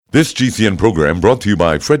This GCN program brought to you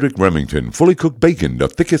by Frederick Remington. Fully cooked bacon, the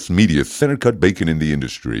thickest, meatiest, center-cut bacon in the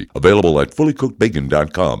industry. Available at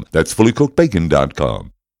fullycookedbacon.com. That's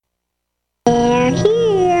fullycookedbacon.com. They're here.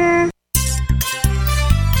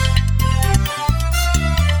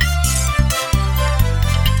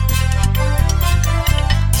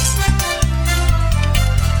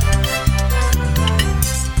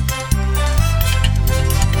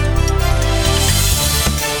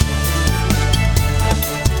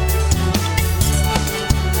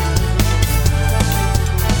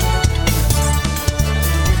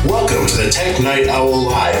 Welcome to the Tech Night Owl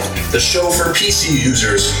Live, the show for PC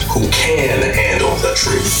users who can handle the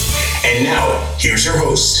truth. And now, here's your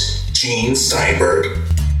host, Gene Steinberg.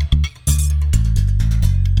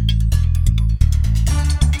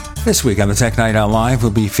 This week on the Tech Night Owl Live,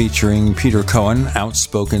 we'll be featuring Peter Cohen,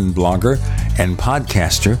 outspoken blogger and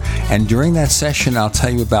podcaster. And during that session, I'll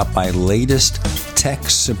tell you about my latest tech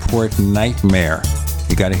support nightmare.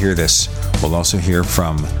 You got to hear this. We'll also hear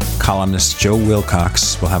from columnist Joe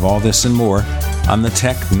Wilcox. We'll have all this and more on the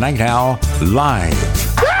Tech Night Owl Live.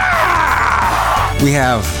 We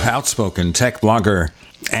have outspoken tech blogger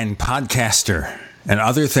and podcaster and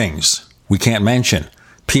other things we can't mention,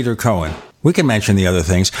 Peter Cohen. We can mention the other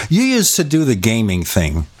things. You used to do the gaming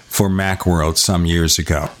thing for Macworld some years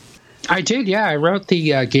ago. I did, yeah. I wrote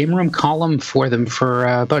the Game Room column for them for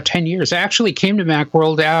about 10 years. I actually came to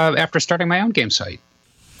Macworld after starting my own game site.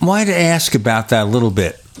 Wanted to ask about that a little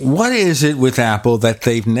bit. What is it with Apple that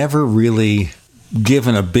they've never really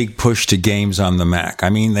given a big push to games on the Mac? I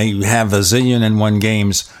mean, they have a zillion and one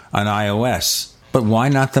games on iOS, but why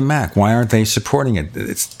not the Mac? Why aren't they supporting it?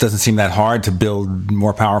 It doesn't seem that hard to build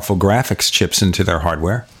more powerful graphics chips into their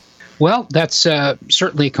hardware. Well, that's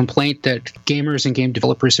certainly a complaint that gamers and game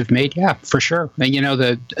developers have made, yeah, for sure. And, you know,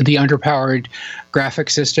 the underpowered graphic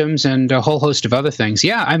systems and a whole host of other things.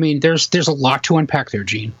 Yeah, I mean, there's a lot to unpack there,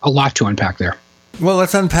 Gene. A lot to unpack there. Well,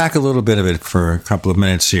 let's unpack a little bit of it for a couple of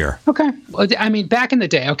minutes here. Okay. Well, I mean, back in the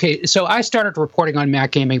day, so I started reporting on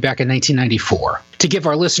Mac gaming back in 1994. To give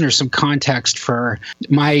our listeners some context for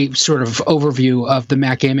my sort of overview of the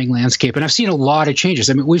Mac gaming landscape, and I've seen a lot of changes.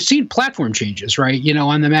 I mean, we've seen platform changes, right? You know,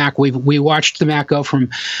 on the Mac, we watched the Mac go from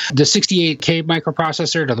the 68K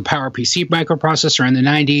microprocessor to the PowerPC microprocessor in the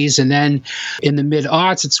 90s, and then in the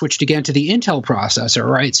mid-aughts, it switched again to the Intel processor,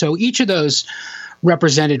 right? So each of those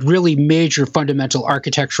represented really major fundamental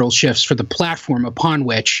architectural shifts for the platform upon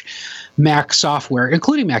which Mac software,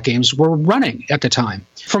 including Mac games, were running at the time.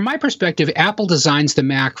 From my perspective, Apple designs the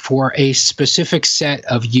Mac for a specific set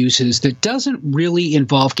of uses that doesn't really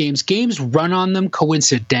involve games. Games run on them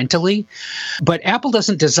coincidentally, but Apple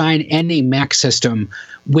doesn't design any Mac system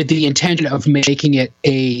with the intention of making it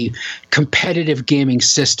a competitive gaming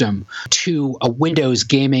system to a Windows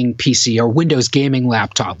gaming PC or Windows gaming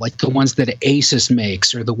laptop, like the ones that Asus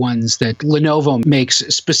makes or the ones that Lenovo makes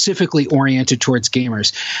specifically oriented towards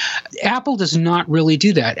gamers. Apple does not really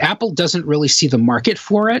do that. Apple doesn't really see the market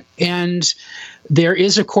for it. And there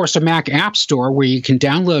is, of course, a Mac App Store where you can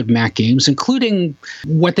download Mac games, including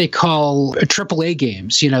what they call AAA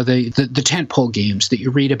games, you know, the tentpole games that you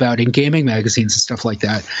read about in gaming magazines and stuff like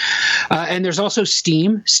that. And there's also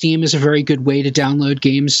Steam. Steam is a very good way to download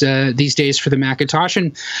games these days for the Macintosh.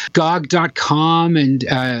 And GOG.com and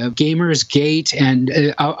Gamersgate and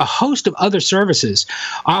a host of other services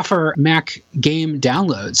offer Mac game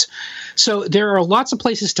downloads. So there are lots of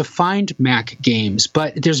places to find Mac games,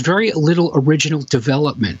 but there's very little original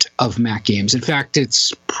development of Mac games. In fact,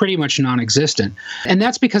 it's pretty much non-existent. And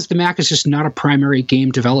that's because the Mac is just not a primary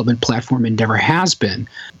game development platform and never has been,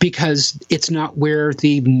 because it's not where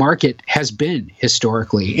the market has been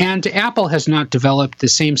historically. And Apple has not developed the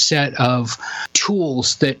same set of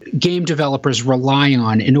tools that game developers rely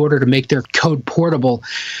on in order to make their code portable,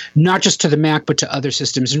 not just to the Mac, but to other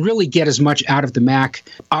systems, and really get as much out of the Mac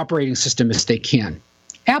operating system as they can.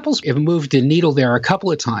 Apple's have moved the needle there a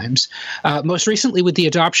couple of times, most recently with the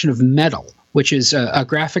adoption of Metal, which is a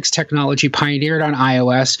graphics technology pioneered on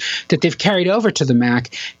iOS that they've carried over to the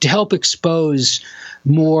Mac to help expose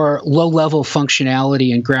more low-level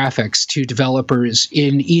functionality and graphics to developers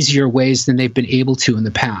in easier ways than they've been able to in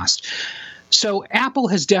the past. So Apple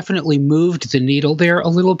has definitely moved the needle there a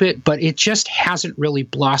little bit, but it just hasn't really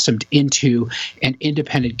blossomed into an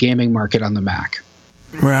independent gaming market on the Mac.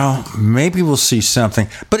 Well, maybe we'll see something.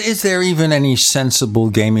 But is there even any sensible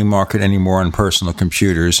gaming market anymore on personal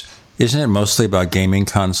computers? Isn't it mostly about gaming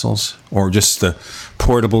consoles or just the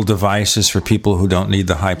portable devices for people who don't need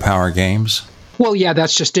the high-power games? Well, yeah,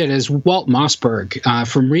 that's just it. As Walt Mossberg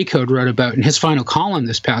from Recode wrote about in his final column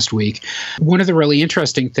this past week, one of the really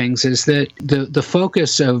interesting things is that the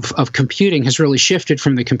focus of computing has really shifted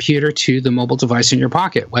from the computer to the mobile device in your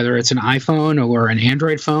pocket, whether it's an iPhone or an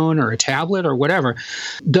Android phone or a tablet or whatever.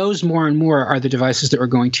 Those more and more are the devices that we're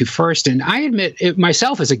going to first. And I admit it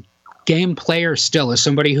myself as a game player still, as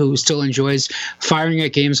somebody who still enjoys firing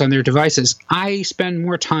at games on their devices, I spend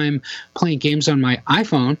more time playing games on my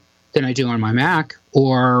iPhone than I do on my Mac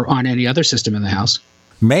or on any other system in the house.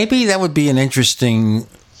 Maybe that would be an interesting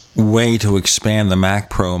way to expand the Mac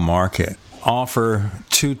Pro market. Offer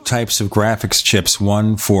two types of graphics chips,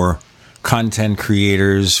 one for content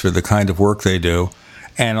creators for the kind of work they do,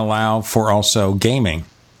 and allow for also gaming.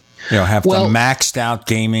 Have the maxed out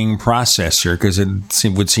gaming processor, because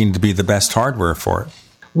it would seem to be the best hardware for it.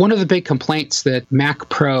 One of the big complaints that Mac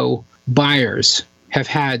Pro buyers have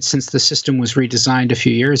had since the system was redesigned a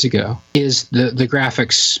few years ago is the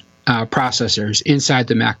graphics processors inside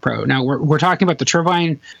the Mac Pro. Now, we're talking about the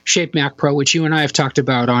turbine-shaped Mac Pro, which you and I have talked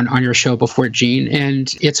about on your show before, Gene,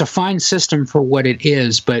 and it's a fine system for what it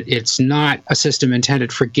is, but it's not a system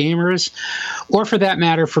intended for gamers, or for that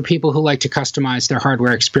matter, for people who like to customize their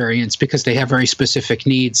hardware experience because they have very specific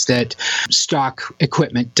needs that stock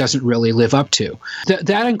equipment doesn't really live up to.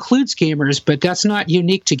 That includes gamers, but that's not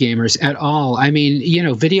unique to gamers at all. I mean,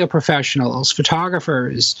 video professionals,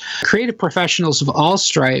 photographers, creative professionals of all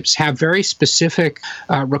stripes have very specific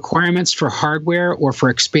requirements for hardware or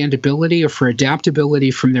for expandability or for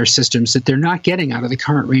adaptability from their systems that they're not getting out of the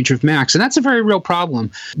current range of Macs. And that's a very real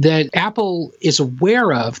problem that Apple is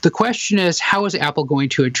aware of. The question is, how is Apple going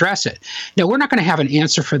to address it? Now, we're not going to have an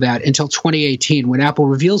answer for that until 2018 when Apple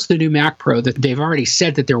reveals the new Mac Pro that they've already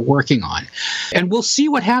said that they're working on. And we'll see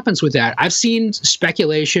what happens with that. I've seen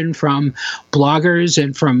speculation from bloggers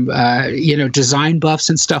and from design buffs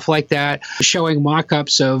and stuff like that showing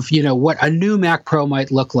mock-ups of what a new Mac Pro might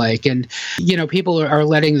look like. And, people are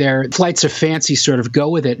letting their flights of fancy sort of go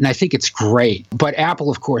with it. And I think it's great. But Apple,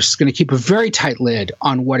 of course, is going to keep a very tight lid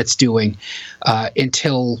on what it's doing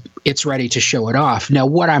until it's ready to show it off. Now,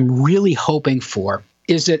 what I'm really hoping for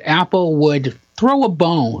is that Apple would throw a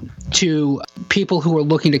bone to people who are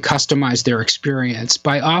looking to customize their experience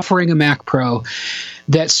by offering a Mac Pro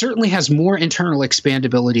that certainly has more internal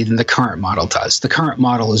expandability than the current model does. The current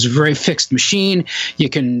model is a very fixed machine. You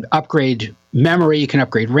can upgrade memory, you can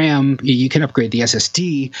upgrade RAM, you can upgrade the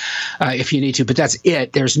SSD if you need to, but that's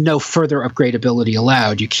it. There's no further upgradability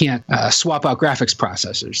allowed. You can't swap out graphics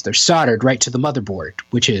processors. They're soldered right to the motherboard,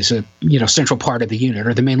 which is a central part of the unit,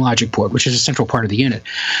 or the main logic port, which is a central part of the unit.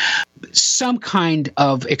 Some kind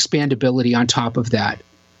of expandability on top of that,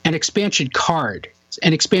 an expansion card,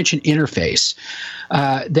 an expansion interface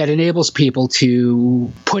that enables people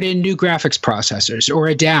to put in new graphics processors or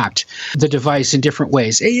adapt the device in different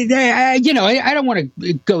ways. I don't want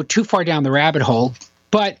to go too far down the rabbit hole,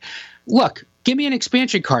 but look, give me an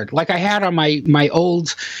expansion card like I had on my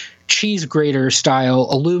old cheese grater style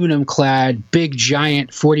aluminum clad big giant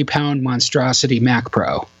 40-pound monstrosity Mac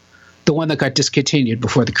Pro, the one that got discontinued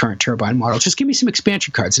before the current turbine model. Just give me some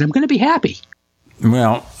expansion cards and I'm going to be happy.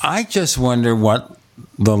 Well, I just wonder what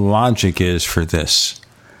the logic is for this,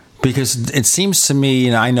 because it seems to me,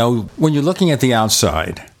 and I know when you're looking at the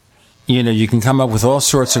outside, you can come up with all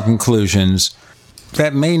sorts of conclusions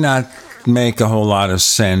that may not make a whole lot of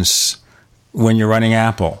sense when you're running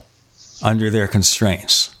Apple under their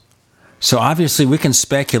constraints. So obviously we can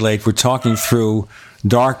speculate. We're talking through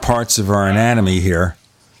dark parts of our anatomy here,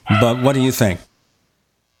 but what do you think?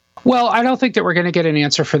 Well, I don't think that we're going to get an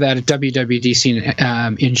answer for that at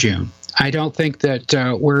WWDC in June. I don't think that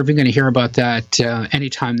we're even going to hear about that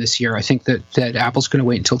anytime this year. I think that Apple's going to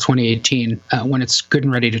wait until 2018 when it's good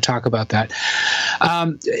and ready to talk about that.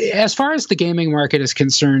 As far as the gaming market is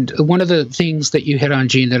concerned, one of the things that you hit on,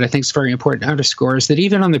 Gene, that I think is very important to underscore is that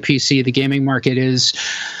even on the PC, the gaming market is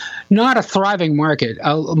not a thriving market.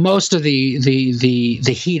 Most of the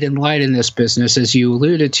heat and light in this business, as you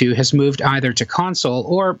alluded to, has moved either to console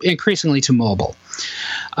or increasingly to mobile.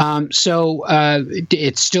 So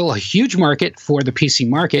it's still a huge market for the PC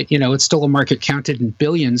market. It's still a market counted in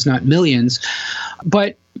billions, not millions,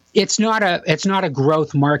 but it's not a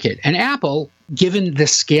growth market. And Apple, given the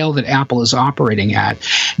scale that Apple is operating at,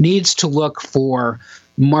 needs to look for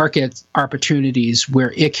market opportunities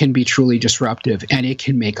where it can be truly disruptive and it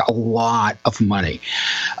can make a lot of money.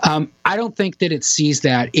 I don't think that it sees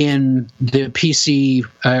that in the PC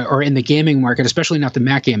or in the gaming market, especially not the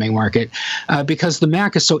Mac gaming market, because the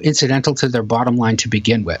Mac is so incidental to their bottom line to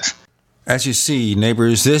begin with. As you see,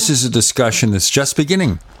 neighbors, this is a discussion that's just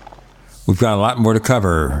beginning. We've got a lot more to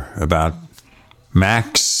cover about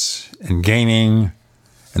Macs and gaming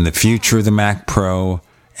and the future of the Mac Pro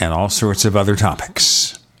and all sorts of other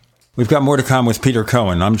topics. We've got more to come with Peter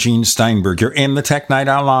Cohen. I'm Gene Steinberg. You're in the Tech Night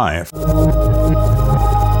Owl Live.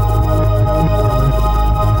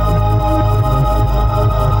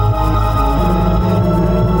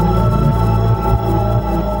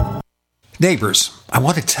 Neighbors, I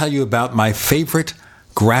want to tell you about my favorite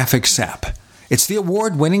graphics app. It's the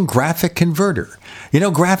award-winning Graphic Converter. You know,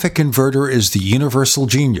 Graphic Converter is the universal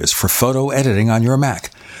genius for photo editing on your Mac.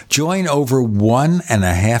 Join over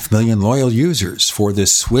 1.5 million loyal users for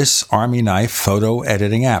this Swiss Army knife photo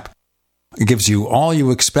editing app. It gives you all you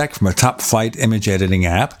expect from a top-flight image editing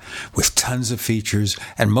app with tons of features,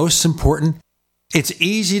 and most important, it's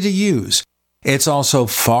easy to use. It's also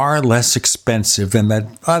far less expensive than that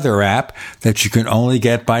other app that you can only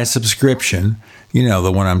get by subscription. You know,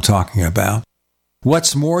 the one I'm talking about.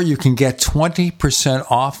 What's more, you can get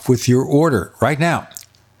 20% off with your order right now.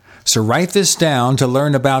 So write this down to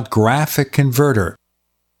learn about Graphic Converter.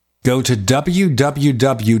 Go to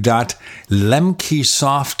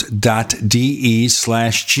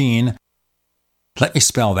www.lemkesoft.de/Gene. Let me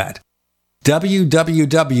spell that.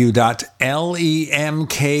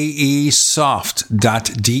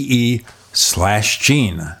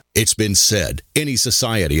 www.lemkesoft.de/Gene. It's been said, any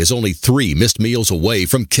society is only 3 missed meals away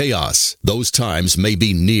from chaos. Those times may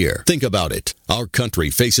be near. Think about it. Our country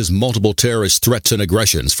faces multiple terrorist threats and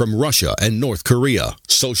aggressions from Russia and North Korea.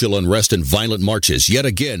 Social unrest and violent marches yet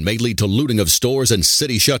again may lead to looting of stores and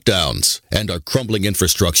city shutdowns. And our crumbling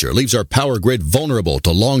infrastructure leaves our power grid vulnerable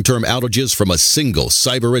to long-term outages from a single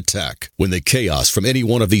cyber attack. When the chaos from any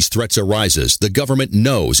one of these threats arises, the government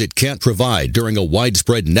knows it can't provide during a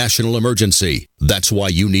widespread national emergency. That's why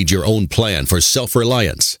you need your own plan for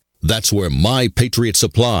self-reliance. That's where My Patriot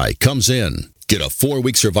Supply comes in. Get a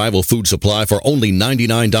 4-week survival food supply for only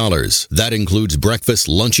 $99. That includes breakfast,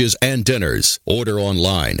 lunches, and dinners. Order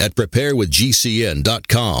online at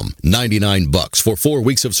preparewithgcn.com. $99 for 4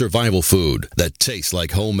 weeks of survival food that tastes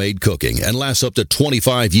like homemade cooking and lasts up to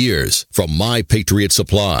 25 years. From My Patriot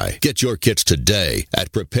Supply. Get your kits today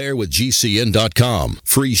at preparewithgcn.com.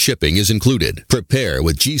 Free shipping is included.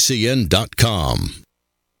 Preparewithgcn.com.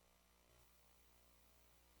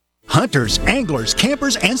 Hunters, anglers,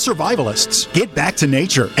 campers, and survivalists. Get back to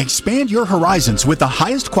nature. Expand your horizons with the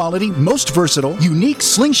highest quality, most versatile, unique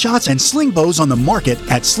slingshots and sling bows on the market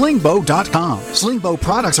at slingbow.com. Slingbow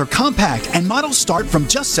products are compact and models start from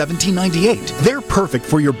just $17.98. They're perfect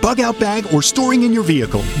for your bug-out bag or storing in your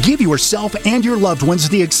vehicle. Give yourself and your loved ones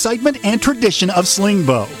the excitement and tradition of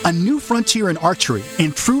Slingbow, a new frontier in archery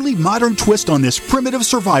and truly modern twist on this primitive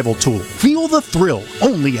survival tool. Feel the thrill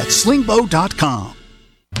only at slingbow.com.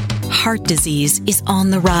 Heart disease is on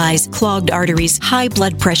the rise. Clogged arteries, high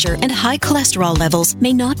blood pressure, and high cholesterol levels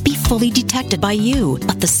may not be fully detected by you,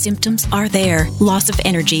 but the symptoms are there. Loss of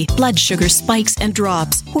energy, blood sugar spikes and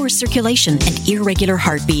drops, poor circulation, and irregular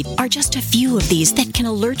heartbeat are just a few of these that can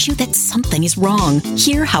alert you that something is wrong.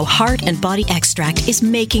 Hear how Heart and Body Extract is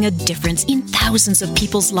making a difference in thousands of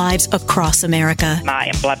people's lives across America. My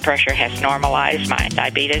blood pressure has normalized. My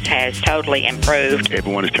diabetes has totally improved.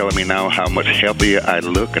 Everyone is telling me now how much healthier I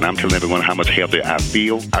look, and I'm telling everyone how much healthier I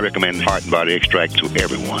feel. I recommend Heart and Body Extract to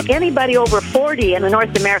everyone. Anybody over 40 in the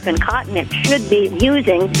North American continent should be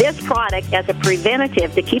using this product as a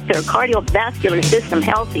preventative to keep their cardiovascular system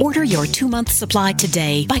healthy. Order your 2-month supply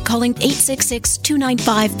today by calling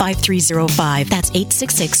 866-295-5305. That's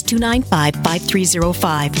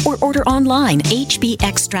 866-295-5305. Or order online,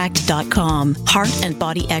 hbextract.com. Heart and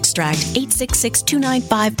Body Extract,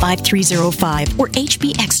 866-295-5305 or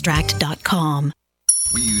hbextract.com.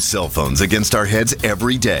 We use cell phones against our heads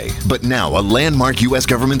every day. But now, a landmark U.S.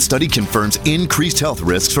 government study confirms increased health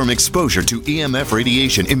risks from exposure to EMF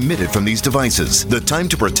radiation emitted from these devices. The time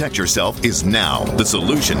to protect yourself is now. The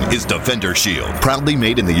solution is Defender Shield. Proudly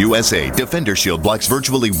made in the USA, Defender Shield blocks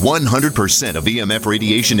virtually 100% of EMF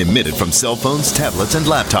radiation emitted from cell phones, tablets, and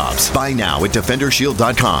laptops. Buy now at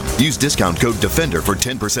DefenderShield.com. Use discount code DEFENDER for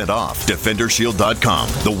 10% off. DefenderShield.com,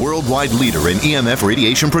 the worldwide leader in EMF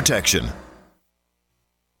radiation protection.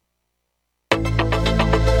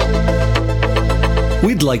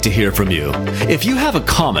 We'd like to hear from you. If you have a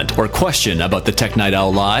comment or question about the Tech Night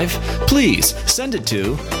Owl Live, please send it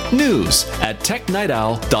to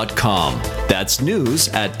news@technightowl.com. That's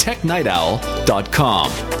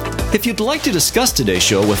news@technightowl.com. If you'd like to discuss today's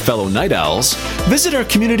show with fellow night owls, visit our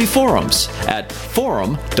community forums at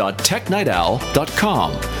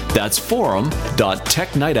forum.technightowl.com. That's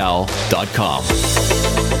forum.technightowl.com.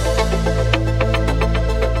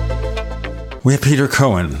 We have Peter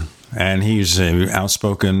Cohen, and he's an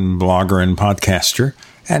outspoken blogger and podcaster,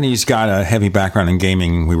 And he's got a heavy background in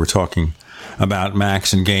gaming. We were talking about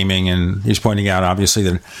Macs and gaming, and he's pointing out, obviously,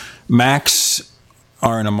 that Macs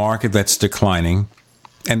are in a market that's declining,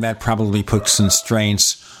 and that probably puts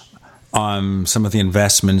constraints on some of the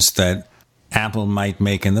investments that Apple might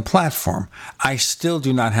make in the platform. I still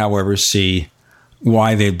do not, however, see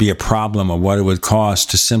why there'd be a problem or what it would cost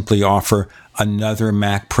to simply offer another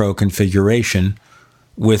Mac Pro configuration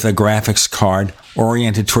with a graphics card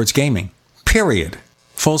oriented towards gaming. Period.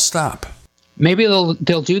 Full stop. Maybe they'll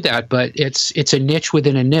do that, but it's a niche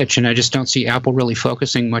within a niche, and I just don't see Apple really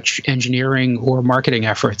focusing much engineering or marketing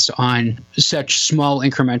efforts on such small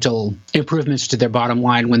incremental improvements to their bottom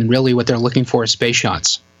line when really what they're looking for is space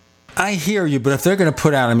shots. I hear you, but if they're going to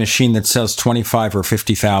put out a machine that sells 25 or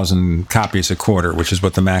 50,000 copies a quarter, which is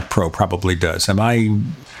what the Mac Pro probably does, am I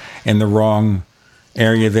in the wrong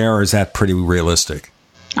area there, or is that pretty realistic?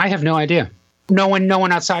 I have no idea. No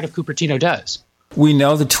one outside of Cupertino does. We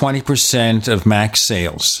know that 20% of Mac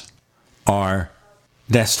sales are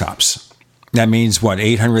desktops. That means, what,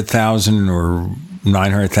 800,000 or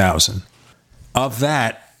 900,000? Of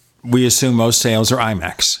that, we assume most sales are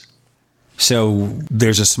iMacs. So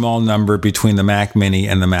there's a small number between the Mac Mini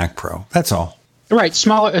and the Mac Pro. That's all. Right.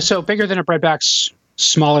 Smaller. So bigger than a breadbox,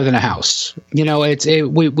 smaller than a house.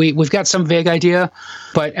 We've got some vague idea,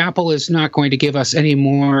 but Apple is not going to give us any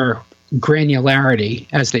more granularity,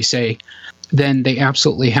 as they say, than they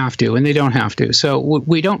absolutely have to, and they don't have to. So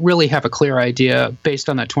we don't really have a clear idea, based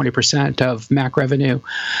on that 20% of Mac revenue,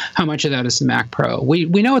 how much of that is the Mac Pro. We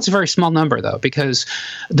know it's a very small number, though, because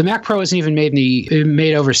the Mac Pro isn't even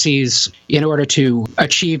made overseas in order to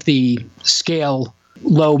achieve the scale,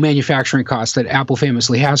 low manufacturing costs that Apple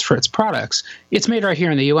famously has for its products. It's made right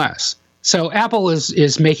here in the U.S. So Apple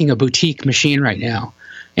is making a boutique machine right now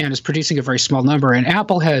and is producing a very small number, and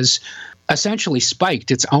Apple has essentially spiked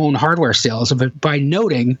its own hardware sales of it by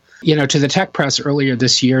noting, to the tech press earlier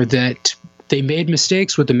this year that they made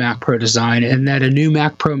mistakes with the Mac Pro design and that a new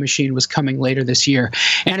Mac Pro machine was coming later this year.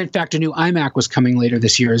 And in fact, a new iMac was coming later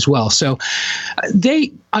this year as well. So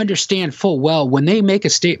they understand full well when they make a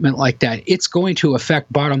statement like that, it's going to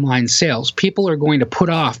affect bottom line sales. People are going to put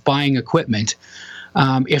off buying equipment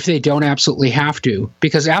if they don't absolutely have to,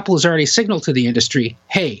 because Apple has already signaled to the industry,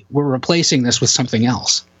 hey, we're replacing this with something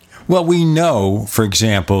else. Well, we know, for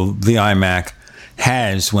example, the iMac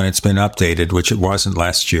has, when it's been updated, which it wasn't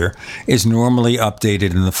last year, is normally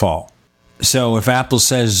updated in the fall. So if Apple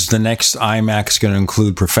says the next iMac is going to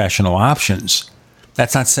include professional options,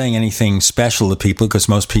 that's not saying anything special to people, because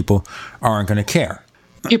most people aren't going to care.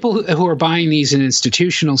 People who are buying these in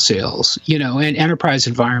institutional sales, in enterprise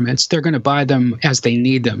environments, they're going to buy them as they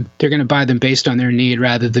need them. They're going to buy them based on their need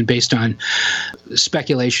rather than based on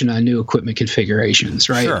speculation on new equipment configurations,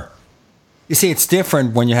 right? Sure. You see, it's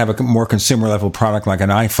different when you have a more consumer-level product like an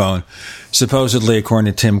iPhone. Supposedly,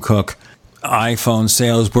 according to Tim Cook, iPhone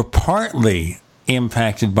sales were partly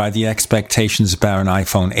impacted by the expectations about an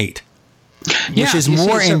iPhone 8, which is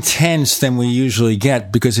more intense than we usually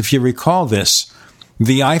get, because if you recall this,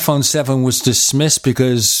 the iPhone 7 was dismissed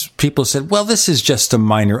because people said, well, this is just a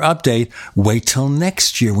minor update. Wait till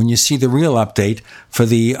next year when you see the real update for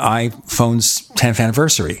the iPhone's 10th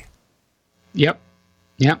anniversary. Yep.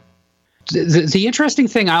 The interesting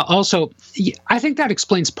thing I think that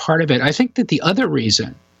explains part of it. I think that the other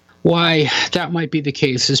reason why that might be the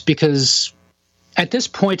case is because at this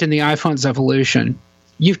point in the iPhone's evolution,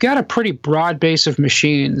 you've got a pretty broad base of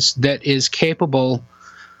machines that is capable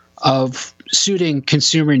of suiting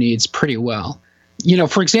consumer needs pretty well.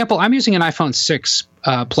 For example, I'm using an iPhone 6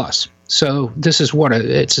 Plus. So this is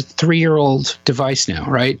it's a 3-year-old device now,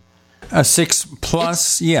 right? A 6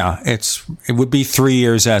 Plus, it would be 3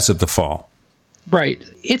 years as of the fall. Right.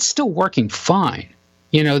 It's still working fine.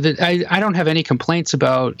 I don't have any complaints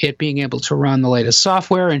about it being able to run the latest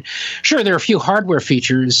software. And sure, there are a few hardware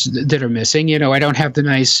features that are missing. I don't have the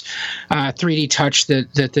nice 3D touch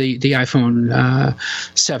that the iPhone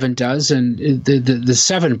 7 does. And the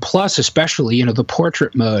 7 Plus especially, the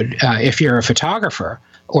portrait mode, if you're a photographer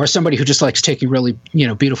or somebody who just likes taking really,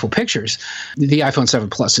 beautiful pictures, the iPhone 7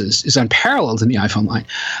 Plus is unparalleled in the iPhone line.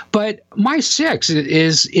 But my 6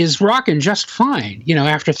 is rocking just fine,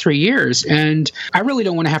 after 3 years. And I really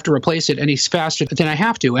don't want to have to replace it any faster than I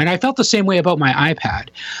have to. And I felt the same way about my iPad,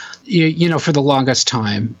 for the longest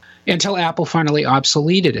time, until Apple finally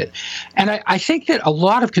obsoleted it. And I think that a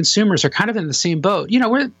lot of consumers are kind of in the same boat.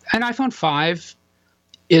 Where an iPhone 5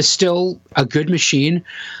 is still a good machine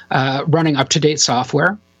running up-to-date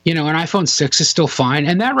software. An iPhone 6 is still fine.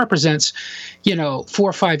 And that represents, 4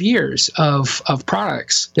 or 5 years of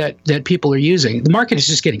products that people are using. The market is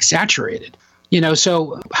just getting saturated.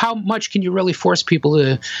 So how much can you really force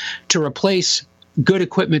people to replace good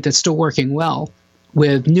equipment that's still working well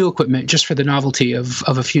with new equipment just for the novelty of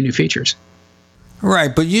a few new features?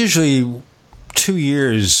 Right, but usually 2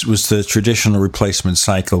 years was the traditional replacement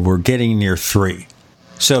cycle. We're getting near 3.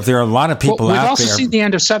 So if there are a lot of people out there... We've also seen the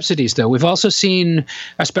end of subsidies, though. We've also seen,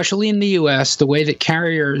 especially in the U.S., the way that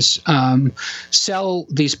carriers sell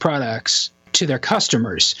these products to their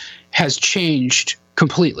customers has changed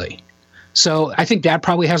completely. So I think that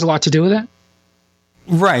probably has a lot to do with it.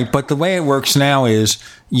 Right, but the way it works now is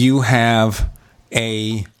you have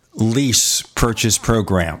a lease purchase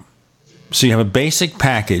program. So you have a basic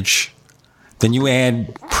package, then you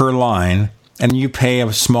add per line, and you pay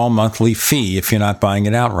a small monthly fee if you're not buying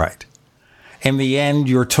it outright. In the end,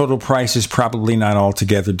 your total price is probably not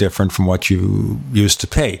altogether different from what you used to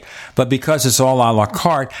pay. But because it's all a la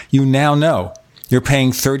carte, you now know you're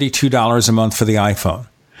paying $32 a month for the iPhone.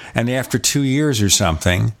 And after 2 years or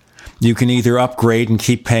something, you can either upgrade and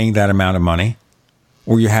keep paying that amount of money,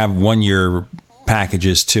 or you have 1 year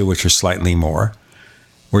packages too, which are slightly more,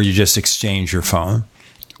 where you just exchange your phone,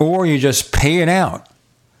 or you just pay it out.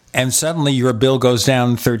 And suddenly your bill goes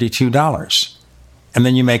down $32. And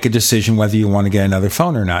then you make a decision whether you want to get another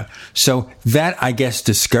phone or not. So that, I guess,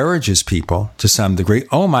 discourages people to some degree.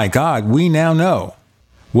 Oh, my God, we now know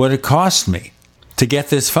what it cost me to get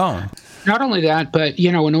this phone. Not only that, but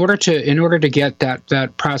in order to get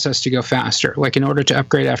that process to go faster, like in order to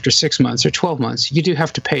upgrade after 6 months or 12 months, you do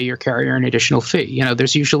have to pay your carrier an additional fee.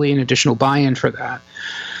 There's usually an additional buy-in for that.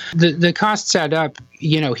 The costs add up,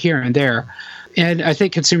 here and there. And I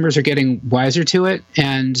think consumers are getting wiser to it.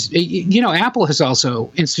 And, Apple has also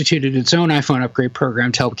instituted its own iPhone upgrade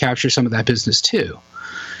program to help capture some of that business too.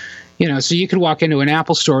 So you could walk into an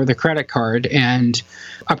Apple store with a credit card and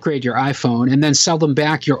upgrade your iPhone and then sell them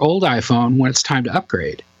back your old iPhone when it's time to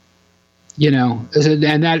upgrade. And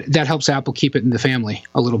that helps Apple keep it in the family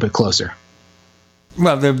a little bit closer.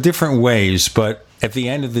 Well, there are different ways, but at the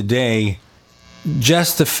end of the day,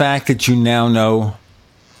 just the fact that you now know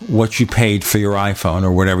what you paid for your iPhone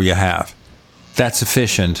or whatever you have, that's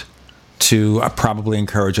sufficient to probably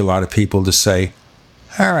encourage a lot of people to say,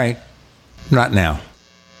 all right, not now.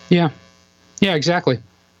 Yeah, exactly.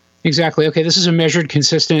 Okay, this is a measured,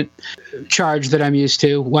 consistent charge that I'm used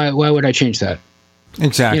to. Why would I change that?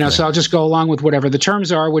 Exactly. So I'll just go along with whatever the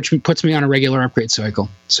terms are, which puts me on a regular upgrade cycle.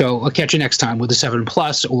 So I'll catch you next time with the 7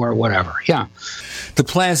 Plus or whatever. Yeah. The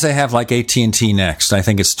plans they have, like AT&T Next, I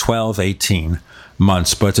think it's 12, 18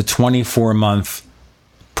 months, but it's a 24-month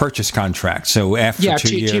purchase contract. So after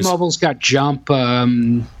 2 years... T-Mobile's got Jump. I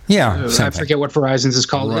forget what Verizon's is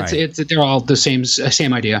called. Right. They're all the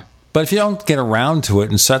same idea. But if you don't get around to it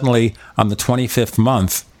and suddenly on the 25th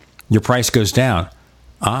month, your price goes down,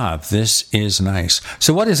 this is nice.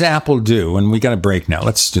 So what does Apple do? And we got a break now.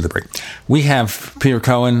 Let's do the break. We have Peter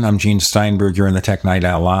Cohen. I'm Gene Steinberg. You're in the Tech Night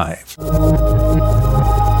Owl Live.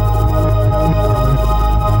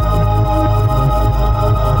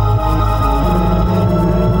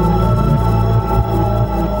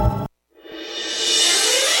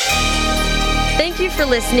 Thank you for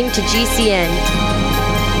listening to GCN.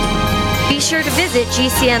 Be sure to visit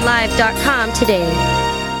GCNlive.com today.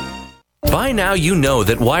 By now you know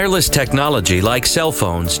that wireless technology like cell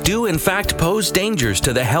phones do in fact pose dangers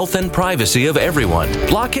to the health and privacy of everyone.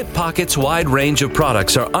 Block-It Pocket's wide range of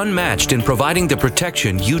products are unmatched in providing the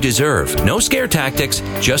protection you deserve. No scare tactics,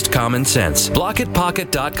 just common sense.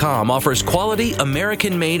 BlockItPocket.com offers quality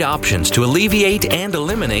American-made options to alleviate and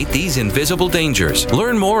eliminate these invisible dangers.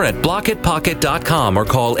 Learn more at BlockItPocket.com or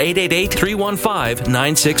call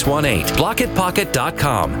 888-315-9618.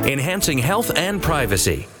 BlockItPocket.com, enhancing health and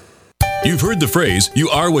privacy. You've heard the phrase, you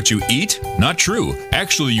are what you eat? Not true.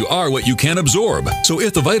 Actually, you are what you can absorb. So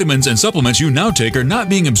if the vitamins and supplements you now take are not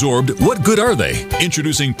being absorbed, what good are they?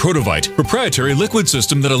 Introducing Protovite, proprietary liquid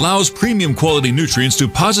system that allows premium quality nutrients to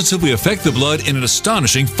positively affect the blood in an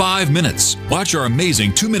astonishing 5 minutes. Watch our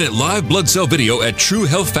amazing 2-minute live blood cell video at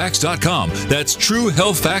TrueHealthFacts.com. That's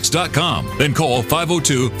TrueHealthFacts.com. Then call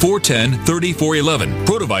 502-410-3411.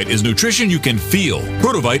 Protovite is nutrition you can feel.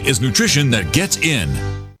 Protovite is nutrition that gets in.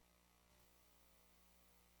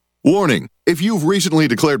 Warning, if you've recently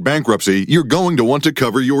declared bankruptcy, you're going to want to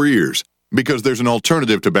cover your ears, because there's an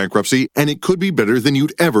alternative to bankruptcy, and it could be better than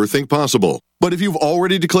you'd ever think possible. But if you've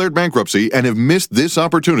already declared bankruptcy and have missed this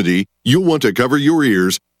opportunity, you'll want to cover your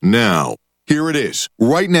ears now. Here it is.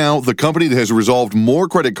 Right now, the company that has resolved more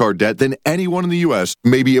credit card debt than anyone in the U.S.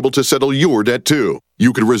 may be able to settle your debt too.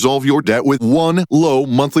 You could resolve your debt with one low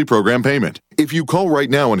monthly program payment. If you call right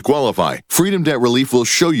now and qualify, Freedom Debt Relief will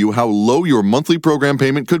show you how low your monthly program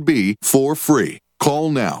payment could be for free.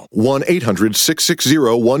 Call now,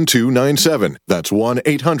 1-800-660-1297. That's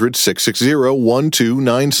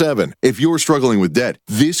 1-800-660-1297. If you're struggling with debt,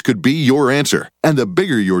 this could be your answer. And the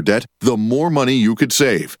bigger your debt, the more money you could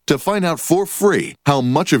save. To find out for free how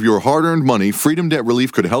much of your hard-earned money Freedom Debt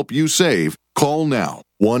Relief could help you save, call now,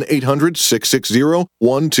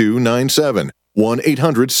 1-800-660-1297.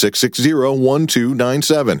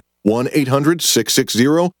 1-800-660-1297.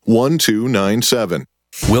 1-800-660-1297.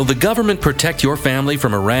 Will the government protect your family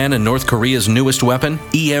from Iran and North Korea's newest weapon,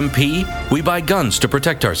 EMP? We buy guns to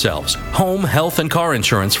protect ourselves, home, health, and car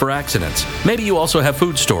insurance for accidents. Maybe you also have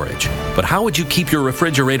food storage. But how would you keep your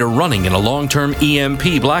refrigerator running in a long-term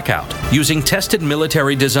EMP blackout? Using tested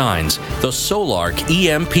military designs, the Solarc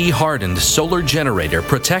EMP-hardened solar generator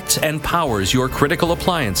protects and powers your critical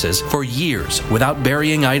appliances for years without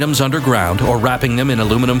burying items underground or wrapping them in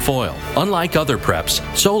aluminum foil. Unlike other preps,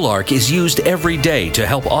 Solarc is used every day to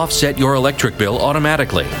help offset your electric bill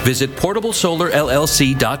automatically. Visit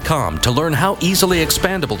PortableSolarLLC.com to learn how easily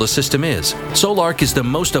expandable the system is. Solarc is the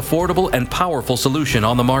most affordable and powerful solution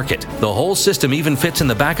on the market. The whole system even fits in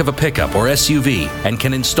the back of a pickup or SUV and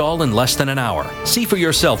can install in less than an hour. See for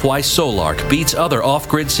yourself why Solarc beats other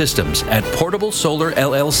off-grid systems at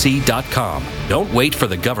PortableSolarLLC.com. Don't wait for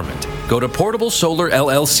the government. Go to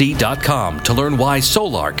PortableSolarLLC.com to learn why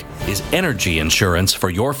Solarc is energy insurance for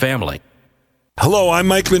your family. Hello, I'm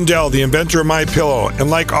Mike Lindell, the inventor of MyPillow, and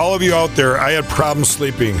like all of you out there, I had problems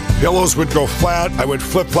sleeping. Pillows would go flat, I would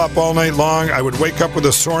flip-flop all night long, I would wake up with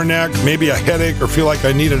a sore neck, maybe a headache, or feel like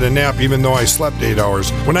I needed a nap even though I slept 8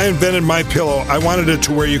 hours. When I invented MyPillow, I wanted it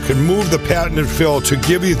to where you can move the patented fill to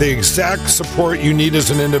give you the exact support you need as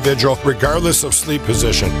an individual, regardless of sleep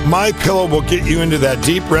position. MyPillow will get you into that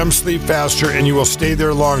deep REM sleep faster, and you will stay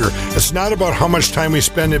there longer. It's not about how much time we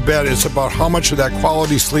spend in bed, it's about how much of that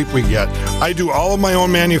quality sleep we get. I do all of my own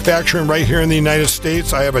manufacturing right here in the United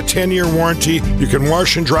States. I have a 10-year warranty. You can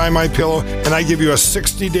wash and dry my pillow, and I give you a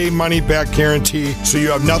 60-day money-back guarantee, so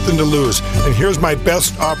you have nothing to lose. And here's my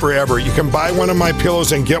best offer ever. You can buy one of my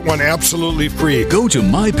pillows and get one absolutely free. Go to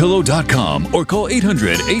MyPillow.com or call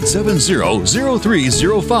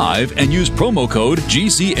 800-870-0305 and use promo code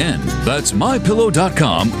GCN. That's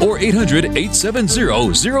MyPillow.com or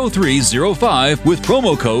 800-870-0305 with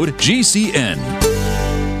promo code GCN.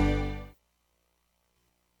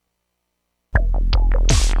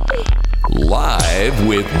 Live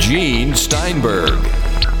with Gene Steinberg.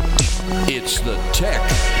 It's the Tech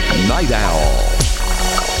Night Owl.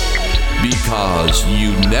 Because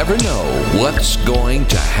you never know what's going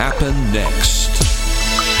to happen next.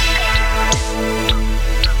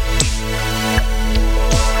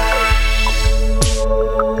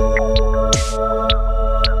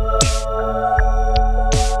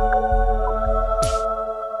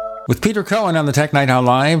 With Peter Cohen on the Tech Night Owl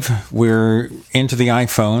Live, we're into the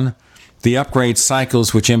iPhone, the upgrade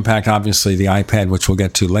cycles which impact, obviously, the iPad, which we'll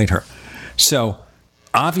get to later. So,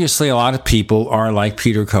 obviously, a lot of people are like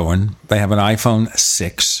Peter Cohen. They have an iPhone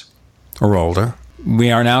 6 or older.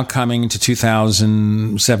 We are now coming to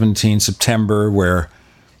 2017, September, where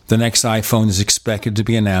the next iPhone is expected to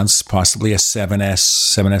be announced, possibly a 7S,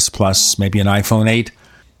 7S Plus, maybe an iPhone 8.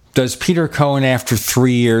 Does Peter Cohen, after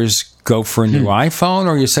 3 years, go for a new iPhone?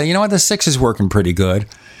 Or you say, you know what, the 6 is working pretty good,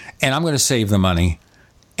 and I'm going to save the money,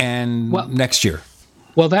 and next year?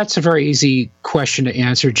 Well, that's a very easy question to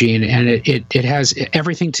answer, Gene, and it has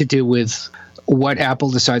everything to do with what Apple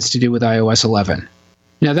decides to do with iOS 11.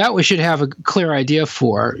 Now, that we should have a clear idea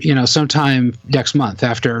for, sometime next month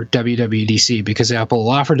after WWDC, because Apple will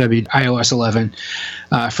offer iOS 11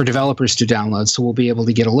 for developers to download, so we'll be able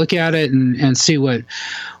to get a look at it and see what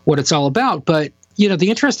it's all about. But the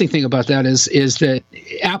interesting thing about that is that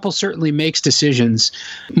Apple certainly makes decisions,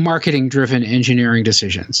 marketing-driven engineering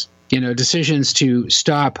decisions. Decisions to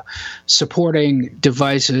stop supporting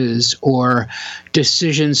devices or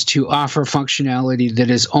decisions to offer functionality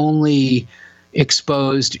that is only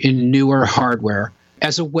exposed in newer hardware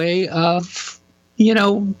as a way of,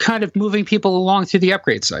 kind of moving people along through the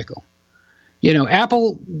upgrade cycle.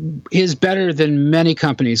 Apple is better than many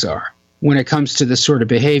companies are when it comes to this sort of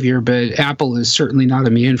behavior, but Apple is certainly not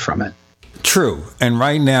immune from it. True. And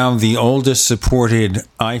right now, the oldest supported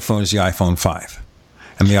iPhone is the iPhone 5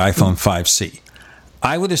 and the iPhone 5C.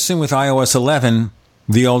 I would assume with iOS 11,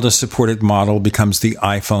 the oldest supported model becomes the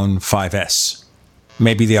iPhone 5S.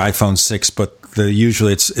 Maybe the iPhone 6, but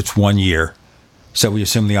usually it's 1 year. So we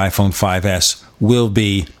assume the iPhone 5S will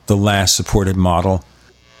be the last supported model.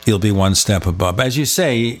 It'll be one step above. As you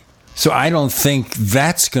say, so I don't think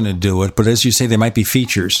that's going to do it. But as you say, there might be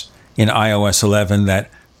features in iOS 11 that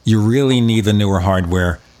you really need the newer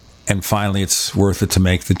hardware. And finally, it's worth it to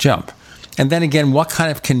make the jump. And then again, what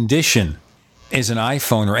kind of condition is an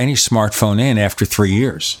iPhone or any smartphone in after 3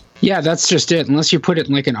 years? Yeah, that's just it. Unless you put it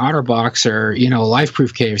in like an OtterBox or, a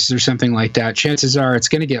LifeProof case or something like that, chances are it's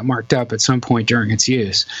going to get marked up at some point during its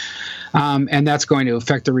use. And that's going to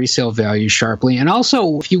affect the resale value sharply. And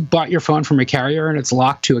also, if you bought your phone from a carrier and it's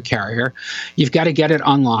locked to a carrier, you've got to get it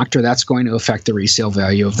unlocked, or that's going to affect the resale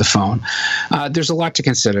value of the phone. There's a lot to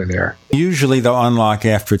consider there. Usually they'll unlock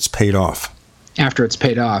after it's paid off. After it's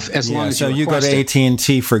paid off, as long as you go to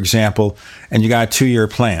AT&T, for example, and you got a 2-year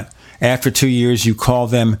plan. After 2 years, you call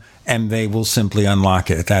them, and they will simply unlock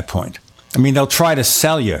it at that point. I mean, they'll try to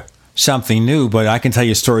sell you something new, but I can tell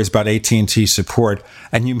you stories about AT&T support,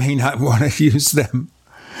 and you may not want to use them.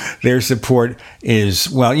 Their support is,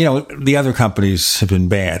 the other companies have been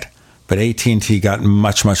bad, but AT&T got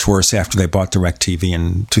much, much worse after they bought DirecTV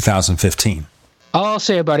in 2015. All I'll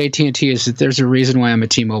say about AT&T is that there's a reason why I'm a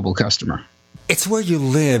T-Mobile customer. It's where you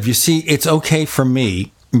live. You see, it's okay for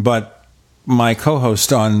me, but my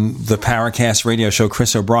co-host on the Paracast radio show,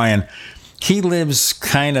 Chris O'Brien, he lives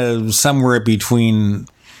kind of somewhere between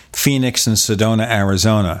Phoenix and Sedona,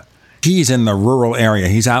 Arizona. He's in the rural area.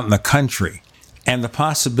 He's out in the country. And the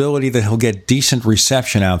possibility that he'll get decent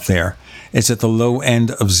reception out there is at the low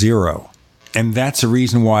end of zero. And that's a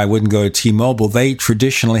reason why I wouldn't go to T-Mobile. They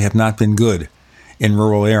traditionally have not been good in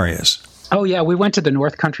rural areas. Oh, yeah. We went to the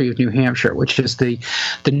North Country of New Hampshire, which is the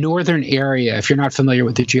northern area. If you're not familiar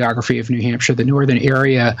with the geography of New Hampshire, the northern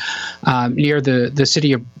area near the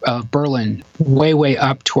city of Berlin, way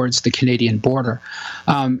up towards the Canadian border.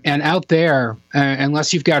 And out there,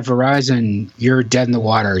 unless you've got Verizon, you're dead in the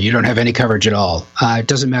water. You don't have any coverage at all. It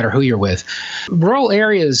doesn't matter who you're with. Rural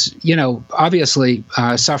areas, obviously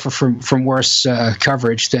suffer from worse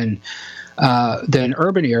coverage than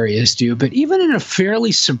urban areas do, but even in a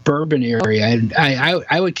fairly suburban area, and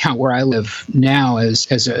I would count where I live now as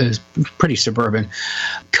pretty suburban,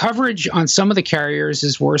 coverage on some of the carriers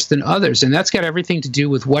is worse than others, and that's got everything to do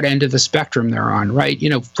with what end of the spectrum they're on, right?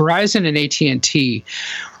 Verizon and AT&T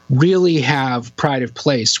really have pride of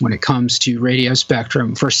place when it comes to radio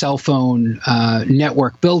spectrum for cell phone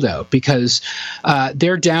network build-out, because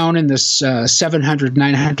they're down in this 700,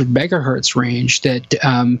 900 megahertz range that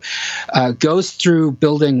goes through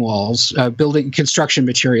building walls, building construction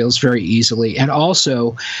materials very easily, and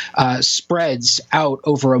also spreads out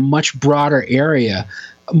over a much broader area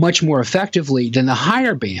much more effectively than the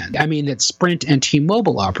higher band, that Sprint and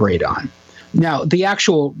T-Mobile operate on. Now, the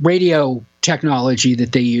actual radio technology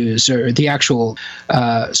that they use, or the actual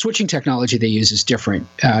switching technology they use, is different.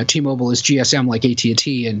 T-Mobile is GSM like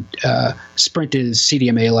AT&T, and Sprint is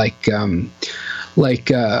CDMA like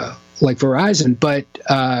Verizon. But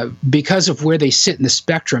because of where they sit in the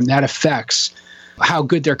spectrum, that affects how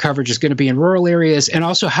good their coverage is going to be in rural areas, and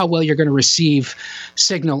also how well you're going to receive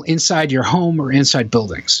signal inside your home or inside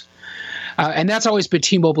buildings. And that's always been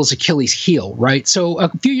T-Mobile's Achilles heel, right? So a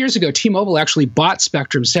few years ago, T-Mobile actually bought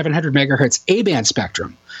spectrum, 700 megahertz A-band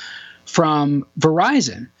spectrum from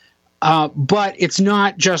Verizon. But it's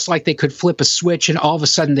not just like they could flip a switch and all of a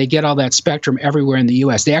sudden they get all that spectrum everywhere in the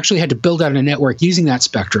U.S. They actually had to build out a network using that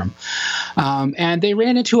spectrum. And they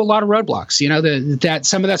ran into a lot of roadblocks. That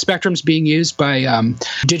some of that spectrum is being used by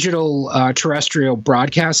digital terrestrial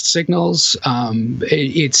broadcast signals.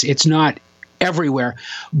 It's not everywhere,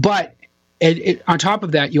 but on top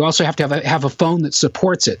of that, you also have to have a phone that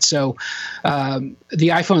supports it. So the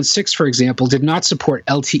iPhone 6, for example, did not support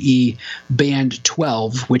LTE band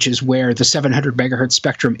 12, which is where the 700 megahertz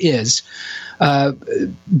spectrum is.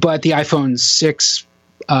 But the iPhone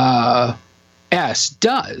 6S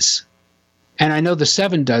does. And I know the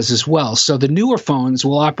 7 does as well. So the newer phones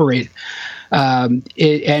will operate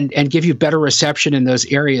and give you better reception in those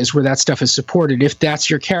areas where that stuff is supported, if that's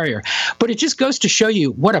your carrier. But it just goes to show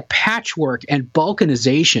you what a patchwork and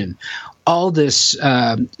balkanization all this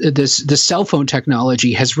cell phone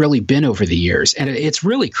technology has really been over the years, and it's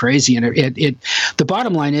really crazy. And the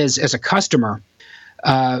bottom line is, as a customer,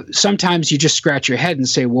 sometimes you just scratch your head and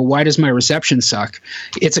say, well, why does my reception suck?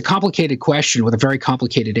 It's a complicated question with a very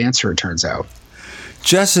complicated answer, it turns out.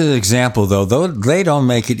 Just as an example, though they don't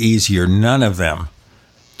make it easier, none of them,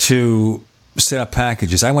 to set up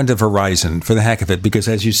packages. I went to Verizon for the heck of it because,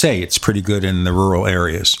 as you say, it's pretty good in the rural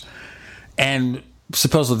areas. And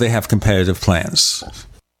supposedly they have competitive plans.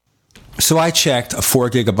 So I checked a 4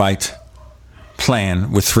 gigabyte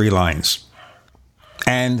plan with 3 lines.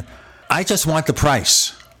 And I just want the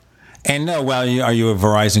price. And no, well, are you a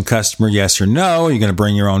Verizon customer? Yes or no? Are you going to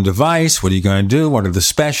bring your own device? What are you going to do? What are the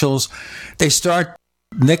specials? They start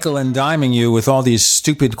nickel and diming you with all these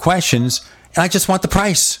stupid questions, and I just want the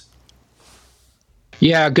price.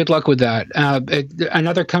 Yeah, good luck with that.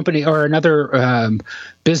 Another company or another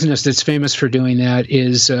business that's famous for doing that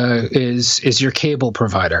is your cable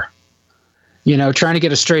provider. You know, trying to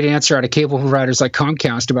get a straight answer out of cable providers like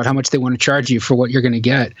Comcast about how much they want to charge you for what you're going to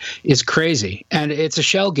get is crazy. And it's a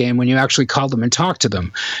shell game when you actually call them and talk to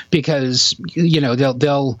them, because, you know,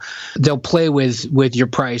 they'll play with your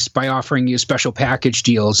price by offering you special package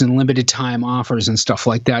deals and limited time offers and stuff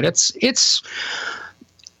like that. It's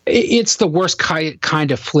the worst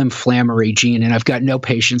kind of flim-flammery, Gene, and I've got no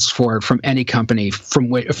patience for it from any company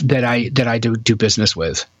that I do business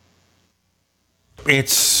with.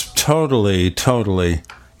 It's totally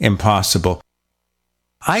impossible.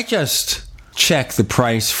 I just checked the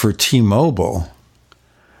price for T-Mobile.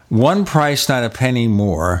 One price, not a penny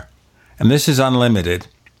more, and this is unlimited.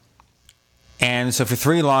 And so for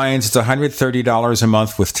 3 lines, it's $130 a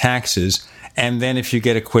month with taxes, and then if you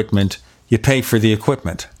get equipment, you pay for the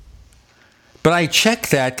equipment. But I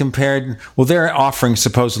checked that compared, well, they're offering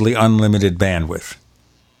supposedly unlimited bandwidth.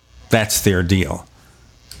 That's their deal.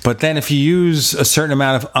 But then if you use a certain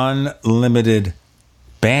amount of unlimited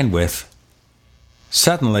bandwidth,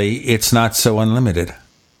 suddenly it's not so unlimited.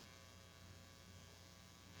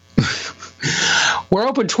 We're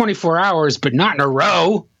open 24 hours, but not in a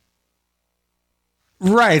row.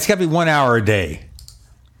 Right, it's got to be 1 hour a day.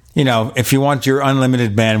 You know, if you want your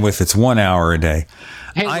unlimited bandwidth, it's 1 hour a day.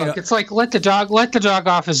 Hey, look, it's like let the dog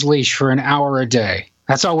off his leash for an hour a day.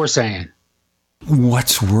 That's all we're saying.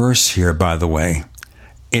 What's worse here, by the way,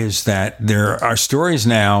 is that there are stories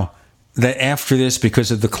now that after this,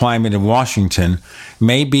 because of the climate in Washington,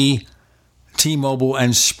 maybe T-Mobile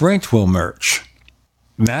and Sprint will merge.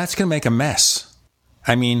 Now, that's going to make a mess.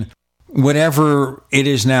 I mean, whatever it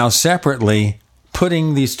is now separately,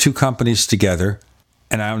 putting these two companies together,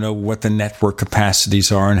 and I don't know what the network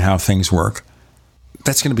capacities are and how things work,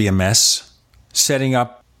 that's going to be a mess. Setting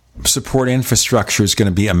up support infrastructure is going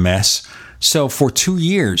to be a mess. So for 2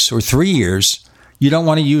 years or 3 years, you don't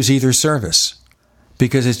want to use either service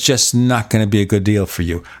because it's just not going to be a good deal for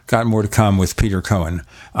you. Got more to come with Peter Cohen.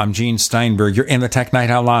 I'm Gene Steinberg. You're in the Tech Night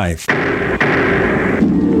Owl Live.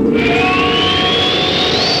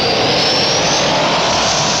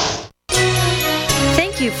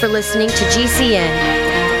 Thank you for listening to GCN.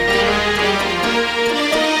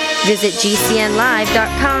 Visit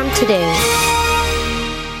GCNlive.com today.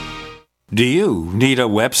 Do you need a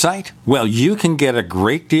website? Well, you can get a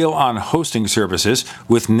great deal on hosting services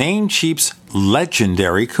with Namecheap's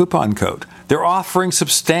legendary coupon code. They're offering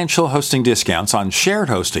substantial hosting discounts on shared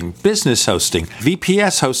hosting, business hosting,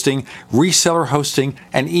 VPS hosting, reseller hosting,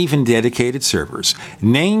 and even dedicated servers.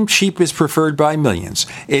 Namecheap is preferred by millions.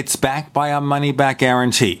 It's backed by a money-back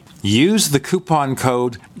guarantee. Use the coupon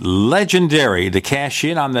code LEGENDARY to cash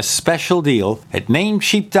in on the special deal at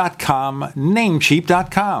Namecheap.com,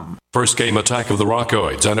 Namecheap.com. First came Attack of the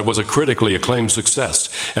Rockoids, and it was a critically acclaimed success.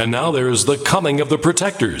 And now there's The Coming of the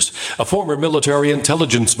Protectors. A former military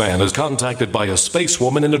intelligence man is contacted by a space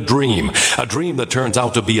woman in a dream that turns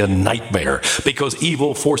out to be a nightmare because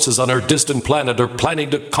evil forces on her distant planet are planning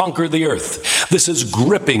to conquer the Earth. This is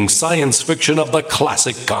gripping science fiction of the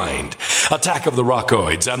classic kind. Attack of the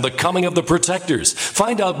Rockoids and The Coming of the Protectors.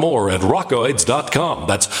 Find out more at rockoids.com.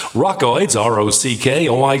 That's Rockoids,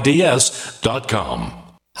 ROCKOIDS.com.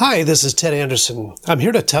 Hi, this is Ted Anderson. I'm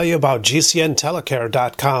here to tell you about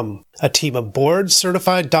GCNtelecare.com, a team of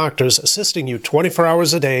board-certified doctors assisting you 24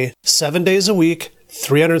 hours a day, 7 days a week,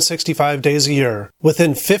 365 days a year.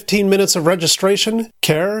 Within 15 minutes of registration,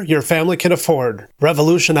 care your family can afford.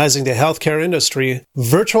 Revolutionizing the healthcare industry,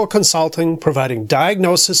 virtual consulting providing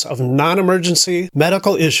diagnosis of non-emergency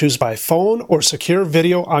medical issues by phone or secure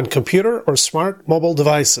video on computer or smart mobile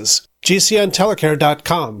devices.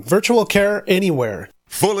 GCNtelecare.com. Virtual care anywhere.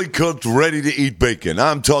 Fully cooked, ready-to-eat bacon.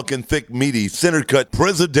 I'm talking thick, meaty, center-cut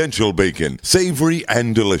presidential bacon. Savory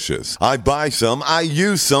and delicious. I buy some, I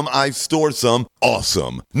use some, I store some.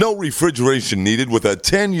 Awesome. No refrigeration needed with a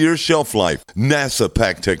 10-year shelf life. NASA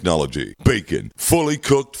pack technology. Bacon. Fully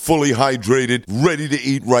cooked, fully hydrated, ready to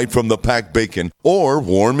eat right from the packed bacon or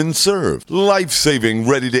warm and served. Life-saving,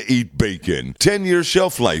 ready-to-eat bacon. 10-year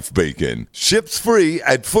shelf life bacon. Ships free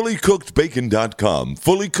at fullycookedbacon.com.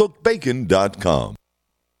 Fullycookedbacon.com.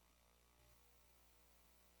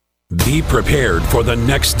 Be prepared for the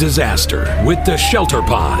next disaster with the Shelter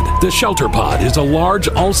Pod. The Shelter Pod is a large,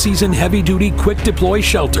 all-season, heavy-duty, quick-deploy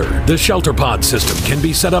shelter. The Shelter Pod system can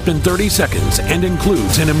be set up in 30 seconds and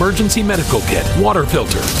includes an emergency medical kit, water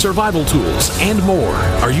filter, survival tools, and more.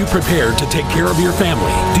 Are you prepared to take care of your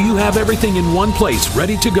family? Do you have everything in one place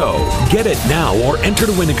ready to go? Get it now or enter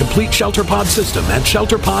to win a complete Shelter Pod system at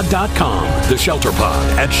ShelterPod.com. The Shelter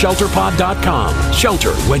Pod at ShelterPod.com.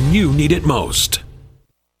 Shelter when you need it most.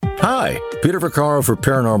 Hi, Peter Vaccaro for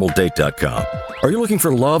ParanormalDate.com. Are you looking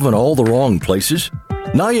for love in all the wrong places?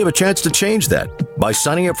 Now you have a chance to change that by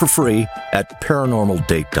signing up for free at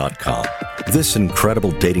ParanormalDate.com. This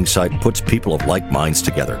incredible dating site puts people of like minds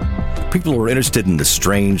together. People who are interested in the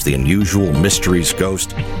strange, the unusual, mysteries,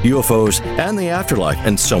 ghosts, UFOs, and the afterlife,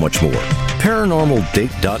 and so much more.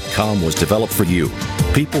 ParanormalDate.com was developed for you,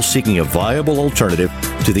 people seeking a viable alternative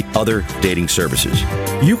to the other dating services.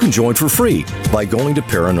 You can join for free by going to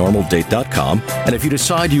ParanormalDate.com, and if you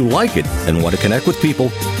decide you like it and want to connect with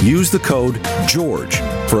people, use the code GEORGE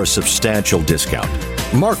for a substantial discount.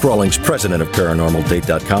 Mark Rawlings, president of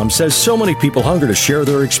ParanormalDate.com, says so many people hunger to share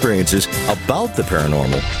their experiences about the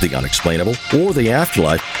paranormal, the unexplainable, or the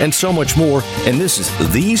afterlife, and so much more, and this is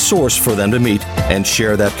the source for them to meet and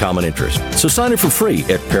share that common interest. So sign up for free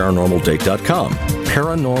at ParanormalDate.com,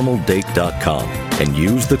 ParanormalDate.com, and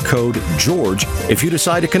use the code GEORGE if you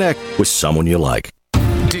decide to connect with someone you like.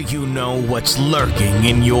 Do you know what's lurking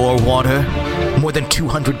in your water? More than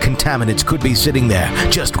 200 contaminants could be sitting there,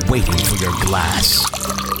 just waiting for your glass.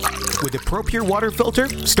 With a ProPure water filter,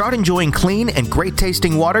 start enjoying clean and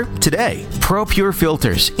great-tasting water today. ProPure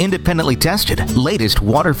filters, independently tested, latest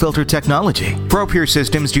water filter technology. ProPure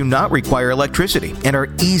systems do not require electricity and are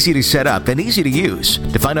easy to set up and easy to use.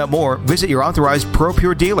 To find out more, visit your authorized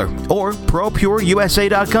ProPure dealer or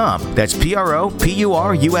ProPureUSA.com. That's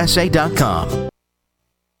ProPureUSA.com.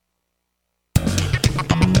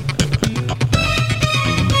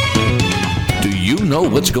 Do you know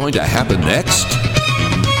what's going to happen next?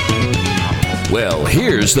 Well,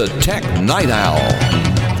 here's the Tech Night Owl.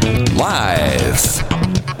 Live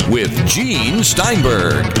with Gene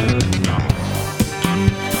Steinberg.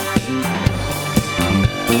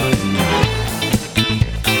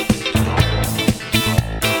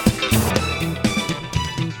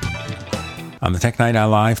 On the Tech Night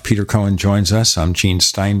Owl Live, Peter Cohen joins us. I'm Gene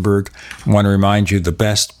Steinberg. I want to remind you the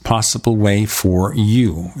best possible way for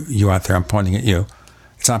you out there, I'm pointing at you.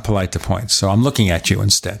 It's not polite to point, so I'm looking at you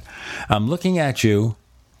instead. I'm looking at you,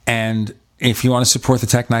 and if you want to support the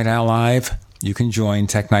Tech Night Owl Live, you can join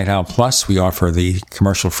Tech Night Owl Plus. We offer the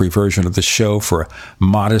commercial-free version of the show for a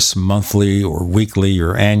modest monthly or weekly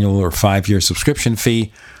or annual or 5-year subscription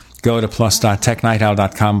fee. Go to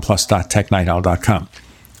plus.technightowl.com, plus.technightowl.com.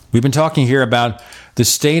 We've been talking here about the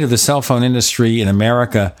state of the cell phone industry in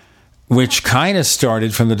America, which kind of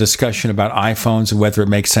started from the discussion about iPhones and whether it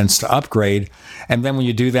makes sense to upgrade. And then when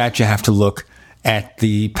you do that, you have to look at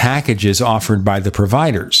the packages offered by the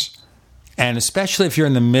providers. And especially if you're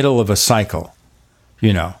in the middle of a cycle,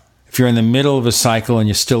 if you're in the middle of a cycle and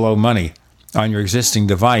you still owe money on your existing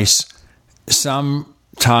device,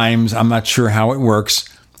 sometimes, I'm not sure how it works,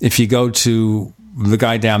 if you go to the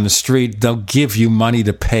guy down the street, they'll give you money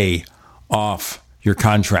to pay off your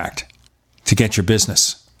contract to get your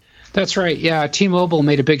business. That's right. Yeah, T-Mobile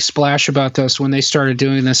made a big splash about this when they started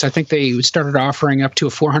doing this. I think they started offering up to a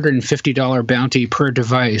 $450 bounty per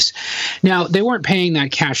device. Now, they weren't paying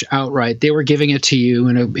that cash outright. They were giving it to you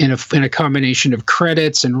in a combination of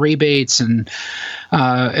credits and rebates and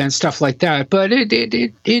stuff like that. But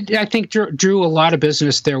it I think drew a lot of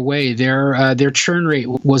business their way. Their churn rate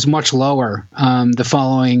was much lower the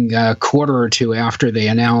following quarter or two after they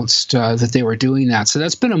announced that they were doing that. So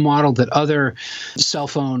that's been a model that other cell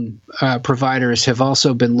phone providers have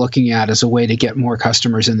also been looking at as a way to get more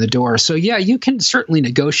customers in the door. So yeah, you can certainly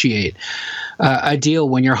negotiate a deal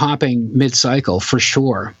when you're hopping mid-cycle for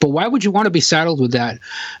sure. But why would you want to be saddled with that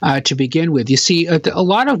to begin with? You see, a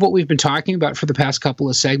lot of what we've been talking about for the past couple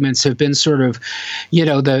of segments have been sort of,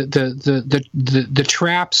 the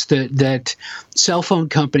traps that cell phone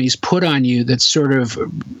companies put on you that sort of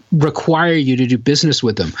require you to do business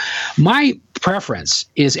with them. My preference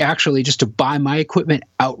is actually just to buy my equipment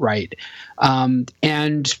outright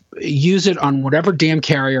and use it on whatever damn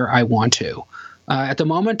carrier I want to. At the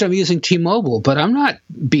moment, I'm using T-Mobile, but I'm not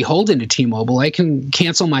beholden to T-Mobile. I can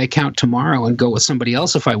cancel my account tomorrow and go with somebody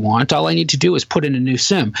else if I want. All I need to do is put in a new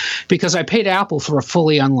SIM because I paid Apple for a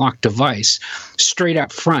fully unlocked device straight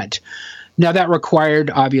up front. Now, that required,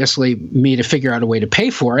 obviously, me to figure out a way to pay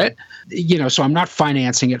for it, so I'm not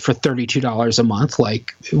financing it for $32 a month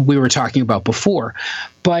like we were talking about before.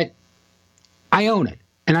 But I own it.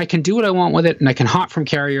 and I can do what I want with it, and I can hop from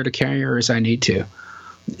carrier to carrier as I need to.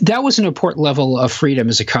 That was an important level of freedom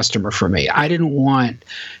as a customer for me. I didn't want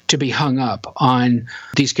to be hung up on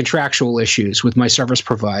these contractual issues with my service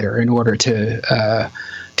provider in order to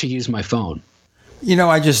use my phone. You know,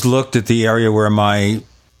 I just looked at the area where my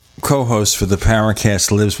co-host for the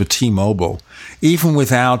Paracast lives with T-Mobile. Even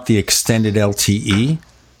without the extended LTE,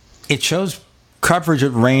 it shows coverage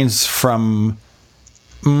that ranges from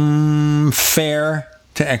fair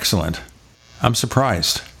to excellent. I'm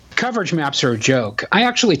surprised. Coverage maps are a joke. I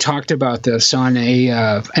actually talked about this on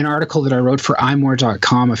an article that I wrote for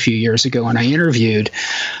imore.com a few years ago, and I interviewed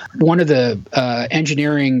one of the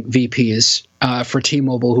engineering VPs for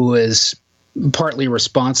T-Mobile who is partly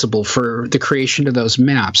responsible for the creation of those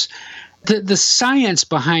maps. The science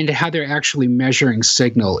behind how they're actually measuring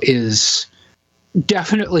signal is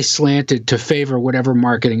definitely slanted to favor whatever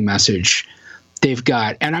marketing message they've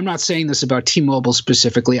got. And I'm not saying this about T-Mobile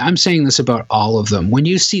specifically. I'm saying this about all of them. When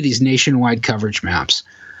you see these nationwide coverage maps,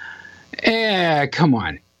 come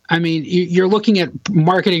on. I mean, you're looking at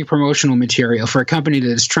marketing promotional material for a company that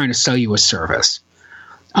is trying to sell you a service.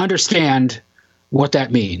 Understand what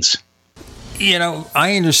that means. You know,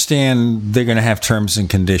 I understand they're going to have terms and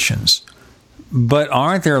conditions. But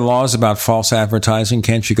aren't there laws about false advertising?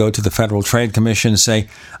 Can't you go to the Federal Trade Commission and say,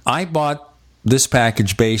 I bought this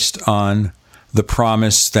package based on the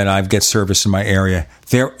promise that I get service in my area.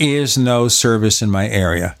 There is no service in my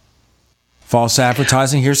area. False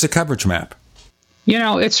advertising, here's the coverage map. You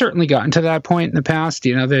know, it's certainly gotten to that point in the past.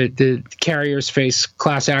 You know, the carriers face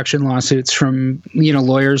class action lawsuits from,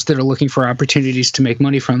 lawyers that are looking for opportunities to make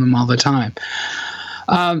money from them all the time.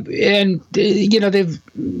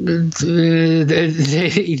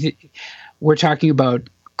 We're talking about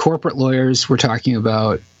corporate lawyers. We're talking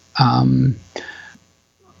about,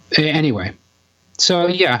 anyway. So,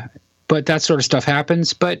 yeah, but that sort of stuff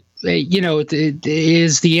happens. But,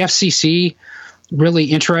 is the FCC really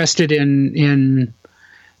interested in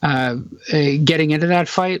getting into that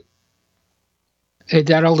fight?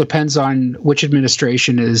 That all depends on which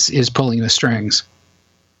administration is pulling the strings.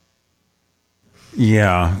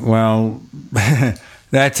 Yeah, well,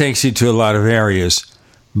 that takes you to a lot of areas,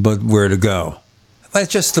 but where to go?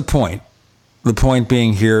 That's just the point. The point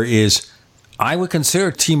being here is I would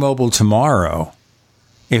consider T-Mobile tomorrow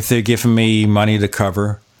if they're giving me money to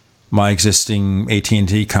cover my existing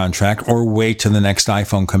AT&T contract or wait till the next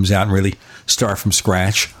iPhone comes out and really start from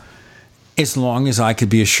scratch, as long as I could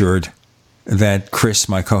be assured that Chris,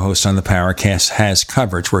 my co-host on the Paracast, has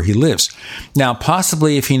coverage where he lives. Now,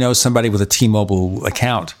 possibly if he knows somebody with a T-Mobile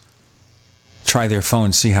account, try their phone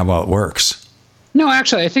and see how well it works. No,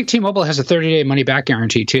 actually, I think T-Mobile has a 30-day money-back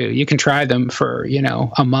guarantee, too. You can try them for,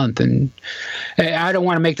 a month. And I don't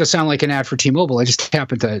want to make this sound like an ad for T-Mobile. I just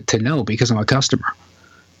happen to know because I'm a customer.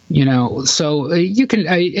 So you can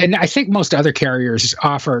and I think most other carriers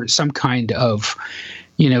offer some kind of,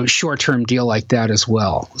 short-term deal like that as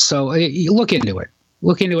well. So look into it.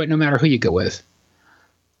 Look into it no matter who you go with.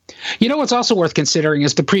 What's also worth considering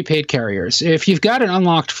is the prepaid carriers. If you've got an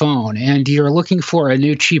unlocked phone and you're looking for a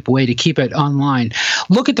new cheap way to keep it online,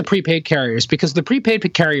 look at the prepaid carriers, because the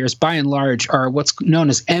prepaid carriers, by and large, are what's known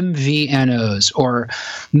as MVNOs, or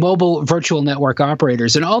mobile virtual network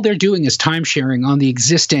operators, and all they're doing is time sharing on the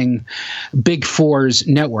existing Big Four's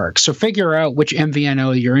network. So figure out which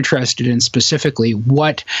MVNO you're interested in specifically,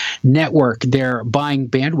 what network they're buying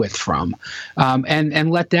bandwidth from,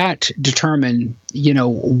 and let that determine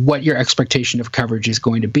what your expectation of coverage is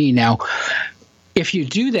going to be. Now, if you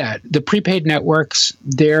do that, the prepaid networks,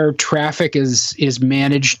 their traffic is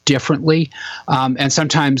managed differently, and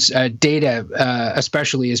sometimes data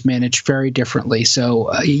especially is managed very differently.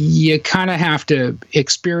 So you kind of have to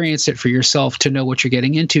experience it for yourself to know what you're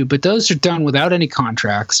getting into. But those are done without any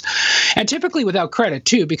contracts, and typically without credit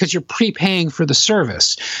too, because you're prepaying for the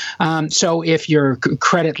service. So if you're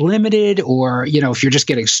credit limited, or if you're just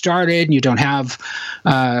getting started and you don't have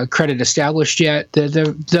credit established yet,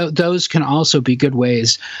 those can also be good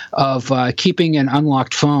ways of keeping an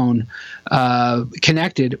unlocked phone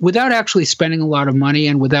connected without actually spending a lot of money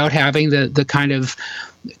and without having the kind of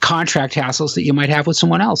contract hassles that you might have with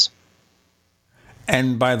someone else.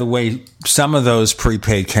 And by the way, some of those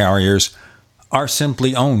prepaid carriers are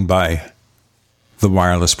simply owned by the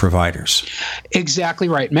wireless providers. Exactly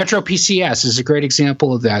right. Metro PCS is a great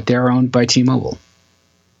example of that. They're owned by T-Mobile.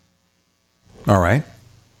 All right.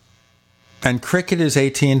 And Cricket is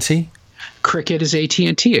AT&T? Cricket is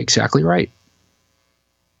AT&T, exactly right.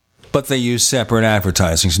 But they use separate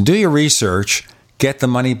advertising. So do your research, get the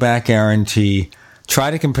money-back guarantee, try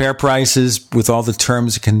to compare prices with all the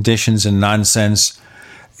terms and conditions and nonsense.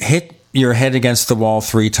 Hit your head against the wall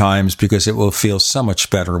 3 times because it will feel so much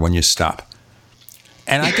better when you stop.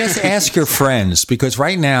 And I guess ask your friends, because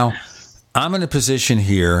right now I'm in a position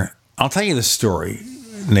here. I'll tell you the story,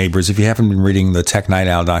 neighbors, if you haven't been reading the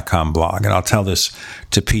TechNightOwl.com blog, and I'll tell this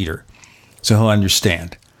to Peter so he'll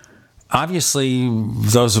understand. Obviously,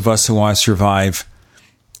 those of us who want to survive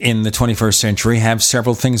in the 21st century have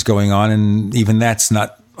several things going on, and even that's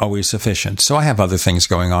not always sufficient. So I have other things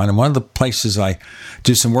going on. And one of the places I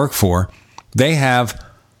do some work for, they have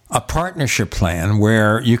a partnership plan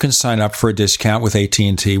where you can sign up for a discount with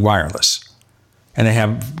AT&T Wireless. And they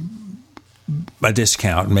have a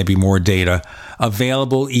discount, maybe more data,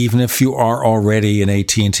 available even if you are already an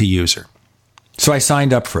AT&T user. So I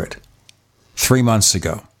signed up for it 3 months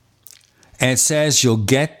ago. And it says you'll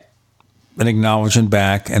get an acknowledgement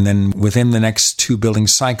back, and then within the next 2 billing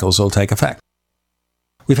cycles, it'll take effect.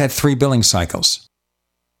 We've had 3 billing cycles.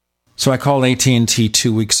 So I called AT&T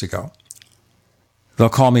 2 weeks ago. They'll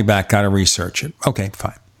call me back, got to research it. Okay,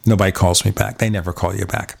 fine. Nobody calls me back. They never call you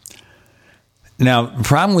back. Now, the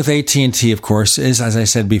problem with AT&T, of course, is, as I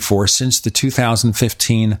said before, since the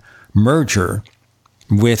 2015 merger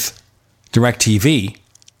with DirecTV,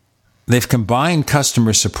 they've combined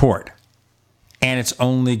customer support, and it's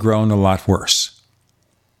only grown a lot worse.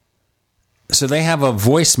 So they have a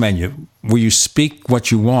voice menu where you speak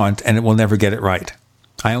what you want and it will never get it right.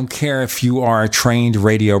 I don't care if you are a trained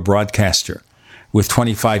radio broadcaster with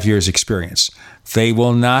 25 years experience. They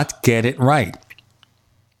will not get it right.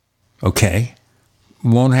 Okay?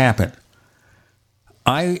 Won't happen.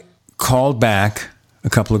 I called back a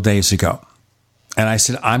couple of days ago and I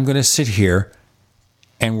said, I'm going to sit here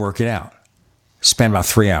and work it out. Spend about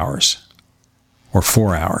 3 hours or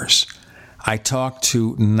 4 hours. I talked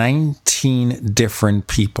to 19 different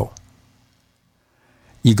people.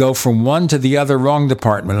 You go from one to the other, wrong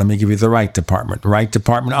department. Let me give you the right department. Right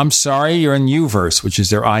department, I'm sorry, you're in Uverse, which is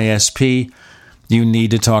their ISP. You need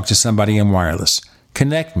to talk to somebody in wireless.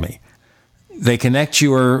 Connect me. They connect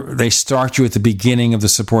you, or they start you at the beginning of the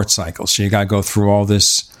support cycle. So you got to go through all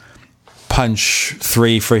this punch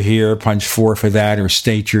 3 for here, punch 4 for that, or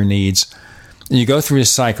state your needs. And you go through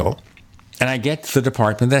this cycle. And I get to the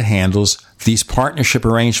department that handles these partnership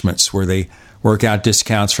arrangements where they work out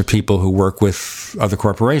discounts for people who work with other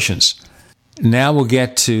corporations. Now we'll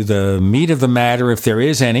get to the meat of the matter, if there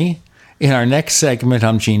is any. In our next segment,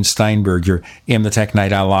 I'm Gene Steinberg. You're in the Tech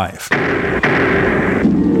Night Owl Live.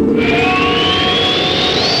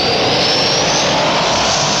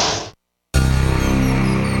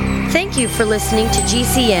 Thank you for listening to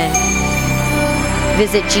GCN.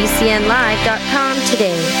 Visit GCNlive.com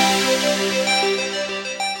today.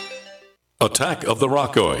 Attack of the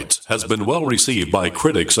Rockoids has been well received by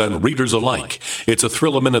critics and readers alike. It's a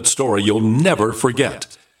thrill-a-minute story you'll never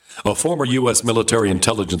forget. A former U.S. military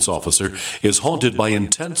intelligence officer is haunted by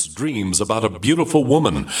intense dreams about a beautiful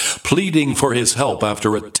woman pleading for his help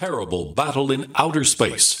after a terrible battle in outer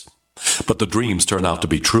space. But the dreams turn out to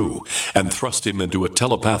be true and thrust him into a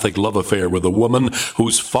telepathic love affair with a woman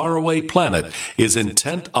whose faraway planet is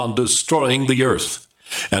intent on destroying the Earth.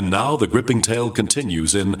 And now the gripping tale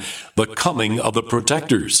continues in The Coming of the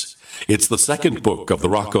Protectors. It's the second book of the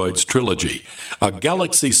Rockoids trilogy, a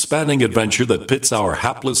galaxy-spanning adventure that pits our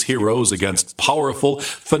hapless heroes against powerful,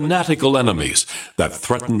 fanatical enemies that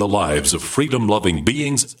threaten the lives of freedom-loving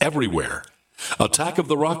beings everywhere. Attack of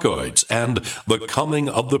the Rockoids and The Coming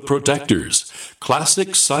of the Protectors.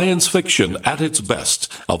 Classic science fiction at its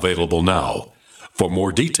best, available now. For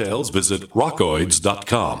more details, visit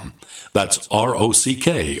rockoids.com. That's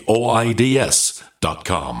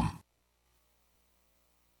ROCKOIDS.com.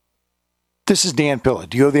 This is Dan Pilla.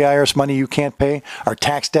 Do you owe the IRS money you can't pay? Are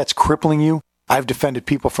tax debts crippling you? I've defended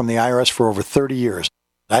people from the IRS for over 30 years.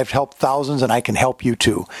 I've helped thousands, and I can help you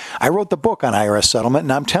too. I wrote the book on IRS settlement,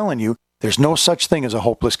 and I'm telling you, there's no such thing as a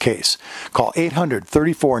hopeless case. Call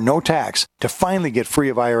 800-34-NO-TAX to finally get free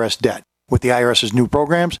of IRS debt. With the IRS's new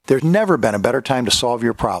programs, there's never been a better time to solve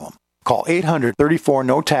your problem. Call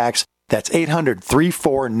 800-34-NO-TAX. That's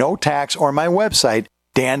 800-34-NO-TAX, or my website,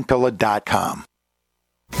 danpilla.com.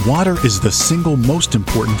 Water is the single most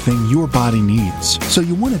important thing your body needs, so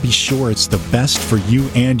you want to be sure it's the best for you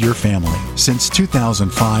and your family. Since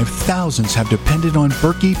 2005, thousands have depended on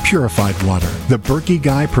Berkey purified water. The Berkey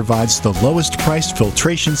Guy provides the lowest priced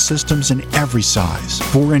filtration systems in every size.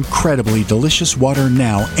 For incredibly delicious water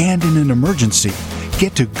now and in an emergency,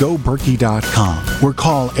 get to GoBerkey.com or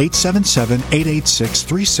call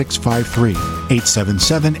 877-886-3653.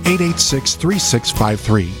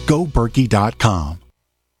 877-886-3653. GoBerkey.com.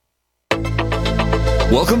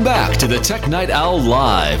 Welcome back to the Tech Night Owl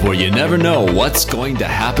Live, where you never know what's going to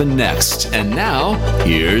happen next. And now,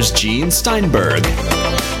 here's Gene Steinberg.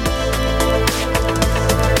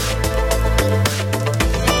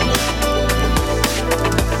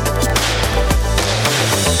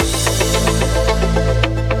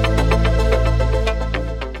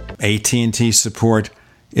 AT&T support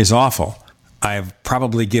is awful. I've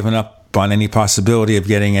probably given up on any possibility of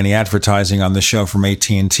getting any advertising on the show from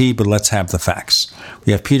AT&T, but let's have the facts.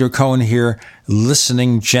 We have Peter Cohen here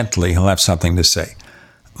listening gently. He'll have something to say.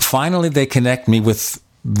 Finally, they connect me with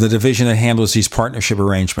the division that handles these partnership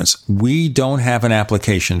arrangements. We don't have an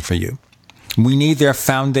application for you. We need their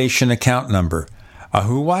foundation account number.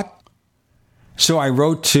 Who what? So I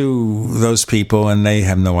wrote to those people, and they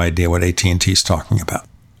have no idea what AT&T is talking about.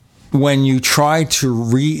 When you try to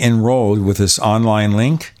re-enroll with this online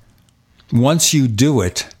link, once you do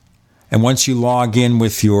it, and once you log in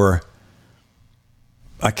with your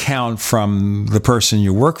account from the person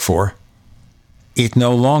you work for, it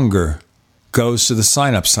no longer goes to the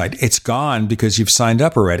sign-up site. It's gone because you've signed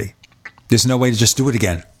up already. There's no way to just do it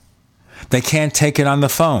again. They can't take it on the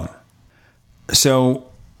phone. So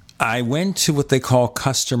I went to what they call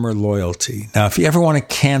customer loyalty. Now, if you ever want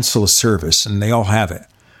to cancel a service, and they all have it,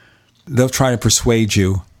 they'll try to persuade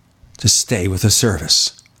you to stay with the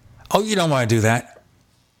service. Oh, you don't want to do that?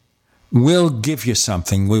 We'll give you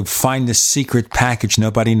something. We'll find this secret package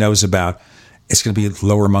nobody knows about. It's going to be a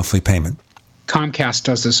lower monthly payment. Comcast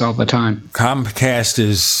does this all the time. Comcast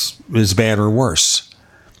is bad or worse.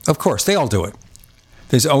 Of course, they all do it.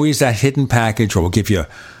 There's always that hidden package, or we'll give you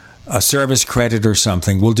a service credit or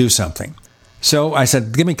something. We'll do something. So I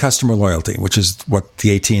said, give me customer loyalty, which is what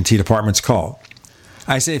the AT&T department's called.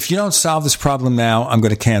 I said, if you don't solve this problem now, I'm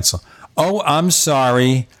going to cancel. Oh, I'm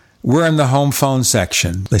sorry. We're in the home phone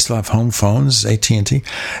section. They still have home phones, AT&T.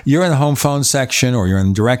 You're in the home phone section, or you're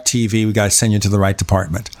in DirecTV. We got to send you to the right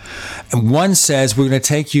department. And one says, we're going to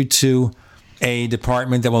take you to a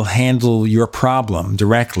department that will handle your problem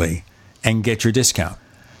directly and get your discount.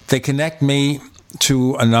 They connect me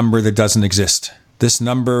to a number that doesn't exist. This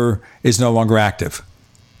number is no longer active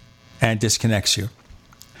and disconnects you.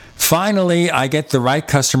 Finally, I get the right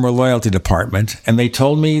customer loyalty department, and they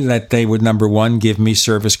told me that they would, number one, give me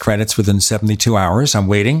service credits within 72 hours. I'm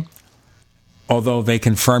waiting, although they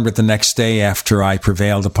confirmed it the next day after I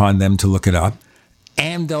prevailed upon them to look it up.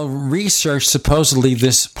 And they'll research, supposedly,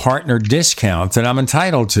 this partner discount that I'm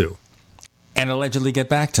entitled to and allegedly get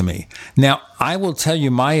back to me. Now, I will tell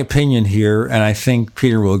you my opinion here, and I think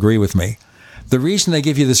Peter will agree with me. The reason they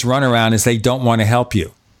give you this runaround is they don't want to help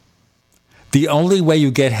you. The only way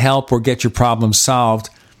you get help or get your problem solved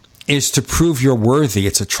is to prove you're worthy.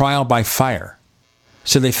 It's a trial by fire.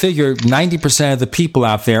 So they figure 90% of the people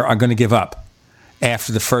out there are going to give up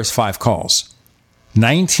after the first 5 calls.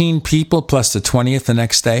 19 people plus the 20th the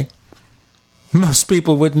next day? Most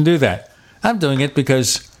people wouldn't do that. I'm doing it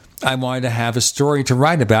because I wanted to have a story to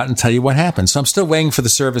write about and tell you what happened. So I'm still waiting for the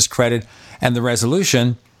service credit and the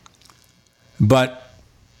resolution, but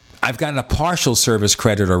I've gotten a partial service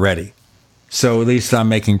credit already. So at least I'm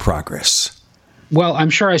making progress. Well, I'm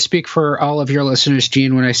sure I speak for all of your listeners,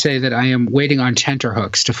 Gene, when I say that I am waiting on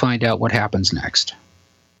tenterhooks to find out what happens next.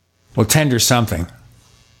 Well, tender something.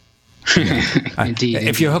 Indeed.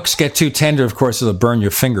 If your hooks get too tender, of course, it'll burn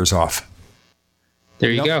your fingers off.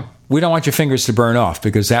 There you go. We don't want your fingers to burn off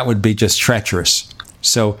because that would be just treacherous.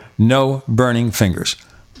 So no burning fingers.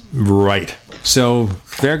 Right. So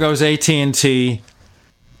there goes AT&T.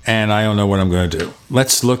 And I don't know what I'm going to do.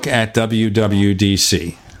 Let's look at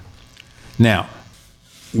WWDC. Now,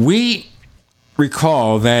 we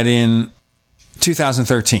recall that in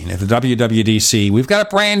 2013, at the WWDC, we've got a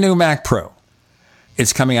brand new Mac Pro.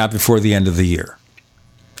 It's coming out before the end of the year.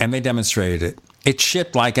 And they demonstrated it. It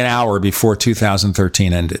shipped like an hour before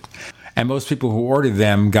 2013 ended. And most people who ordered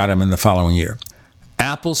them got them in the following year.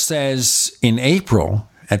 Apple says in April,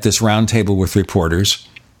 at this roundtable with reporters,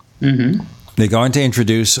 they're going to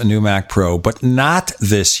introduce a new Mac Pro, but not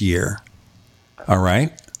this year. All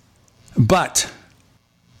right? But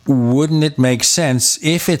wouldn't it make sense,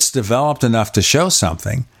 if it's developed enough to show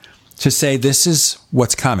something, to say this is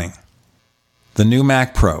what's coming? The new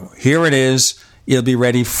Mac Pro. Here it is. It'll be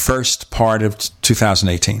ready first part of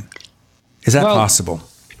 2018. Is that possible?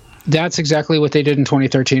 That's exactly what they did in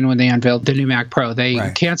 2013 when they unveiled the new Mac Pro.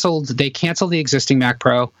 They canceled the existing Mac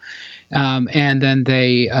Pro, and then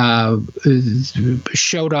they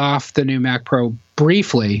showed off the new Mac Pro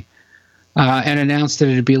briefly and announced that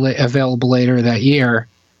it would be available later that year,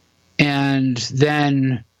 and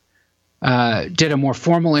then did a more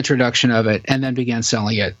formal introduction of it, and then began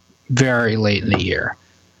selling it very late in the year.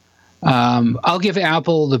 I'll give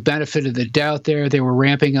Apple the benefit of the doubt there. They were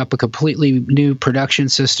ramping up a completely new production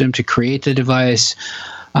system to create the device,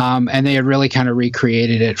 and they had really kind of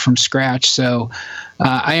recreated it from scratch. So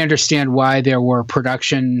I understand why there were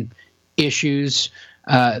production issues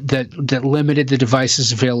that limited the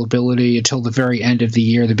device's availability until the very end of the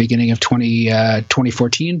year, the beginning of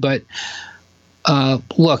 2014. But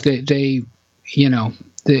look, it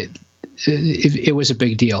was a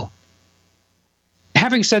big deal.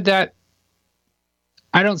 Having said that,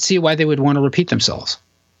 I don't see why they would want to repeat themselves.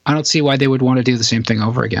 I don't see why they would want to do the same thing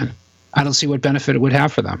over again. I don't see what benefit it would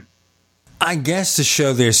have for them. I guess to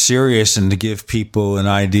show they're serious and to give people an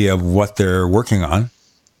idea of what they're working on.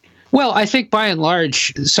 Well, I think by and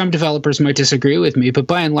large, some developers might disagree with me, but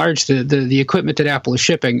by and large, the equipment that Apple is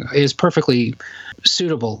shipping is perfectly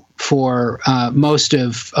suitable for most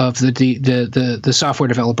of the software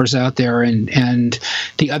developers out there and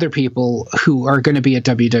the other people who are going to be at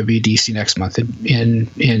WWDC next month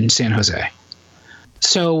in San Jose.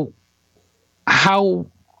 So how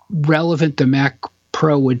relevant the Mac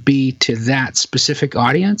Pro would be to that specific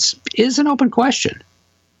audience is an open question.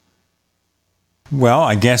 Well,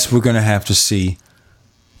 I guess we're going to have to see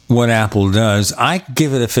what Apple does. I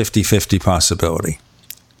give it a 50-50 possibility.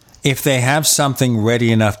 If they have something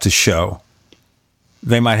ready enough to show,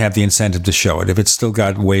 they might have the incentive to show it. If it's still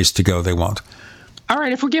got ways to go, they won't. All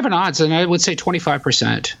right, if we're giving odds, then I would say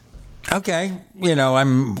 25%. Okay,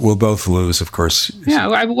 we'll both lose, of course.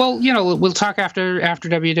 Yeah, we'll talk after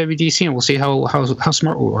WWDC and we'll see how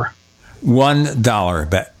smart we were. $1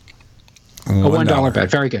 bet. A $1 bet.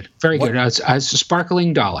 Very good. Very good. It's a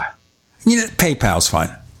sparkling dollar. PayPal's fine.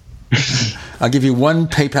 I'll give you one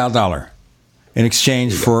PayPal dollar in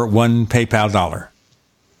exchange for one PayPal dollar.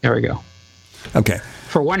 There we go. Okay.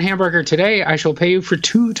 For one hamburger today, I shall pay you for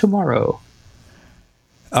two tomorrow.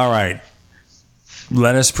 All right.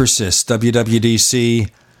 Let us persist. WWDC,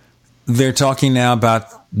 they're talking now about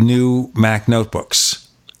new Mac notebooks.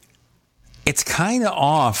 It's kind of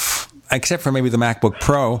off, except for maybe the MacBook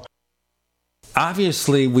Pro.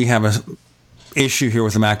 Obviously, we have an issue here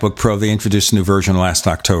with the MacBook Pro. They introduced a new version last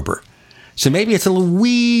October. So maybe it's a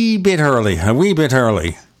wee bit early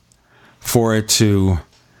for it to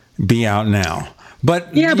be out now.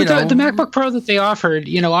 But the MacBook Pro that they offered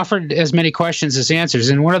as many questions as answers.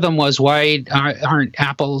 And one of them was, why aren't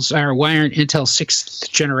Intel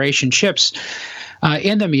 6th generation chips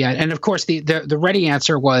in them yet? And of course, the ready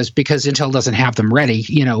answer was because Intel doesn't have them ready,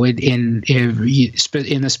 in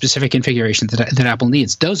the specific configuration that Apple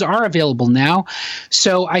needs. Those are available now,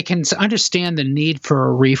 so I can understand the need for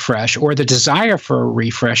a refresh or the desire for a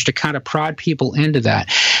refresh to kind of prod people into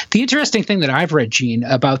that. The interesting thing that I've read, Gene,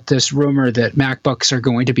 about this rumor that MacBooks are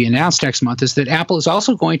going to be announced next month is that Apple is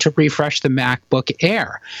also going to refresh the MacBook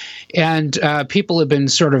Air. And people have been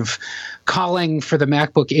sort of calling for the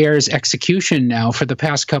MacBook Air's execution now for the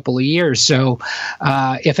past couple of years. So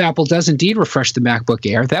if Apple does indeed refresh the MacBook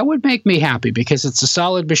Air, that would make me happy because it's a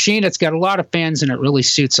solid machine. It's got a lot of fans and it really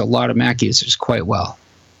suits a lot of Mac users quite well.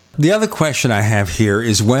 The other question I have here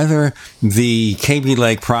is whether the Kaby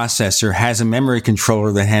Lake processor has a memory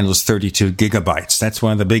controller that handles 32 gigabytes. That's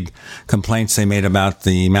one of the big complaints they made about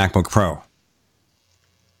the MacBook Pro.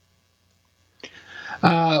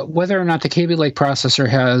 Whether or not the Kaby Lake processor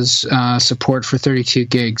has support for 32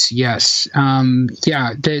 gigs, yes. If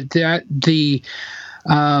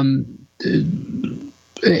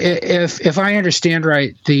I understand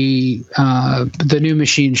right, the new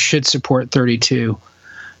machine should support 32.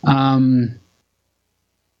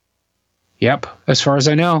 Yep, as far as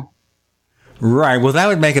I know. Right. Well, that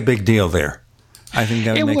would make a big deal there. I think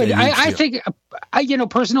that would make a huge deal. I think,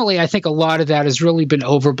 personally, I think a lot of that has really been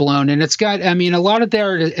overblown, and it's got. I mean, a lot of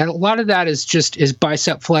that is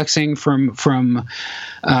bicep flexing from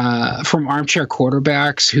armchair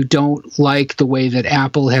quarterbacks who don't like the way that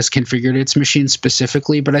Apple has configured its machine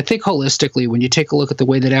specifically. But I think holistically, when you take a look at the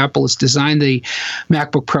way that Apple has designed the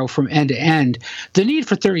MacBook Pro from end to end, the need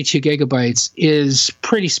for 32 gigabytes is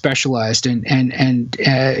pretty specialized and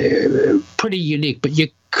pretty unique. But you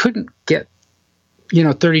couldn't get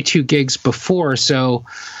 32 gigs before. So,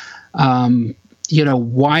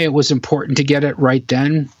 why it was important to get it right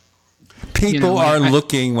then. People are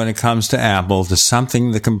looking, when it comes to Apple, to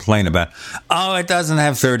something to complain about. Oh, it doesn't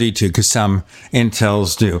have 32 because some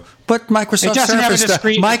Intels do. But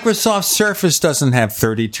Microsoft Surface doesn't have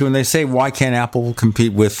 32. And they say, why can't Apple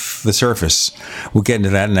compete with the Surface? We'll get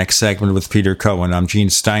into that next segment with Peter Cohen. I'm Gene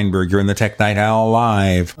Steinberg. You're in the Tech Night Owl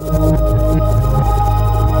Live.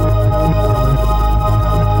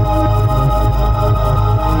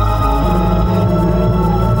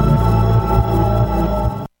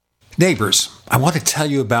 Neighbors, I want to tell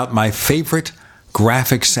you about my favorite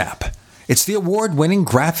graphics app. It's the award-winning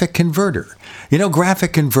Graphic Converter. You know,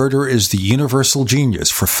 Graphic Converter is the universal genius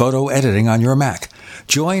for photo editing on your Mac.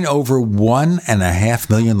 Join over 1.5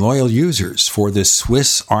 million loyal users for this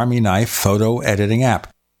Swiss Army knife photo editing app.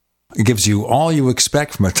 It gives you all you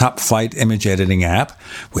expect from a top-flight image editing app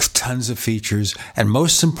with tons of features, and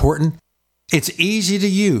most important, it's easy to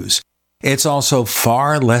use. It's also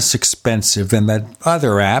far less expensive than that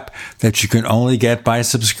other app that you can only get by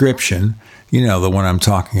subscription. You know, the one I'm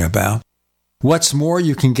talking about. What's more,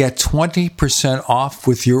 you can get 20% off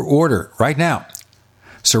with your order right now.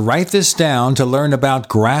 So write this down to learn about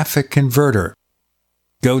Graphic Converter.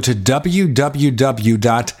 Go to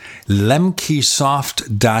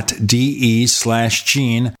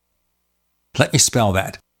www.lemkesoft.de/Gene. Let me spell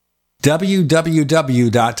that.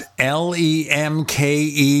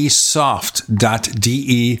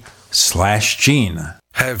 www.lemkesoft.de/Gene.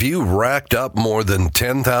 Have you racked up more than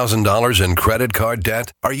 $10,000 in credit card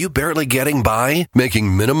debt? Are you barely getting by,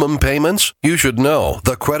 making minimum payments? You should know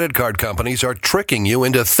the credit card companies are tricking you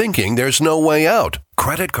into thinking there's no way out.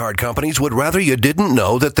 Credit card companies would rather you didn't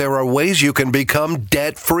know that there are ways you can become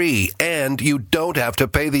debt-free and you don't have to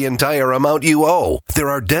pay the entire amount you owe. There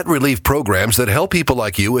are debt relief programs that help people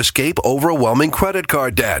like you escape overwhelming credit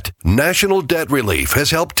card debt. National Debt Relief has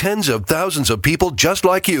helped tens of thousands of people just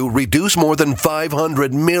like you reduce more than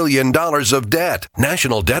 $500 million of debt.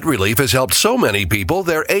 National Debt Relief has helped so many people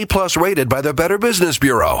they're A+ rated by the Better Business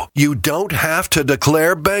Bureau. You don't have to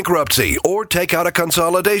declare bankruptcy or take out a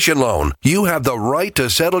consolidation loan. You have the right to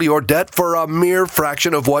settle your debt for a mere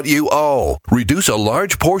fraction of what you owe. Reduce a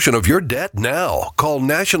large portion of your debt now. Call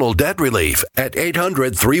National Debt Relief at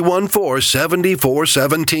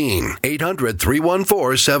 800-314-7417.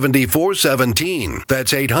 800-314-7417.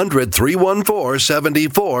 That's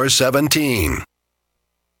 800-314-7417.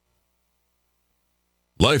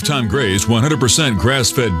 Lifetime Graze 100%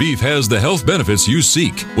 grass-fed beef has the health benefits you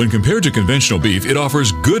seek. When compared to conventional beef, it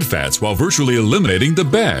offers good fats while virtually eliminating the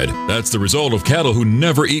bad. That's the result of cattle who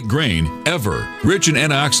never eat grain, ever. Rich in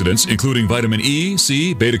antioxidants, including vitamin E,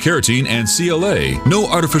 C, beta-carotene, and CLA. No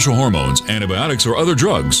artificial hormones, antibiotics, or other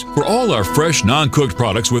drugs. For all our fresh, non-cooked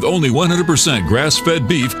products with only 100% grass-fed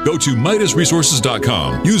beef, go to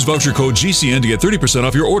MidasResources.com. Use voucher code GCN to get 30%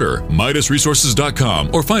 off your order.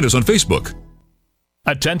 MidasResources.com or find us on Facebook.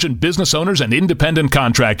 Attention business owners and independent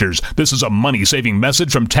contractors. This is a money-saving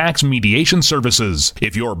message from Tax Mediation Services.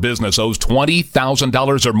 If your business owes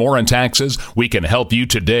 $20,000 or more in taxes, we can help you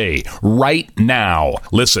today, right now.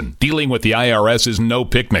 Listen, dealing with the IRS is no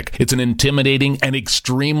picnic. It's an intimidating and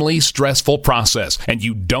extremely stressful process, and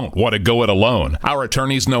you don't want to go it alone. Our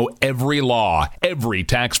attorneys know every law, every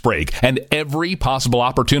tax break, and every possible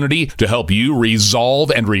opportunity to help you resolve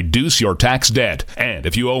and reduce your tax debt. And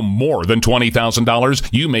if you owe more than $20,000,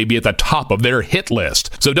 you may be at the top of their hit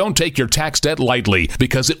list. So don't take your tax debt lightly,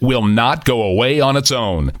 because it will not go away on its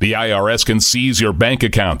own. The IRS can seize your bank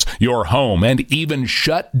accounts, your home, and even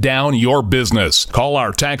shut down your business. Call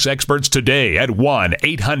our tax experts today at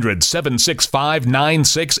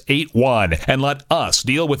 1-800-765-9681 and let us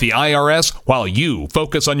deal with the IRS while you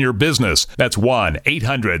focus on your business. That's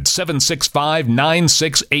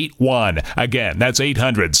 1-800-765-9681. Again, that's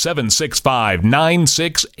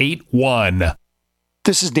 800-765-9681.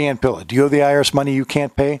 This is Dan Pilla. Do you owe the IRS money you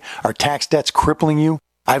can't pay? Are tax debts crippling you?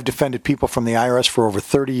 I've defended people from the IRS for over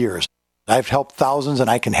 30 years. I've helped thousands, and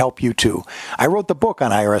I can help you too. I wrote the book on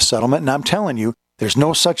IRS settlement, and I'm telling you, there's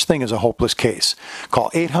no such thing as a hopeless case. Call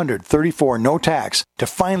 800-34-NO-TAX to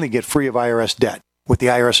finally get free of IRS debt. With the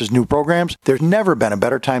IRS's new programs, there's never been a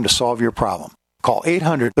better time to solve your problem. Call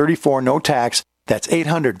 800-34-NO-TAX. That's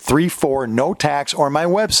 800-34-NO-TAX, or my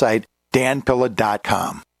website,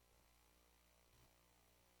 danpilla.com.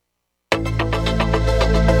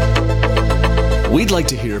 We'd like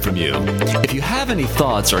to hear from you. If you have any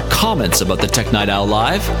thoughts or comments about the Tech Night Owl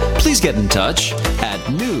Live, please get in touch at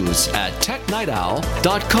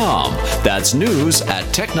news@technightowl.com. That's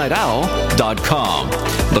news@technightowl.com.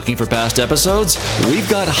 Looking for past episodes? We've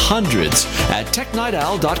got hundreds at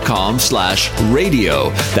technightowl.com/radio.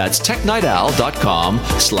 That's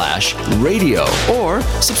technightowl.com/radio. Or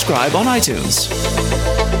subscribe on iTunes.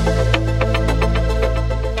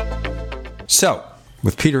 So,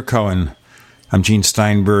 with Peter Cohen, I'm Gene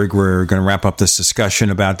Steinberg. We're going to wrap up this discussion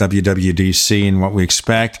about WWDC and what we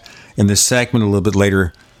expect. In this segment, a little bit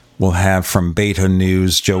later, we'll have from Beta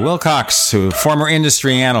News, Joe Wilcox, who former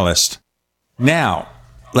industry analyst. Now,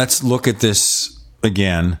 let's look at this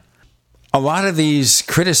again. A lot of these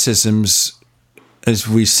criticisms, as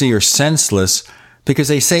we see, are senseless, because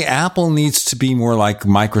they say Apple needs to be more like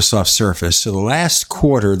Microsoft Surface. So the last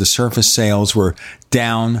quarter, the Surface sales were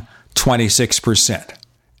down 26%.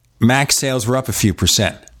 Mac sales were up a few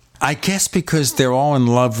percent. I guess because they're all in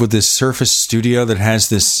love with this Surface Studio that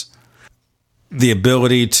has the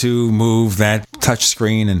ability to move that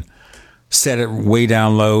touchscreen and set it way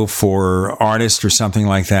down low for artists or something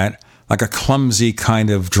like that, like a clumsy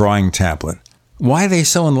kind of drawing tablet. Why are they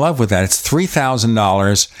so in love with that? It's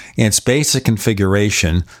 $3,000 in its basic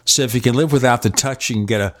configuration. So if you can live without the touch, you can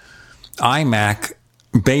get a iMac,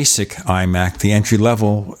 basic iMac, the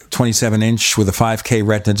entry-level 27-inch with a 5K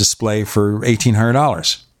Retina display for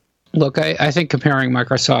 $1,800. Look, I think comparing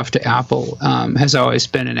Microsoft to Apple has always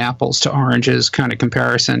been an apples to oranges kind of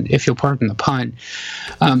comparison, if you'll pardon the pun.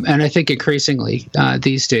 And I think increasingly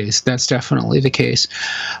these days, that's definitely the case.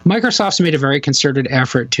 Microsoft's made a very concerted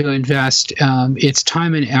effort to invest its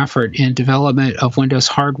time and effort in development of Windows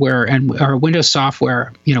hardware or Windows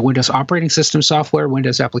software, Windows operating system software,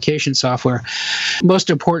 Windows application software, most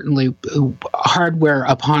importantly, hardware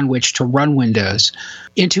upon which to run Windows,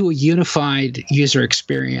 into a unified user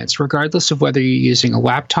experience, regardless of whether you're using a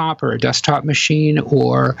laptop or a desktop machine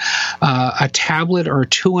or a tablet or a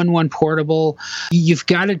two-in-one portable. You've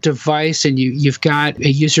got a device and you've got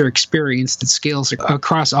a user experience that scales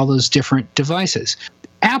across all those different devices.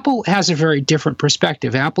 Apple has a very different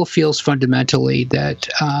perspective. Apple feels fundamentally that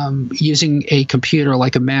using a computer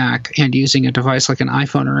like a Mac and using a device like an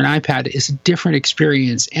iPhone or an iPad is a different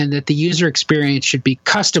experience, and that the user experience should be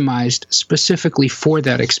customized specifically for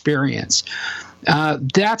that experience.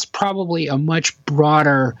 That's probably a much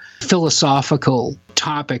broader philosophical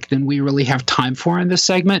topic than we really have time for in this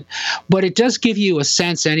segment, but it does give you a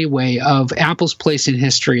sense anyway of Apple's place in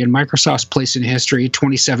history and Microsoft's place in history in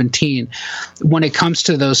 2017 when it comes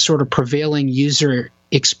to those sort of prevailing user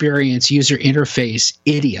experience, user interface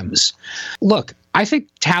idioms. Look, I think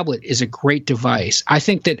tablet is a great device. I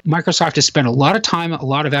think that Microsoft has spent a lot of time, a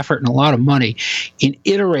lot of effort, and a lot of money in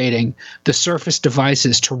iterating the Surface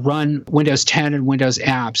devices to run Windows 10 and Windows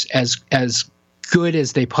apps as good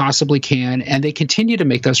as they possibly can, and they continue to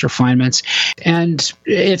make those refinements. And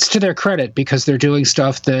it's to their credit because they're doing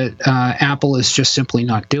stuff that Apple is just simply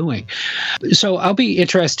not doing. So I'll be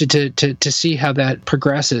interested to see how that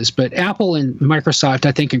progresses. But Apple and Microsoft,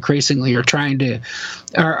 I think, increasingly are trying to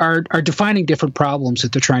are defining different problems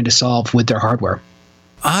that they're trying to solve with their hardware.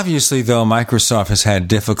 Obviously, though, Microsoft has had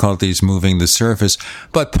difficulties moving the Surface,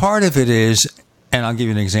 but part of it is, and I'll give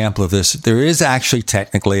you an example of this. There is actually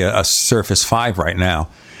technically a Surface 5 right now.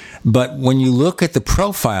 But when you look at the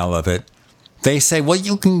profile of it, they say, well,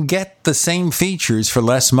 you can get the same features for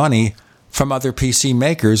less money from other PC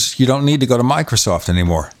makers. You don't need to go to Microsoft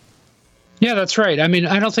anymore. Yeah, that's right. I mean,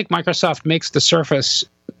 I don't think Microsoft makes the Surface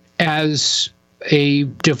as a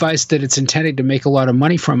device that it's intended to make a lot of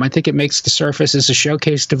money from. I think it makes the Surface as a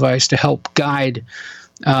showcase device to help guide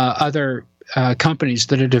other companies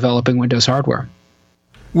that are developing Windows hardware.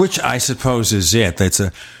 Which I suppose is it. That's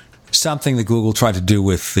something that Google tried to do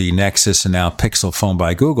with the Nexus and now Pixel phone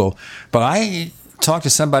by Google. But I talked to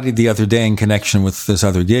somebody the other day in connection with this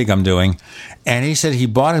other gig I'm doing, and he said he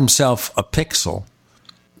bought himself a Pixel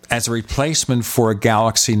as a replacement for a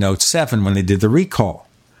Galaxy Note 7 when they did the recall.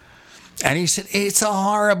 And he said, it's a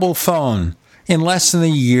horrible phone. In less than a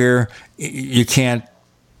year, you can't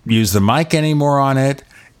use the mic anymore on it.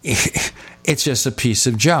 It's just a piece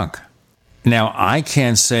of junk. Now, I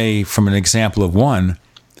can't say from an example of one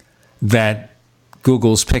that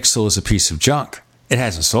Google's Pixel is a piece of junk. It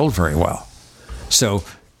hasn't sold very well. So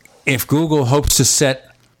if Google hopes to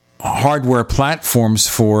set hardware platforms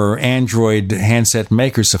for Android handset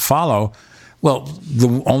makers to follow, well,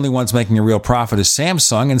 the only ones making a real profit is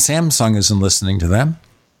Samsung, and Samsung isn't listening to them.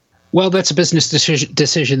 Well, that's a business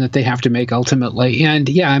decision that they have to make ultimately. And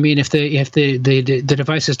yeah, I mean, if the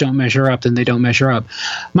devices don't measure up, then they don't measure up.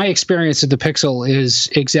 My experience of the Pixel is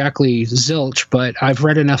exactly zilch, but I've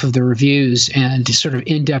read enough of the reviews and sort of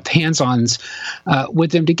in-depth hands-ons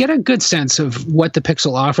with them to get a good sense of what the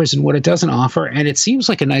Pixel offers and what it doesn't offer. And it seems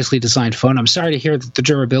like a nicely designed phone. I'm sorry to hear that the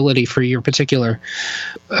durability for your particular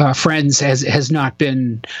friends has not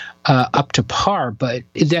been up to par, but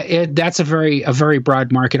that's a very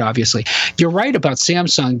broad market, obviously. You're right about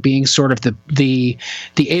Samsung being sort of the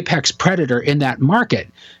apex predator in that market.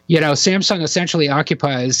 Samsung essentially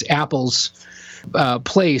occupies Apple's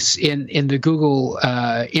place in the Google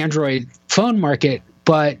Android phone market,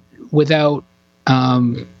 but without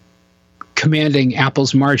commanding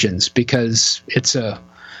Apple's margins because it's a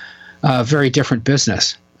very different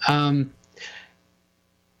business.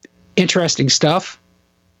 Interesting stuff.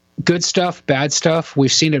 good stuff, bad stuff.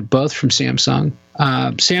 We've seen it both from Samsung.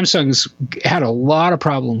 Samsung's had a lot of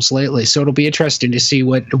problems lately, so it'll be interesting to see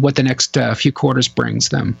what the next few quarters brings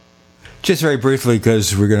them. Just very briefly,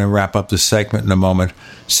 because we're going to wrap up this segment in a moment.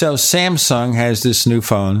 So Samsung has this new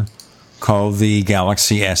phone called the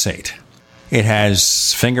Galaxy S8. It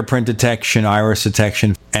has fingerprint detection, iris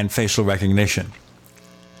detection, and facial recognition.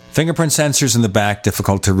 Fingerprint sensors in the back,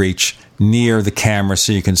 difficult to reach near the camera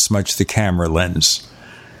so you can smudge the camera lens.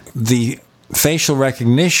 The facial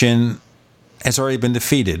recognition has already been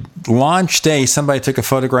defeated. Launch day, somebody took a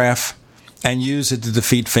photograph and used it to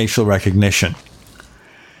defeat facial recognition.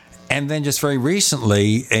 And then just very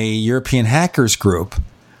recently, a European hackers group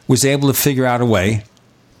was able to figure out a way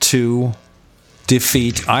to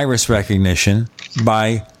defeat iris recognition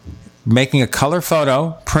by making a color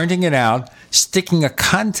photo, printing it out, sticking a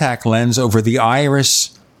contact lens over the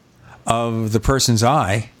iris of the person's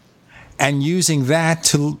eye, and using that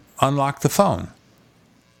to unlock the phone.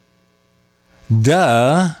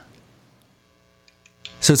 Duh.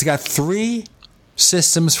 So it's got 3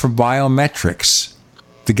 systems for biometrics.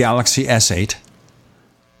 The Galaxy S8.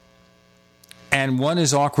 And one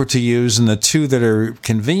is awkward to use, and the 2 that are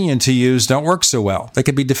convenient to use don't work so well. They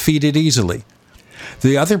could be defeated easily.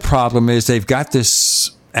 The other problem is they've got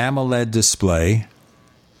this AMOLED display,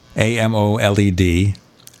 AMOLED,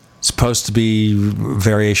 supposed to be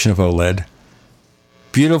variation of OLED.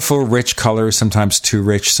 Beautiful, rich colors, sometimes too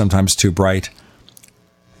rich, sometimes too bright.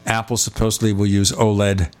 Apple supposedly will use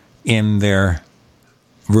OLED in their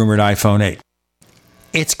rumored iPhone 8.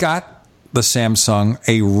 It's got, the Samsung,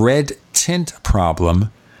 a red tint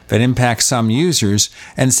problem that impacts some users,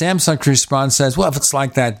 and Samsung's response says, well, if it's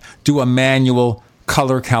like that, do a manual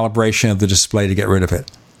color calibration of the display to get rid of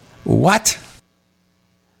it. What?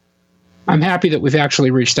 I'm happy that we've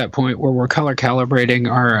actually reached that point where we're color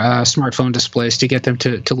calibrating our smartphone displays to get them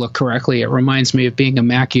to look correctly. It reminds me of being a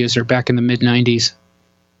Mac user back in the mid-90s.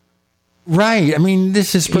 Right. I mean,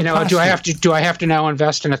 this is preposterous. Do I have to now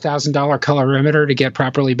invest in $1,000 colorimeter to get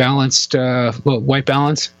properly balanced white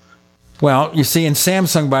balance? Well, you see, in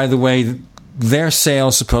Samsung, by the way, their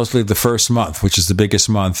sales supposedly the first month, which is the biggest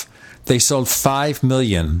month, they sold 5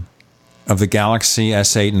 million of the Galaxy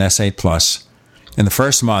S8 and S8 Plus. In the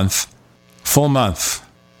first month, full month,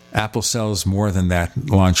 Apple sells more than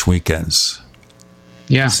that launch weekends.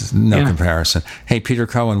 Yeah. No comparison. Hey, Peter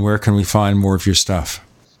Cohen, where can we find more of your stuff?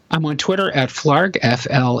 I'm on Twitter at Flarg,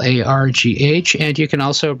 Flargh, and you can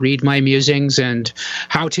also read my musings and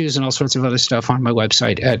how-tos and all sorts of other stuff on my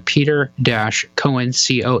website at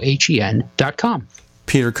peter-cohen.com.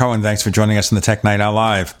 Peter Cohen, thanks for joining us on the Tech Night Owl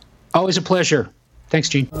Live. Always a pleasure. Thanks,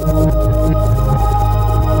 Gene.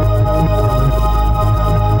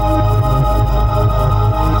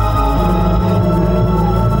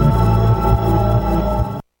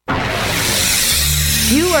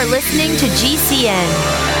 You are listening to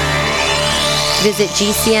GCN. Visit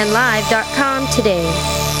GCNlive.com today.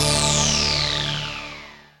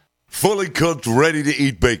 Fully cooked, ready to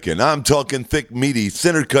eat bacon. I'm talking thick, meaty,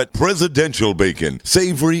 center-cut presidential bacon.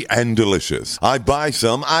 Savory and delicious. I buy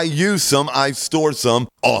some, I use some, I store some.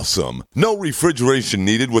 Awesome. No refrigeration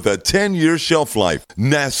needed with a 10-year shelf life.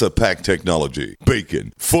 NASA-packed technology.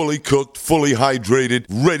 Bacon. Fully cooked, fully hydrated,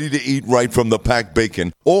 ready to eat right from the packed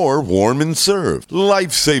bacon or warm and served.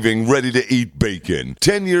 Life-saving, ready-to-eat bacon.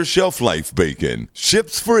 10-year shelf life bacon.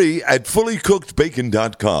 Ships free at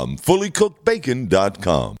fullycookedbacon.com.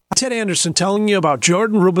 Fullycookedbacon.com. Ted Anderson telling you about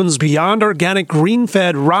Jordan Rubin's Beyond Organic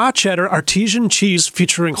Green-Fed Raw Cheddar Artesian Cheese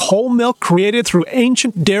featuring whole milk created through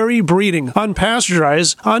ancient dairy breeding,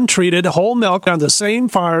 unpasteurized, untreated whole milk on the same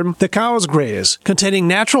farm the cows graze, containing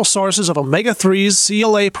natural sources of omega-3s,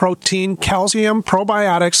 CLA protein, calcium,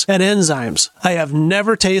 probiotics, and enzymes. I have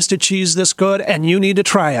never tasted cheese this good, and you need to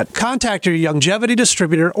try it. Contact your Youngevity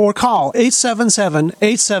distributor or call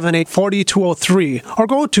 877-878-4203 or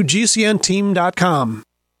go to gcnteam.com.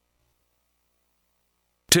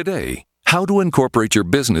 Today, how to incorporate your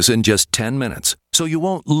business in just 10 minutes so you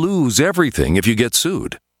won't lose everything if you get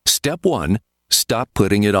sued. Step 1, stop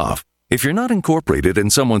putting it off. If you're not incorporated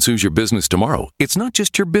and someone sues your business tomorrow, it's not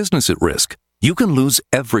just your business at risk. You can lose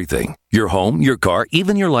everything: your home, your car,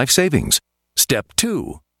 even your life savings. Step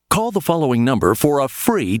 2, call the following number for a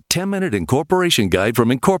free 10-minute incorporation guide from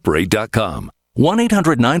Incorporate.com.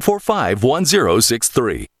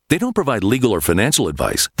 1-800-945-1063. They don't provide legal or financial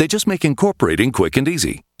advice. They just make incorporating quick and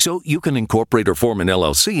easy. So you can incorporate or form an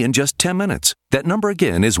LLC in just 10 minutes. That number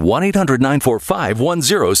again is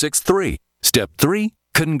 1-800-945-1063. Step 3,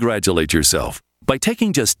 congratulate yourself. By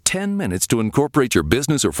taking just 10 minutes to incorporate your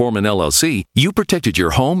business or form an LLC, you protected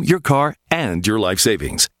your home, your car, and your life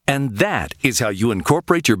savings. And that is how you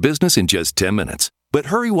incorporate your business in just 10 minutes. But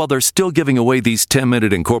hurry while they're still giving away these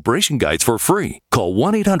 10-minute incorporation guides for free. Call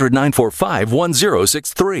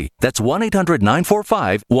 1-800-945-1063. That's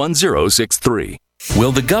 1-800-945-1063.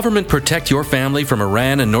 Will the government protect your family from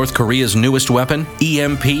Iran and North Korea's newest weapon,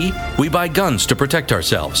 EMP? We buy guns to protect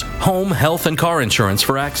ourselves, home, health, and car insurance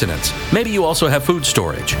for accidents. Maybe you also have food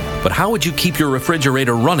storage. But how would you keep your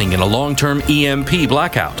refrigerator running in a long-term EMP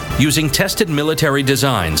blackout? Using tested military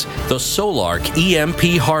designs, the Solark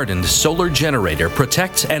EMP-hardened solar generator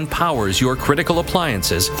protects and powers your critical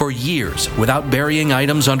appliances for years without burying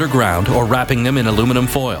items underground or wrapping them in aluminum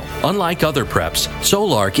foil. Unlike other preps,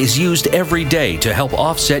 Solark is used every day to help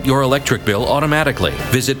offset your electric bill automatically.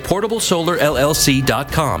 Visit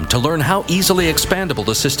PortableSolarLLC.com to learn how easily expandable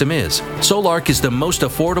the system is. Solark is the most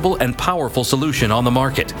affordable and powerful solution on the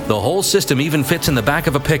market. The whole system even fits in the back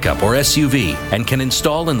of a pickup or SUV and can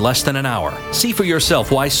install in less than an hour. See for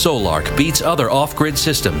yourself why Solark beats other off-grid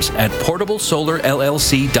systems at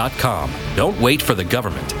PortableSolarLLC.com. Don't wait for the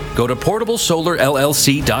government. Go to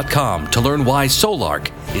PortableSolarLLC.com to learn why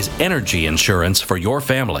Solark is energy insurance for your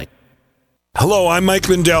family. Hello, I'm Mike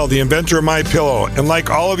Lindell, the inventor of MyPillow, and like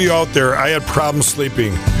all of you out there, I had problems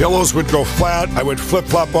sleeping. Pillows would go flat, I would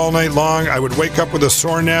flip-flop all night long, I would wake up with a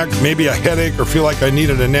sore neck, maybe a headache, or feel like I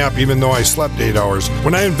needed a nap even though I slept 8 hours.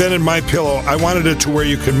 When I invented MyPillow, I wanted it to where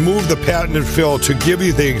you could move the patented fill to give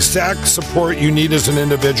you the exact support you need as an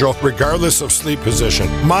individual, regardless of sleep position.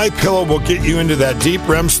 MyPillow will get you into that deep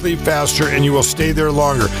REM sleep faster, and you will stay there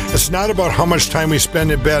longer. It's not about how much time we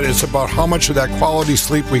spend in bed, it's about how much of that quality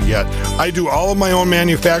sleep we get. I do all of my own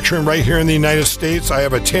manufacturing right here in the United States. I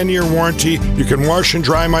have a 10-year warranty. You can wash and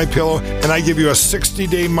dry my pillow, and I give you a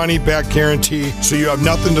 60-day money-back guarantee, so you have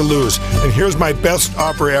nothing to lose. And here's my best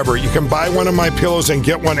offer ever. You can buy one of my pillows and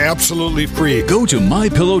get one absolutely free. Go to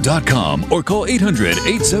mypillow.com or call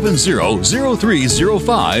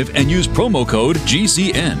 800-870-0305 and use promo code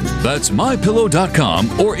GCN. That's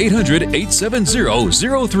mypillow.com or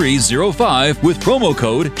 800-870-0305 with promo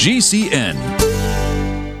code GCN.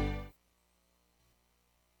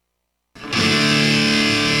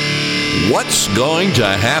 What's going to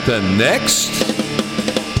happen next?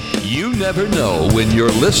 You never know when you're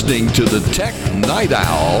listening to the Tech Night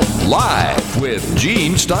Owl live with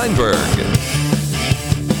Gene Steinberg.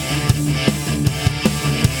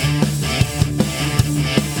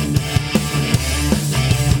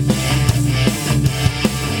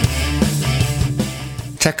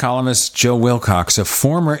 Tech columnist Joe Wilcox, a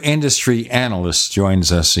former industry analyst,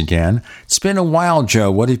 joins us again. It's been a while, Joe.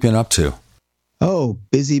 What have you been up to? Oh,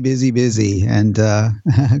 busy, and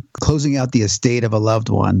closing out the estate of a loved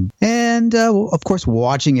one. And, of course,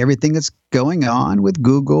 watching everything that's going on with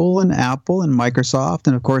Google and Apple and Microsoft.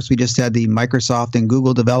 And, of course, we just had the Microsoft and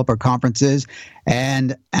Google developer conferences,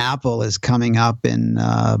 and Apple is coming up in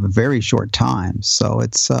a very short time. So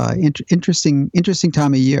it's interesting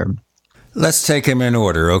time of year. Let's take them in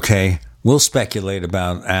order, okay? We'll speculate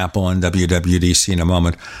about Apple and WWDC in a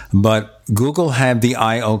moment, but Google had the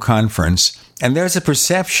I/O conference, and there's a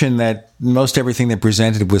perception that most everything they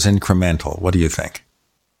presented was incremental. What do you think?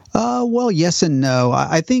 Well, yes and no.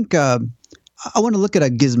 I think I want to look at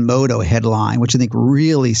a Gizmodo headline, which I think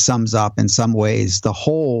really sums up in some ways the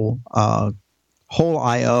whole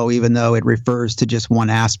I/O, even though it refers to just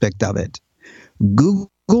one aspect of it.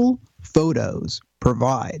 Google Photos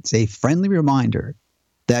provides a friendly reminder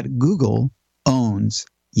that Google owns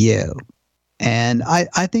you. And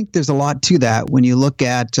I think there's a lot to that when you look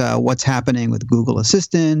at what's happening with Google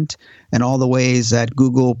Assistant and all the ways that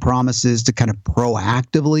Google promises to kind of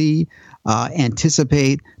proactively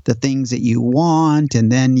anticipate the things that you want,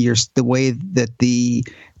 and then the way that the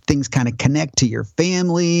things kind of connect to your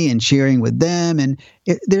family and sharing with them. And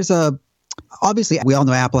obviously, we all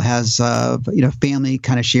know Apple has family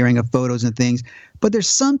kind of sharing of photos and things, but there's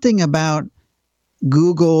something about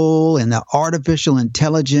Google and the artificial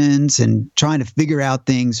intelligence and trying to figure out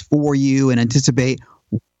things for you and anticipate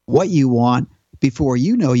what you want before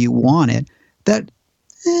you know you want it, that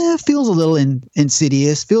feels a little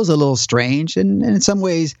insidious, feels a little strange, and in some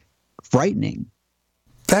ways frightening.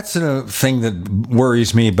 That's a thing that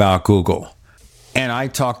worries me about Google. And I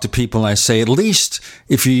talk to people and I say, at least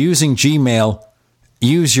if you're using Gmail,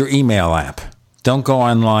 use your email app. Don't go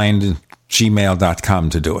online to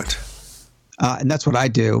gmail.com to do it. And that's what I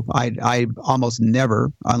do. I almost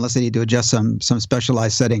never, unless I need to adjust some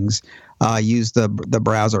specialized settings, use the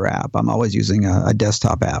browser app. I'm always using a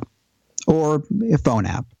desktop app or a phone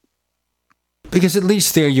app. Because at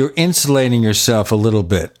least there you're insulating yourself a little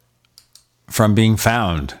bit from being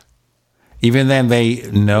found. Even then,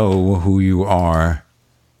 they know who you are.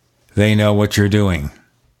 They know what you're doing.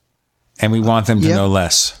 And we want them to know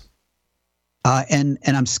less. And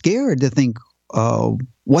I'm scared to think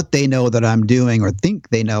what they know that I'm doing or think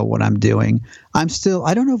they know what I'm doing. I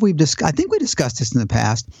don't know if we've discussed, I think we discussed this in the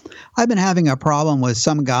past. I've been having a problem with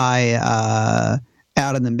some guy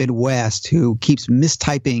out in the Midwest who keeps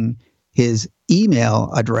mistyping his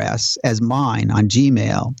email address as mine on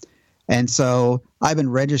Gmail. And so I've been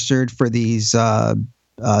registered for these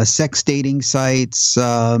sex dating sites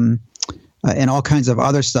and all kinds of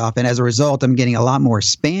other stuff. And as a result, I'm getting a lot more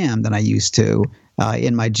spam than I used to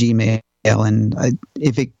in my Gmail. And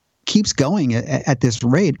if it keeps going at this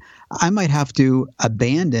rate, I might have to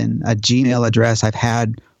abandon a Gmail address I've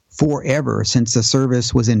had forever since the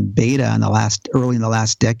service was in beta early in the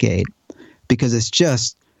last decade, because it's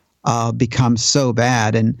just become so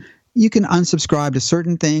bad. And you can unsubscribe to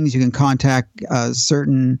certain things, you can contact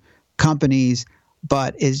certain companies,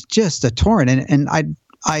 but it's just a torrent. And I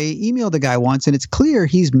emailed the guy once, and it's clear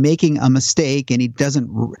he's making a mistake, and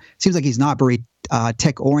seems like he's not very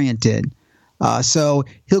tech oriented. So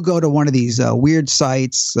he'll go to one of these weird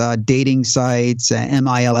sites, dating sites,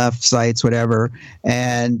 MILF sites, whatever,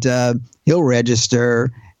 and he'll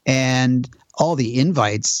register, and all the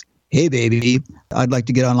invites, hey, baby, I'd like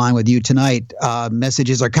to get online with you tonight.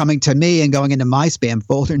 Messages are coming to me and going into my spam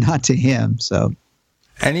folder, not to him. So,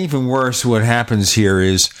 and even worse, what happens here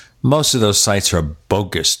is most of those sites are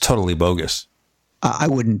bogus, totally bogus. I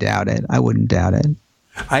wouldn't doubt it.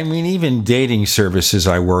 I mean, even dating services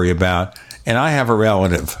I worry about. And I have a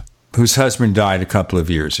relative whose husband died a couple of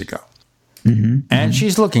years ago. And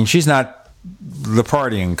she's looking. She's not the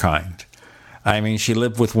partying kind. I mean, she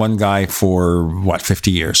lived with one guy for,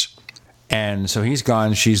 50 years. And so he's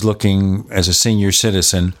gone. She's looking as a senior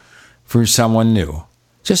citizen for someone new.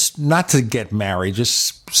 Just not to get married,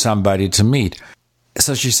 just somebody to meet.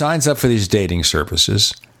 So she signs up for these dating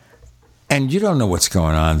services. And you don't know what's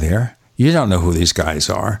going on there. You don't know who these guys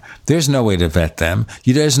are. There's no way to vet them.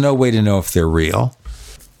 There's no way to know if they're real.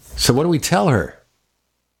 So what do we tell her?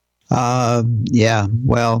 Yeah,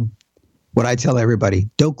 well, what I tell everybody,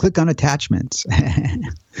 don't click on attachments.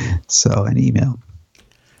 So an email.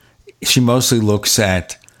 She mostly looks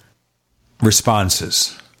at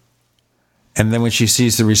responses. And then when she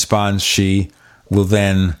sees the response, she will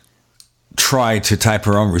then try to type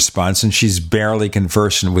her own response, and she's barely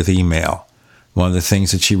conversant with email. One of the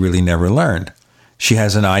things that she really never learned. She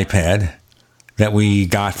has an iPad that we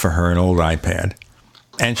got for her, an old iPad,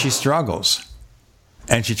 and she struggles.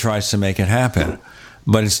 And she tries to make it happen.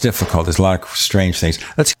 But it's difficult. There's a lot of strange things.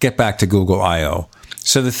 Let's get back to Google I.O.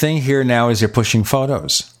 So the thing here now is they're pushing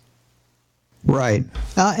photos. Right.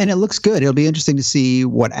 And it looks good. It'll be interesting to see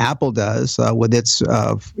what Apple does with its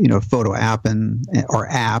photo app or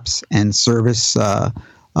apps and service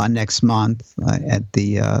next month at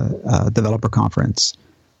the developer conference.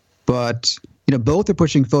 But both are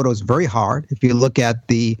pushing photos very hard. If you look at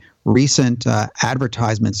the recent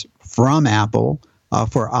advertisements from Apple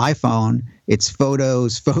for iPhone, it's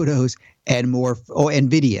photos, and more, and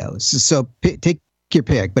videos. So take your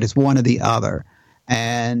pick, but it's one or the other.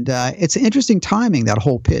 And it's interesting timing, that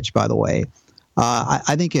whole pitch, by the way.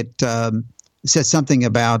 I think it says something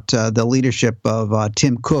about the leadership of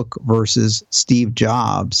Tim Cook versus Steve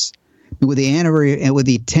Jobs. With the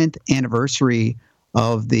 10th anniversary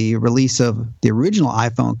of the release of the original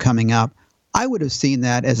iPhone coming up, I would have seen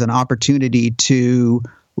that as an opportunity to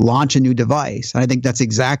launch a new device. And I think that's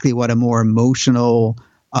exactly what a more emotional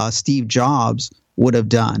Steve Jobs would have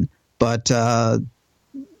done. But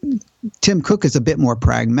Tim Cook is a bit more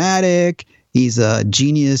pragmatic. He's a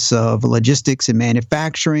genius of logistics and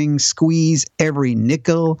manufacturing, squeeze every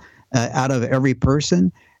nickel out of every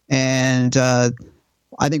person. And I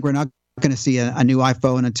think we're not going to see a new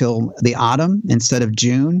iPhone until the autumn instead of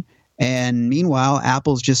June. And meanwhile,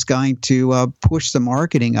 Apple's just going to push the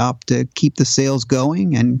marketing up to keep the sales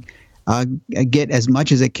going and get as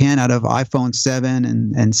much as it can out of iPhone 7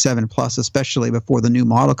 and 7 Plus, especially before the new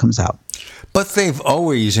model comes out. But they've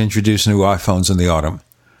always introduced new iPhones in the autumn.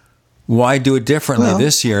 Why do it differently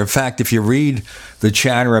this year? In fact, if you read the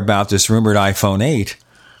chatter about this rumored iPhone 8,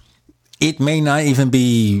 it may not even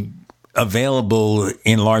be available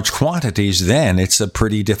in large quantities then. It's a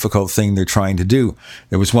pretty difficult thing they're trying to do.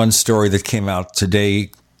 There was one story that came out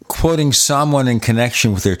today quoting someone in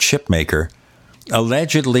connection with their chip maker.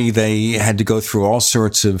 Allegedly, they had to go through all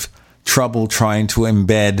sorts of trouble trying to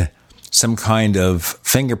embed some kind of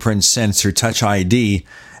fingerprint sensor, Touch ID,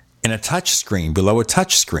 in a touch screen, below a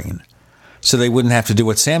touch screen, so they wouldn't have to do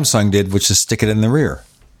what Samsung did, which is stick it in the rear.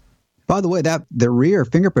 By the way, the rear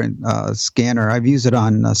fingerprint scanner, I've used it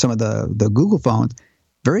on some of the Google phones.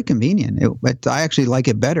 Very convenient. I actually like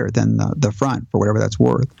it better than the front, for whatever that's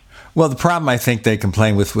worth. Well, the problem I think they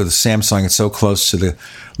complain with Samsung, it's so close to the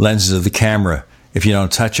lenses of the camera, if you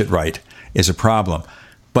don't touch it right, is a problem.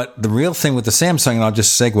 But the real thing with the Samsung, and I'll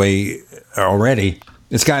just segue already,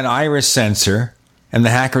 it's got an iris sensor, and the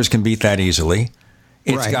hackers can beat that easily.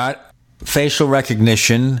 It's got facial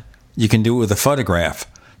recognition. You can do it with a photograph.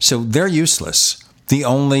 So they're useless. The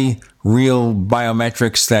only real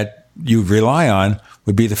biometrics that you rely on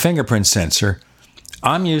would be the fingerprint sensor.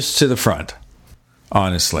 I'm used to the front,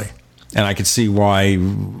 honestly. And I can see why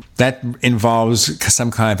that involves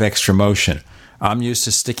some kind of extra motion. I'm used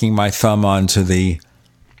to sticking my thumb onto the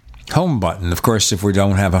home button. Of course, if we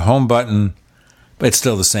don't have a home button, it's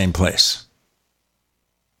still the same place.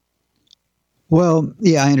 Well,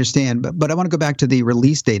 yeah, I understand. But I want to go back to the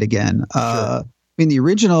release date again. Sure. I mean, the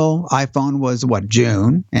original iPhone was,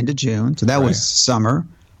 June, end of June. So that was summer.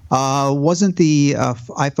 Wasn't the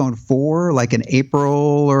iPhone 4 like an April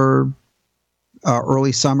or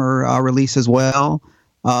early summer release as well?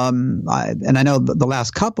 I know the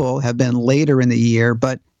last couple have been later in the year,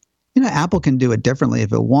 but Apple can do it differently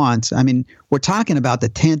if it wants. I mean, we're talking about the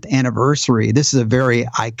 10th anniversary. This is a very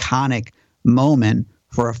iconic moment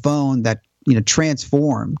for a phone that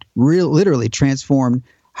transformed, literally transformed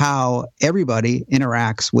how everybody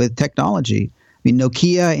interacts with technology. I mean,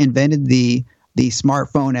 Nokia invented the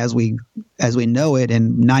smartphone as we know it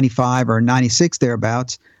in 95 or 96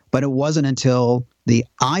 thereabouts, but it wasn't until the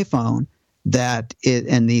iPhone that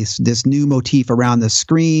this new motif around the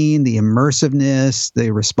screen, the immersiveness, the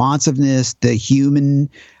responsiveness, the human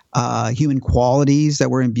qualities that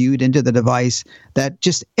were imbued into the device, that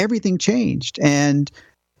just everything changed. And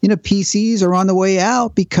PCs are on the way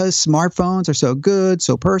out because smartphones are so good,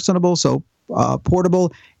 so personable, so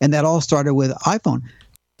portable, and that all started with iPhone.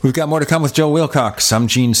 We've got more to come with Joe Wilcox. I'm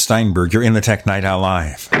Gene Steinberg. You're in the Tech Night Owl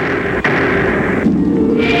Live.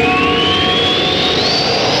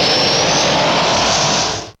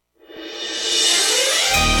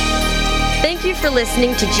 Thank you for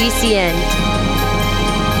listening to GCN.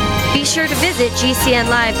 Be sure to visit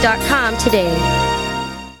GCNlive.com today.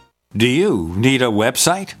 Do you need a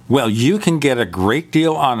website? Well, you can get a great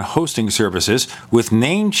deal on hosting services with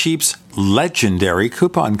Namecheap's legendary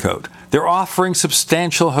coupon code. They're offering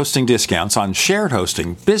substantial hosting discounts on shared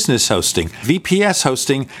hosting, business hosting, VPS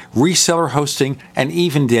hosting, reseller hosting, and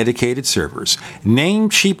even dedicated servers.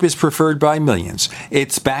 Namecheap is preferred by millions.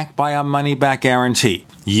 It's backed by a money-back guarantee.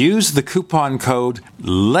 Use the coupon code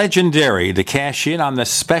LEGENDARY to cash in on the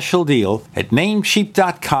special deal at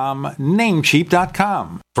Namecheap.com,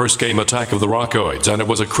 Namecheap.com. First came Attack of the Rockoids, and it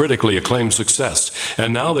was a critically acclaimed success.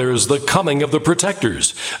 And now there's The Coming of the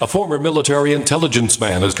Protectors. A former military intelligence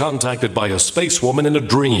man is contacted by a space woman in a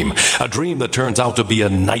dream that turns out to be a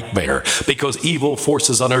nightmare because evil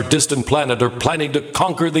forces on our distant planet are planning to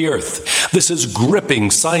conquer the Earth. This is gripping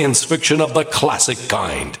science fiction of the classic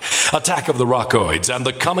kind. Attack of the Rockoids and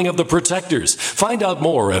The Coming of the Protectors. Find out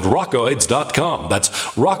more at rockoids.com. That's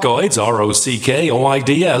Rockoids,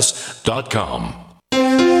 ROCKOIDS.com.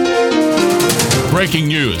 Breaking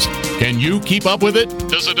news. Can you keep up with it?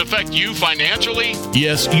 Does it affect you financially?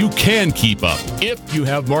 Yes, you can keep up if you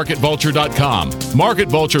have MarketVulture.com. Market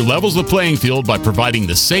Vulture levels the playing field by providing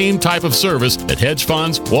the same type of service that hedge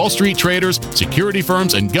funds, Wall Street traders, security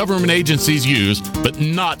firms, and government agencies use, but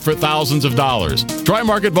not for thousands of dollars. Try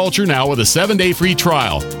Market Vulture now with a 7-day free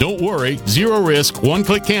trial. Don't worry, zero risk,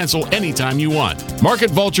 one-click cancel anytime you want.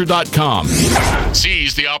 MarketVulture.com.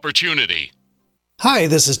 Seize the opportunity. Hi,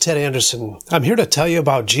 this is Ted Anderson. I'm here to tell you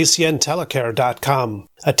about GCNtelecare.com,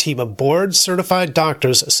 a team of board-certified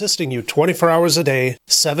doctors assisting you 24 hours a day,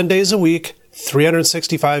 7 days a week,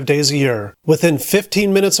 365 days a year. Within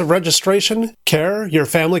 15 minutes of registration, care your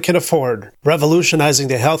family can afford. Revolutionizing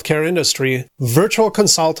the healthcare industry, virtual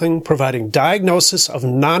consulting providing diagnosis of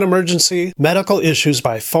non-emergency medical issues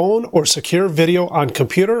by phone or secure video on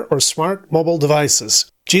computer or smart mobile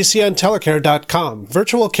devices. GCNtelecare.com,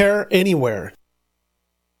 virtual care anywhere.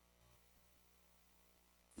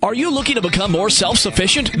 Are you looking to become more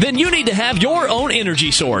self-sufficient? Then you need to have your own energy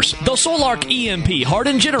source. The SolarK EMP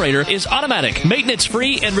hardened generator is automatic,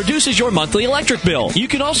 maintenance-free, and reduces your monthly electric bill. You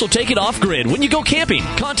can also take it off-grid when you go camping.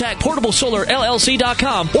 Contact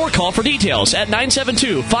PortableSolarLLC.com or call for details at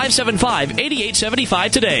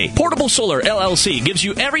 972-575-8875 today. Portable Solar LLC gives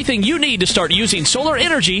you everything you need to start using solar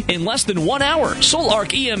energy in less than 1 hour.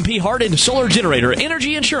 SolarK EMP hardened solar generator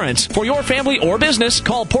energy insurance for your family or business.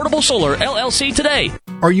 Call Portable Solar LLC today.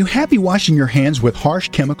 Are you happy washing your hands with harsh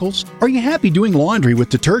chemicals? Are you happy doing laundry with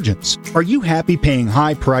detergents? Are you happy paying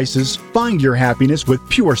high prices? Find your happiness with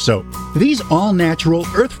Pure Soap. These all-natural,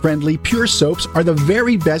 earth-friendly Pure Soaps are the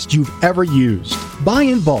very best you've ever used. Buy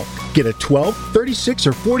in bulk. Get a 12, 36,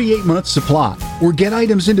 or 48-month supply, or get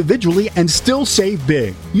items individually and still save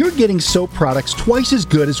big. You're getting soap products twice as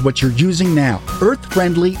good as what you're using now.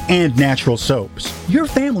 Earth-friendly and natural soaps. Your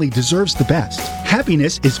family deserves the best.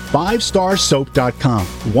 Happiness is 5starsoap.com.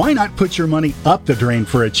 Why not put your money up the drain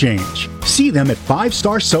for a change? See them at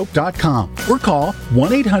 5starsoap.com or call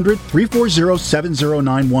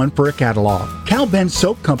 1-800-340-7091 for a catalog. Cal Ben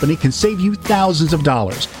Soap Company can save you thousands of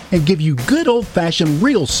dollars and give you good old-fashioned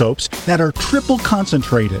real soaps that are triple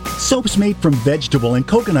concentrated. Soaps made from vegetable and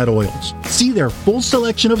coconut oils. See their full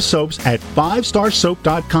selection of soaps at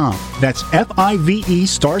 5starsoap.com. That's F-I-V-E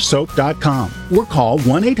starsoap.com. Or call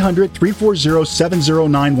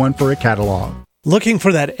 1-800-340-7091 for a catalog. Looking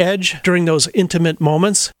for that edge during those intimate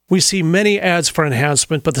moments? We see many ads for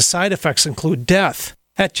enhancement, but the side effects include death.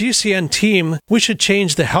 At GCN Team, we should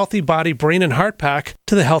change the Healthy Body, Brain, and Heart Pack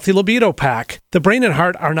to the Healthy Libido Pack. The brain and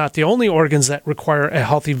heart are not the only organs that require a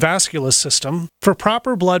healthy vascular system. For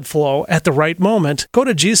proper blood flow at the right moment, go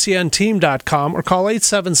to GCNteam.com or call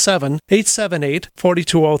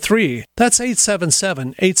 877-878-4203. That's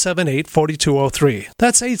 877-878-4203.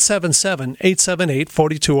 That's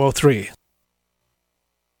 877-878-4203.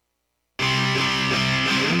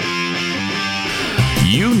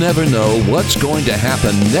 You never know what's going to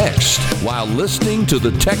happen next while listening to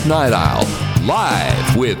the Tech Night Owl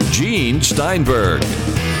live with Gene Steinberg.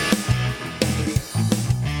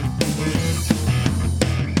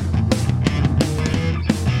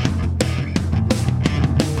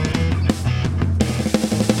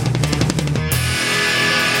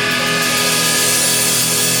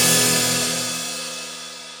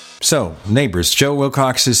 So, neighbors, Joe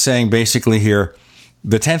Wilcox is saying basically here,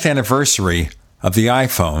 the 10th anniversary of the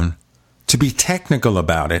iPhone, to be technical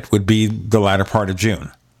about it, would be the latter part of June,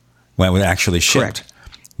 when it would actually shipped,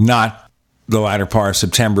 not the latter part of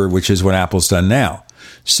September, which is what Apple's done now.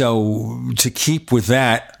 So to keep with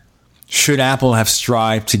that, should Apple have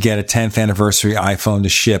strived to get a 10th anniversary iPhone to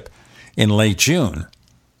ship in late June,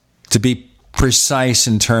 to be precise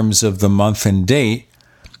in terms of the month and date,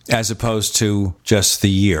 as opposed to just the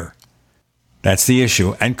year? That's the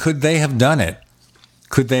issue. And could they have done it?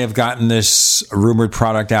 Could they have gotten this rumored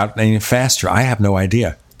product out any faster? I have no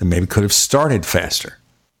idea. They maybe could have started faster.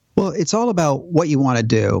 Well, it's all about what you want to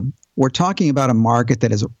do. We're talking about a market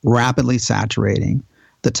that is rapidly saturating.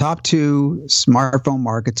 The top two smartphone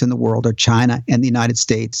markets in the world are China and the United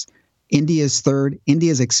States. India's third.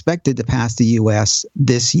 India is expected to pass the U.S.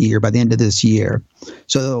 this year, by the end of this year.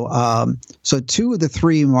 So two of the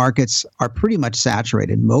three markets are pretty much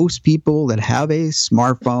saturated. Most people that have a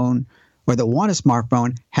smartphone or that want a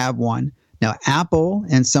smartphone have one. Now, Apple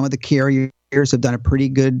and some of the carriers have done a pretty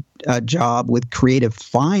good job with creative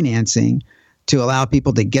financing to allow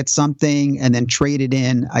people to get something and then trade it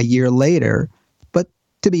in a year later. But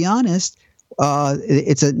to be honest,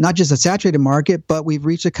 it's not just a saturated market, but we've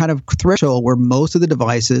reached a kind of threshold where most of the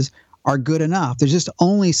devices are good enough. There's just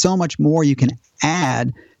only so much more you can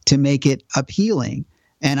add to make it appealing.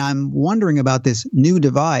 And I'm wondering about this new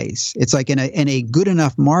device. It's like in a good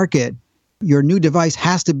enough market, your new device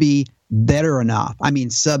has to be better enough. I mean,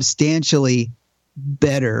 substantially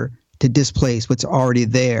better to displace what's already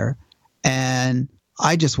there. And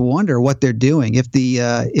I just wonder what they're doing. If the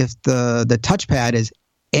touchpad is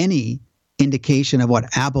any indication of what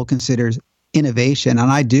Apple considers innovation,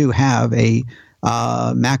 and I do have a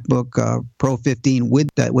MacBook Pro 15 with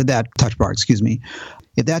that touch bar. Excuse me.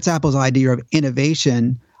 If that's Apple's idea of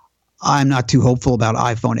innovation, I'm not too hopeful about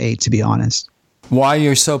iPhone 8, to be honest. Why are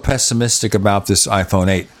you so pessimistic about this iPhone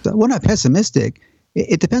 8? We're not pessimistic.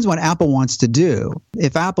 It depends what Apple wants to do.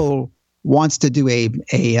 If Apple wants to do a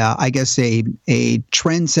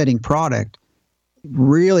trend-setting product,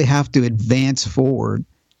 really have to advance forward.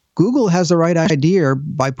 Google has the right idea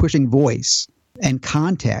by pushing voice and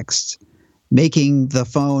context, making the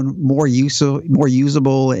phone more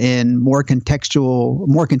usable and more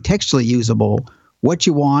contextually usable. What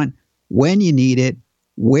you want, when you need it,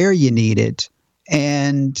 where you need it.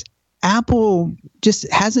 And Apple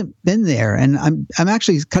just hasn't been there. And I'm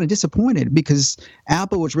actually kind of disappointed because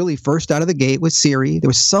Apple was really first out of the gate with Siri. There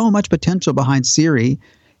was so much potential behind Siri.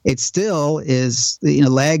 It still is,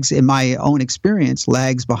 lags, in my own experience,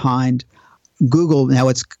 lags behind Google. Now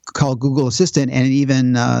it's called Google Assistant and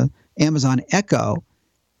even Amazon Echo.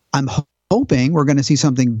 I'm hoping we're going to see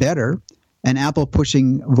something better and Apple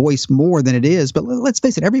pushing voice more than it is. But let's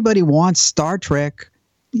face it, everybody wants Star Trek,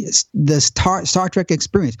 the Star Trek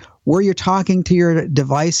experience, where you're talking to your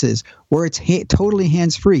devices, where it's totally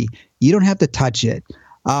hands-free. You don't have to touch it.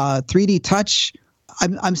 3D Touch,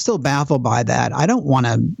 I'm still baffled by that. I don't want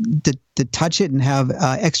to touch it and have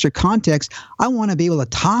extra context. I want to be able to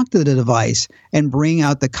talk to the device and bring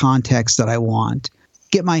out the context that I want.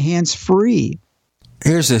 Get my hands free.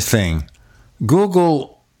 Here's the thing.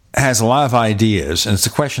 Google has a lot of ideas, and it's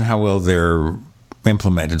a question how well they're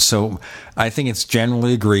implemented. So I think it's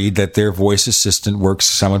generally agreed that their voice assistant works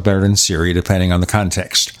somewhat better than Siri, depending on the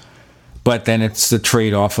context. But then it's the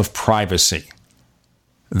trade-off of privacy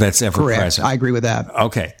that's ever Correct. present. I agree with that.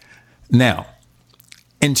 Okay. Now,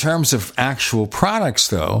 in terms of actual products,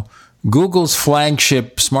 though, Google's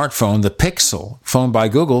flagship smartphone, the Pixel, phone by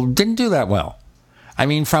Google, didn't do that well. I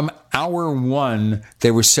mean, from hour one,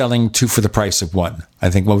 they were selling 2 for the price of 1. I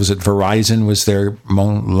think, what was it, Verizon was their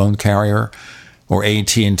loan carrier, or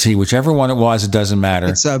AT&T, whichever one it was, it doesn't matter.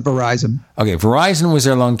 It's Verizon. Okay, Verizon was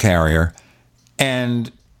their loan carrier,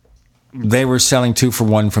 and they were selling 2 for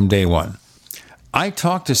 1 from day one. I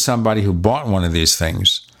talked to somebody who bought one of these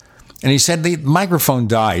things, and he said the microphone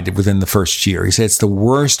died within the first year. He said it's the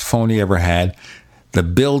worst phone he ever had. The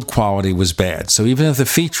build quality was bad. So even if the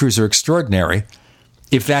features are extraordinary,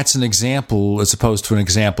 if that's an example as opposed to an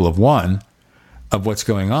example of one of what's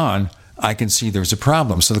going on, I can see there's a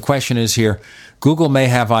problem. So the question is here, Google may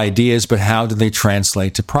have ideas, but how do they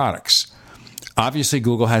translate to products? Obviously,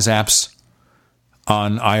 Google has apps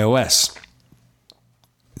on iOS.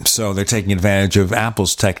 So they're taking advantage of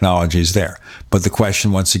Apple's technologies there. But the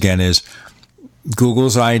question, once again, is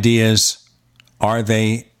Google's ideas, are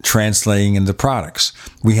they translating into products?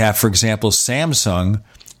 We have, for example, Samsung,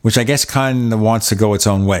 which I guess kind of wants to go its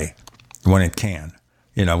own way when it can,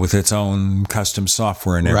 with its own custom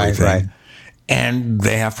software and everything. Right. And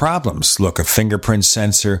they have problems. Look, a fingerprint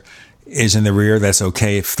sensor is in the rear. That's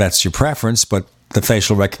okay if that's your preference, but the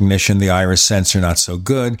facial recognition, the iris sensor, not so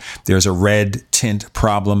good. There's a red tint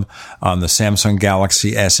problem on the Samsung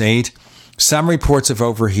Galaxy S8. Some reports of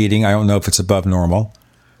overheating. I don't know if it's above normal,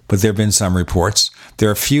 but there have been some reports. There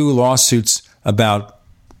are a few lawsuits about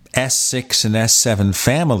S6 and S7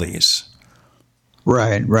 families.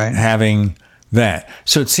 Right. Having that.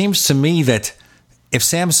 So it seems to me that if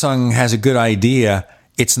Samsung has a good idea,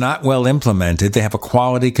 it's not well implemented. They have a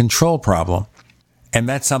quality control problem, and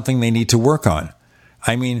that's something they need to work on.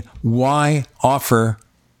 I mean, why offer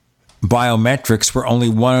biometrics where only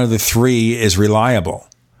one of the 3 is reliable?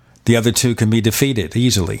 The other 2 can be defeated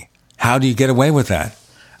easily. How do you get away with that?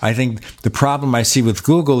 I think the problem I see with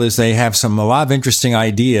Google is they have a lot of interesting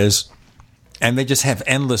ideas, and they just have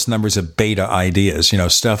endless numbers of beta ideas,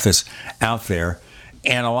 stuff that's out there.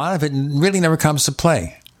 And a lot of it really never comes to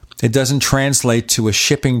play. It doesn't translate to a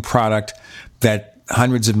shipping product that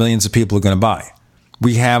hundreds of millions of people are going to buy.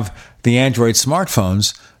 We have the Android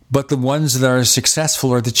smartphones, but the ones that are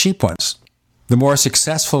successful are the cheap ones. The more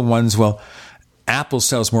successful ones, Apple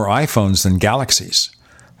sells more iPhones than Galaxies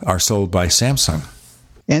are sold by Samsung.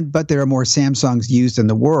 But there are more Samsungs used in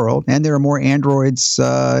the world, and there are more Androids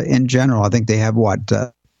in general. I think they have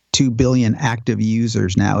 2 billion active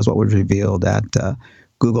users now, is what was revealed at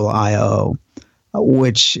Google I/O,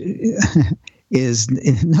 which is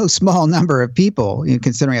no small number of people,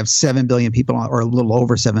 considering we have 7 billion people, or a little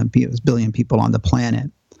over 7 billion people on the planet.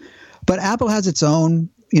 But Apple has its own,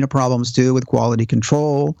 problems too with quality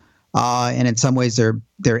control, and in some ways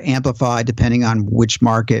they're amplified depending on which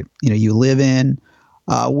market you live in.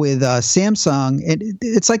 With Samsung,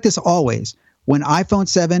 it's like this always. When iPhone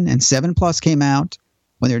 7 and 7 Plus came out,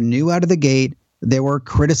 when they're new out of the gate, there were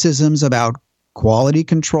criticisms about quality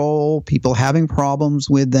control, people having problems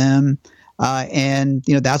with them. And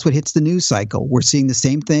that's what hits the news cycle. We're seeing the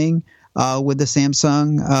same thing with the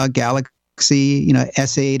Samsung Galaxy,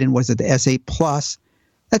 S8 and the S8 Plus.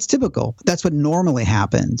 That's typical. That's what normally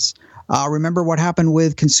happens. Remember what happened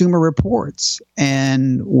with Consumer Reports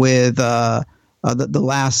and with the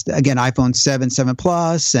last, again, iPhone 7, 7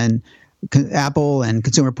 Plus, and Apple and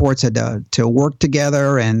Consumer Reports had to work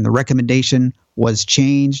together, and the recommendation was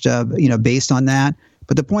changed, based on that.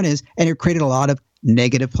 But the point is, and it created a lot of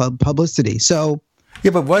negative publicity. So,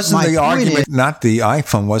 yeah, but wasn't the argument not the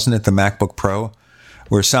iPhone? Wasn't it the MacBook Pro,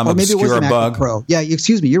 where some obscure bug? Pro. Yeah,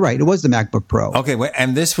 excuse me, you're right. It was the MacBook Pro. Okay,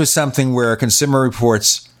 and this was something where Consumer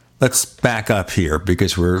Reports. Let's back up here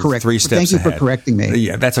because we're correct. 3 steps ahead. Thank you for correcting me.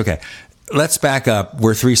 Yeah, that's okay. Let's back up.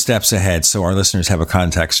 We're 3 steps ahead, so our listeners have a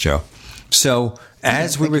context, Joe. So,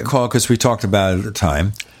 as we recall, because we talked about it at the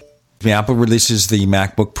time, Apple releases the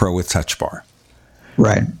MacBook Pro with Touch Bar.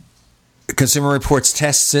 Right. Consumer Reports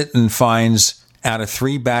tests it and finds out of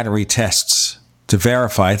 3 battery tests to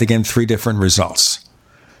verify it, again, 3 different results.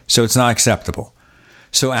 So it's not acceptable.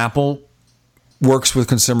 So Apple works with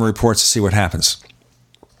Consumer Reports to see what happens.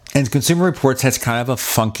 And Consumer Reports has kind of a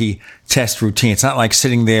funky test routine. It's not like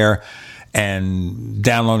sitting there and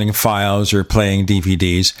downloading files or playing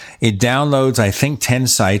DVDs. It downloads, I think, 10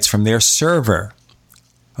 sites from their server.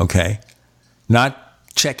 Okay? Not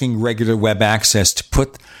checking regular web access to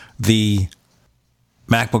put the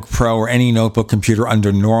MacBook Pro or any notebook computer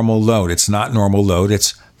under normal load. It's not normal load.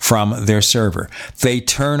 It's from their server. They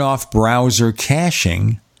turn off browser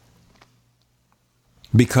caching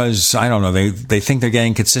because, I don't know, they think they're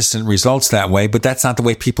getting consistent results that way, but that's not the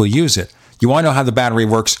way people use it. You want to know how the battery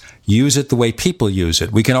works? Use it the way people use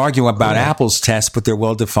it. We can argue about Apple's tests, but they're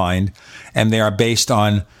well-defined, and they are based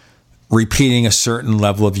on repeating a certain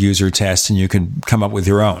level of user tests, and you can come up with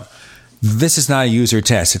your own. This is not a user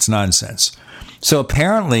test. It's nonsense. So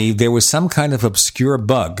apparently there was some kind of obscure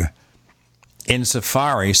bug in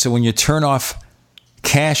Safari. So when you turn off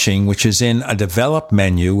caching, which is in a develop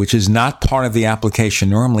menu, which is not part of the application,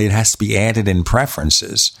 normally it has to be added in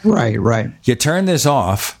preferences. Right. You turn this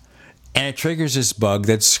off, and it triggers this bug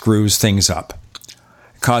that screws things up.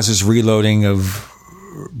 It causes reloading of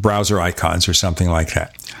browser icons or something like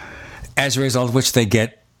that. As a result of which they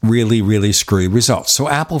get really, really screwy results. So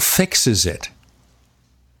Apple fixes it.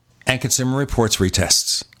 And Consumer Reports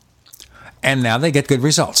retests. And now they get good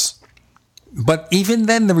results. But even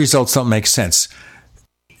then, the results don't make sense.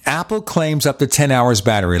 Apple claims up to 10 hours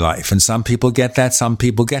battery life, and some people get that, some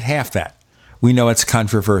people get half that. We know it's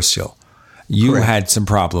controversial. You had some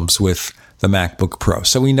problems with the MacBook Pro,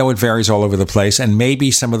 so we know it varies all over the place, and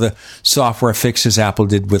maybe some of the software fixes Apple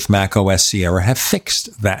did with Mac OS Sierra have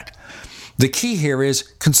fixed that. The key here is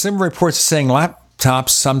Consumer Reports is saying laptops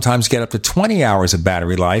sometimes get up to 20 hours of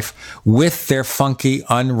battery life with their funky,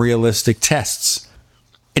 unrealistic tests.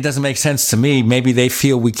 It doesn't make sense to me. Maybe they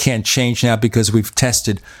feel we can't change now because we've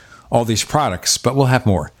tested all these products, but we'll have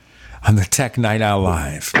more on the Tech Night Owl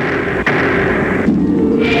Live.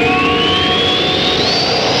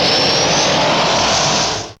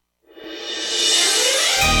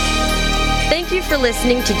 Thank you for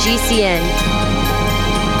listening to GCN.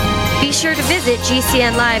 Be sure to visit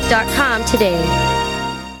GCNlive.com today.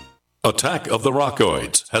 Attack of the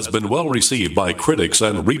Rockoids has been well received by critics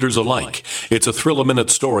and readers alike. It's a thrill-a-minute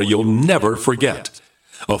story you'll never forget.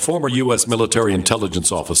 A former U.S. military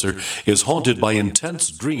intelligence officer is haunted by intense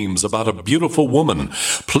dreams about a beautiful woman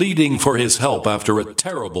pleading for his help after a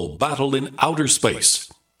terrible battle in outer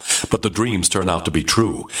space. But the dreams turn out to be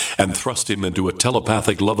true and thrust him into a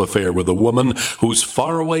telepathic love affair with a woman whose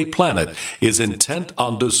faraway planet is intent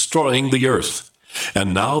on destroying the Earth.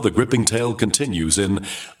 And now the gripping tale continues in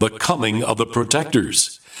The Coming of the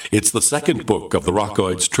Protectors. It's the second book of the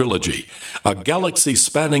Rockoids trilogy, a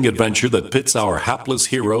galaxy-spanning adventure that pits our hapless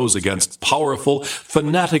heroes against powerful,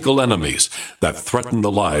 fanatical enemies that threaten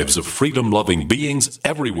the lives of freedom-loving beings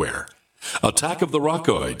everywhere. Attack of the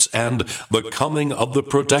Rockoids and The Coming of the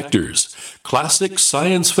Protectors. Classic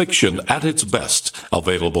science fiction at its best,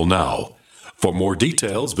 available now. For more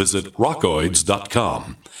details, visit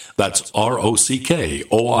rockoids.com. That's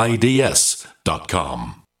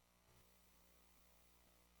ROCKOIDS.com.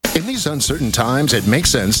 In these uncertain times, it makes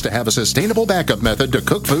sense to have a sustainable backup method to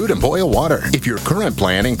cook food and boil water. If your current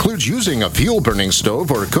plan includes using a fuel-burning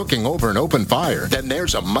stove or cooking over an open fire, then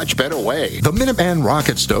there's a much better way. The Minuteman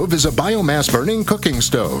Rocket Stove is a biomass-burning cooking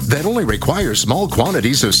stove that only requires small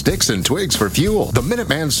quantities of sticks and twigs for fuel. The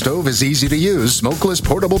Minuteman Stove is easy to use, smokeless,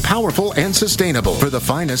 portable, powerful, and sustainable. For the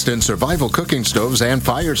finest in survival cooking stoves and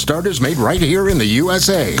fire starters made right here in the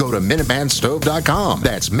USA, go to MinutemanStove.com.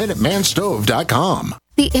 That's MinutemanStove.com.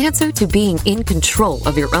 The answer to being in control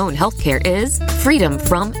of your own healthcare is freedom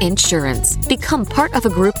from insurance. Become part of a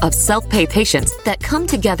group of self-pay patients that come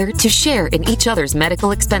together to share in each other's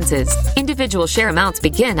medical expenses. Individual share amounts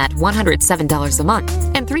begin at $107 a month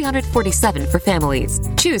and $347 for families.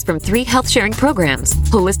 Choose from 3 health-sharing programs.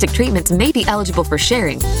 Holistic treatments may be eligible for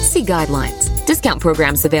sharing. See guidelines. Discount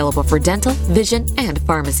programs available for dental, vision, and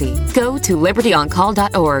pharmacy. Go to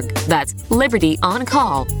libertyoncall.org. That's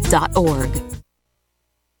libertyoncall.org.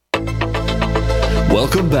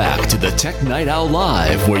 Welcome back to the Tech Night Owl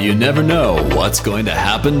Live, where you never know what's going to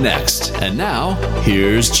happen next. And now,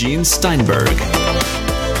 here's Gene Steinberg.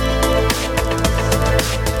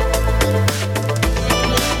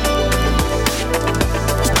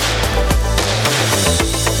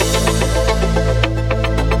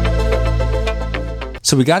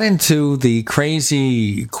 So we got into the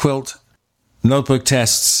crazy quilt notebook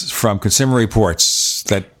tests from Consumer Reports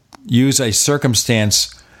that use a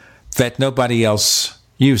circumstance that nobody else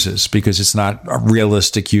uses because it's not a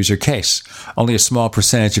realistic user case. Only a small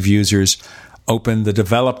percentage of users open the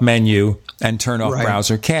develop menu and turn off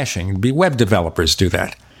browser caching. It'd be web developers do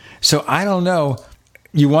that. So I don't know.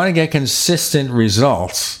 you want to get consistent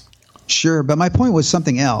results. Sure, but my point was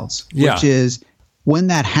something else, which is when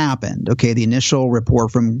that happened, okay, the initial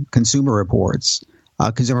report from Consumer Reports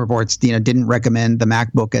didn't recommend the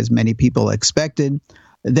MacBook as many people expected.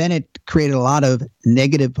 Then it created a lot of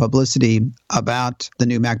negative publicity about the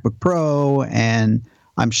new MacBook Pro, and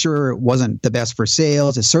I'm sure it wasn't the best for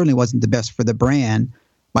sales. It certainly wasn't the best for the brand.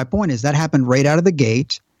 My point is that happened right out of the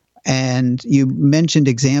gate. And you mentioned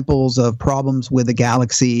examples of problems with the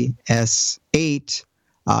Galaxy S8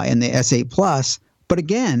 and the S8 Plus. But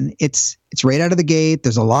again, it's right out of the gate.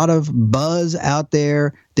 There's a lot of buzz out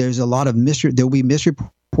there. There's a lot of there'll be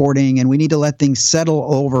misreporting, and we need to let things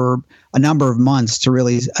settle over a number of months to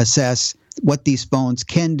really assess what these phones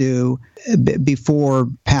can do before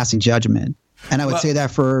passing judgment. And I would say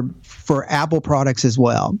that for Apple products as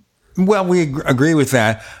well. Well, we agree with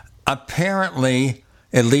that. Apparently,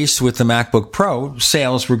 at least with the MacBook Pro,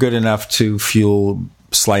 sales were good enough to fuel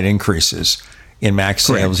slight increases in Mac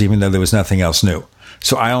sales, correct, even though there was nothing else new.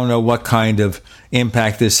 So I don't know what kind of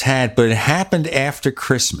impact this had, but it happened after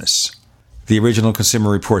Christmas, the original Consumer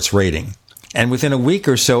Reports rating. And within a week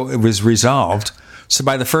or so, it was resolved. So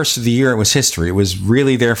by the first of the year, it was history. It was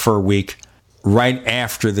really there for a week, right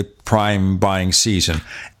after the prime buying season.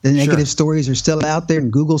 The negative stories are still out there,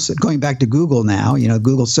 and Google, going back to Google now,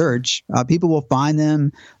 Google search, people will find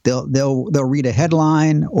them. They'll read a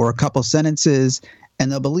headline or a couple sentences,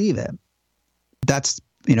 and they'll believe it. That's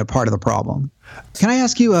part of the problem. Can I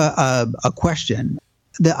ask you a question?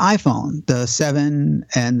 The iPhone, the 7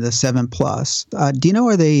 and the 7 Plus, do you know,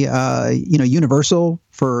 are they universal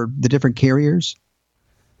for the different carriers?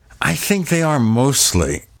 I think they are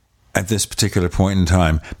mostly at this particular point in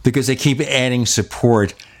time, because they keep adding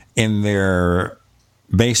support in their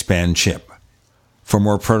baseband chip for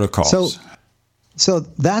more protocols. So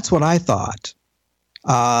that's what I thought.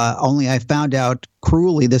 Only I found out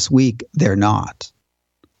cruelly this week they're not.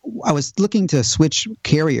 I was looking to switch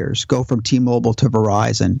carriers, go from T-Mobile to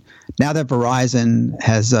Verizon. Now that Verizon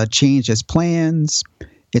has changed its plans,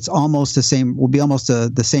 it's almost the same. Will be almost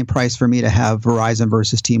the same price for me to have Verizon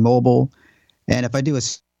versus T-Mobile. And if I do a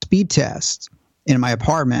speed test in my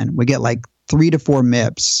apartment, we get like 3 to 4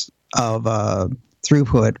 MIPS of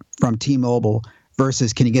throughput from T-Mobile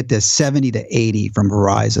versus can you get this 70 to 80 from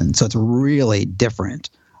Verizon. So it's really different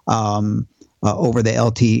over the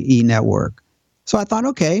LTE network. So I thought,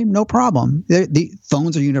 okay, no problem. The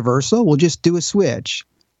phones are universal. We'll just do a switch.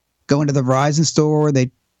 Go into the Verizon store.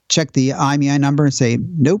 They check the IMEI number and say,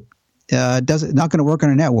 nope, not going to work on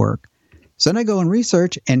a network. So then I go and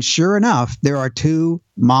research, and sure enough, there are 2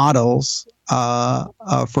 models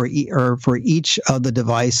for each of the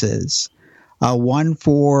devices. One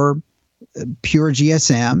for pure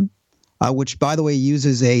GSM, which, by the way,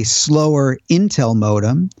 uses a slower Intel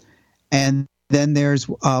modem, and then there's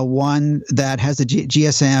one that has the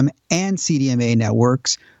GSM and CDMA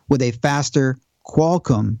networks with a faster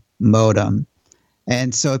Qualcomm modem.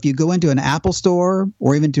 And so if you go into an Apple store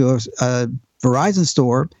or even to a Verizon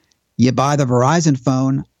store, you buy the Verizon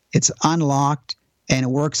phone, it's unlocked, and it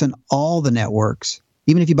works on all the networks.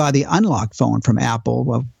 Even if you buy the unlocked phone from Apple,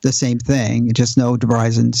 well, the same thing, just no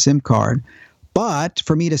Verizon SIM card. But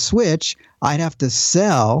for me to switch, I'd have to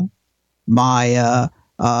sell my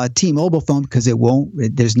T-Mobile phone because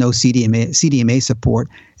there's no CDMA support.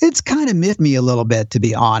 It's kind of miffed me a little bit, to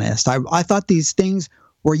be honest. I thought these things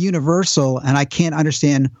were universal, and I can't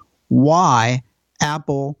understand why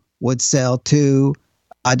Apple would sell 2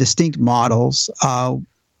 distinct models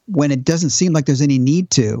when it doesn't seem like there's any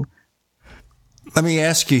need to. Let me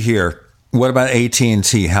ask you here, what about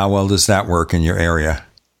AT&T? How well does that work in your area?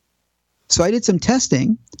 So I did some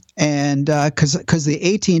testing, and because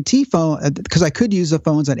the AT&T phone, because I could use the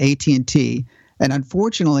phones on AT&T, and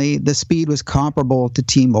unfortunately the speed was comparable to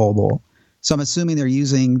T-Mobile. So I'm assuming they're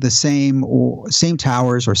using the same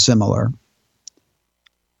towers or similar.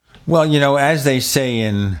 Well, as they say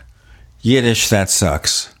in Yiddish, that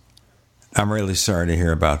sucks. I'm really sorry to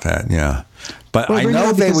hear about that. Yeah, but I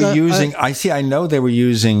know they were using. I know they were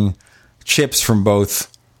using chips from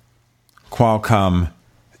both Qualcomm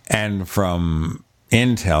and from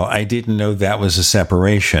Intel. I didn't know that was a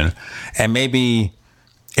separation, and maybe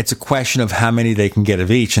it's a question of how many they can get of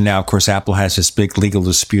each. And now, of course, Apple has this big legal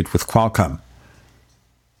dispute with Qualcomm,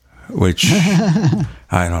 which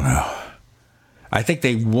I don't know. I think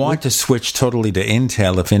they want to switch totally to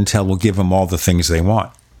Intel if Intel will give them all the things they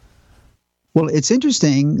want. Well, it's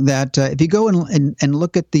interesting that if you go and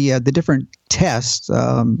look at the different tests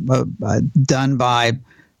done by,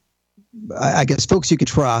 I guess, folks you could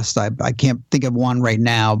trust. I can't think of one right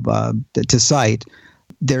now to cite.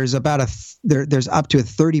 there's about there's up to a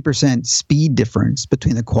 30% speed difference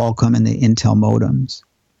between the Qualcomm and the Intel modems.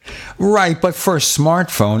 Right, but for a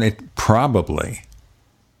smartphone, it probably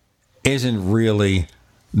isn't really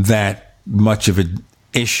that much of an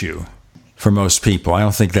issue for most people. I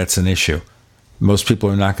don't think that's an issue. Most people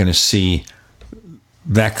are not going to see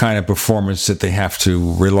that kind of performance that they have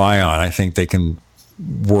to rely on. I think they can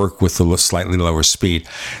work with a slightly lower speed.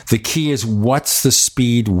 The key is what's the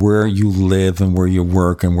speed where you live and where you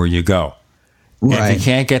work and where you go. Right. And if you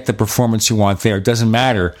can't get the performance you want there, it doesn't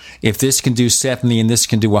matter. If this can do 70 and this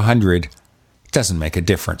can do 100, it doesn't make a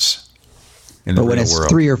difference in the real world. But when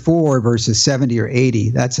it's 3 or 4 versus 70 or 80,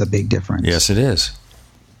 that's a big difference. Yes, it is.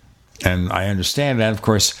 And I understand that. Of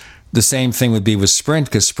course, the same thing would be with Sprint,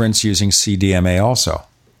 because Sprint's using CDMA also.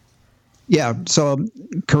 Yeah, so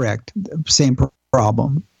correct. Same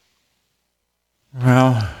problem.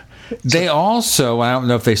 Well, they also, I don't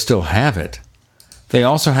know if they still have it, they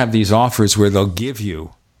also have these offers where they'll give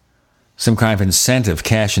you some kind of incentive,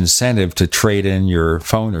 cash incentive, to trade in your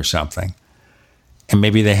phone or something. And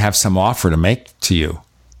maybe they have some offer to make to you.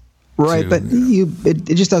 Right, but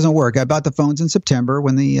it just doesn't work. I bought the phones in September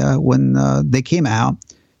when they came out.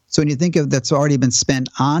 So when you think of that's already been spent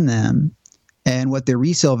on them and what their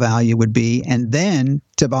resale value would be, and then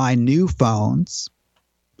to buy new phones,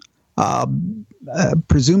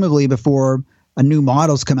 presumably before a new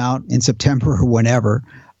models come out in September or whenever,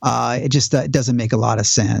 it just doesn't make a lot of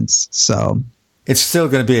sense. So it's still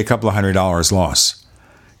going to be a couple of $100 loss,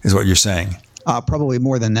 is what you're saying. Probably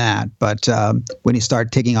more than that. But when you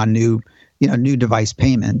start taking on new device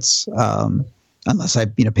payments, unless I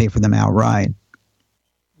pay for them outright.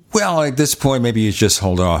 Well, at this point, maybe you just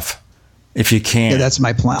hold off if you can. Yeah, that's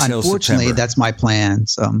my plan. Unfortunately, September. That's my plan.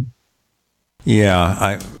 So, yeah,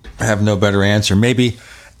 I have no better answer. Maybe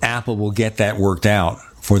Apple will get that worked out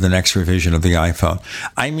for the next revision of the iPhone.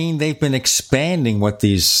 I mean, they've been expanding what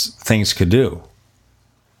these things could do.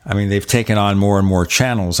 I mean, they've taken on more and more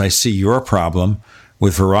channels. I see your problem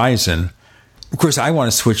with Verizon. Of course, I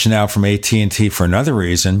want to switch now from AT&T for another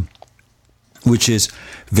reason, which is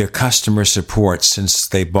their customer support since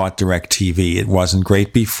they bought DirecTV. It wasn't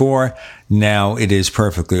great before. Now it is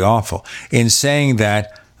perfectly awful. In saying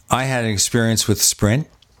that, I had an experience with Sprint,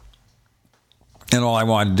 and all I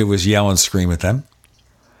wanted to do was yell and scream at them.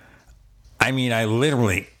 I mean, I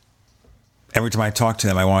literally, every time I talked to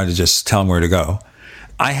them, I wanted to just tell them where to go.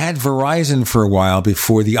 I had Verizon for a while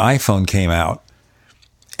before the iPhone came out,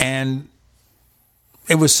 and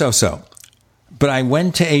it was so-so. But I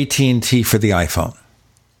went to AT&T for the iPhone.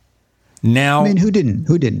 Now, I mean, who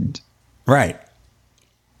didn't? Right.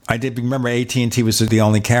 I did remember AT&T was the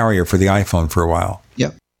only carrier for the iPhone for a while.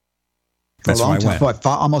 Yep. That's why I went.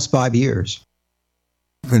 Almost 5 years.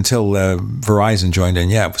 Until Verizon joined in.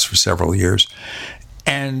 Yeah, it was for several years.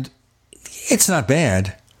 And it's not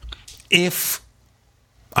bad if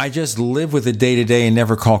I just live with it day to day and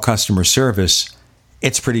never call customer service.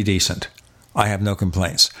 It's pretty decent. I have no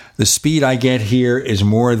complaints. The speed I get here is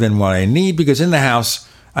more than what I need because in the house,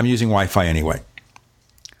 I'm using Wi-Fi anyway.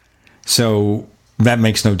 So that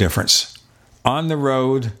makes no difference. On the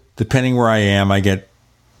road, depending where I am, I get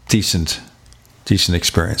decent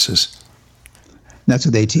experiences. That's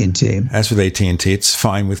with AT&T. That's with AT&T. It's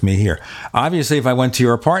fine with me here. Obviously, if I went to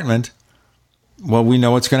your apartment, well, we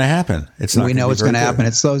know what's going to happen. We know what's going to happen.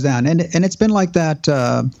 It slows down. And it's been like that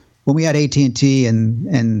when we had AT&T and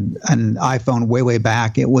an iPhone way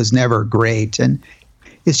back. It was never great. And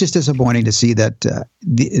it's just disappointing to see that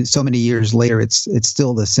so many years later, it's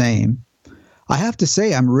still the same. I have to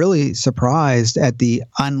say, I'm really surprised at the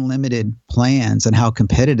unlimited plans and how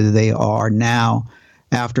competitive they are now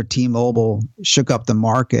after T-Mobile shook up the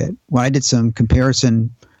market. When I did some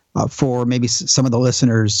comparison for maybe some of the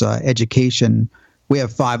listeners' education, we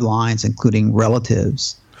have 5 lines, including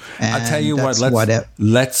relatives. I'll tell you what,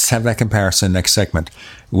 let's have that comparison next segment.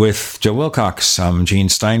 With Joe Wilcox, I'm Gene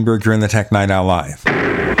Steinberg. You're in the Tech Night Owl Live.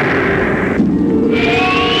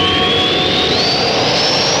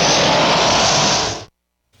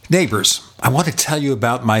 Neighbors, I want to tell you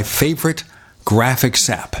about my favorite graphics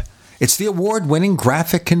app. It's the award-winning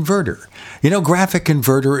Graphic Converter. You know, Graphic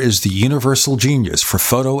Converter is the universal genius for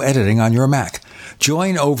photo editing on your Mac.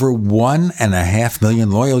 Join over 1.5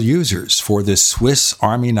 million loyal users for this Swiss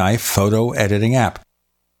Army knife photo editing app.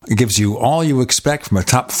 It gives you all you expect from a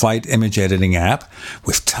top-flight image editing app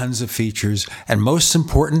with tons of features, and most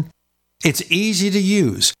important, it's easy to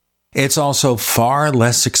use. It's also far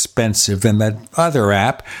less expensive than that other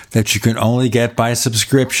app that you can only get by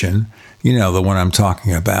subscription. You know, the one I'm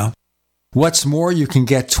talking about. What's more, you can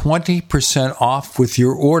get 20% off with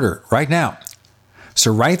your order right now.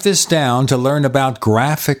 So write this down to learn about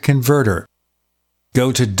Graphic Converter.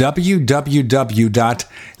 Go to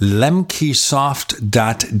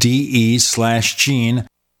www.lemkesoft.de/Gene.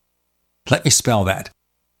 Let me spell that.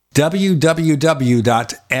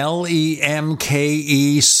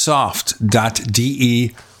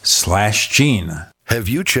 www.lemkesoft.de/Gene. Have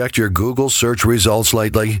you checked your Google search results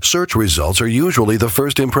lately? Search results are usually the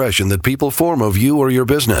first impression that people form of you or your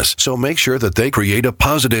business, so make sure that they create a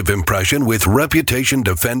positive impression with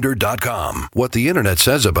ReputationDefender.com. What the internet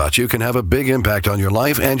says about you can have a big impact on your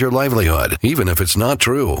life and your livelihood, even if it's not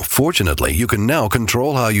true. Fortunately, you can now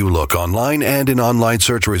control how you look online and in online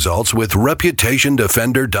search results with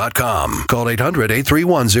ReputationDefender.com. Call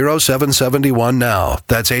 800-831-0771 now.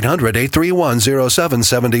 That's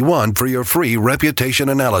 800-831-0771 for your free reputation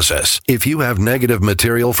analysis. If you have negative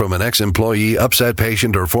material from an ex-employee, upset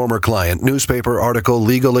patient, or former client, newspaper article,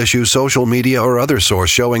 legal issue, social media, or other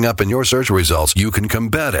source showing up in your search results, you can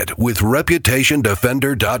combat it with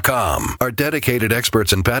ReputationDefender.com. Our dedicated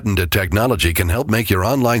experts in patented technology can help make your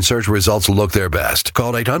online search results look their best.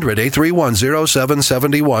 Call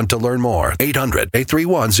 800-831-0771 to learn more.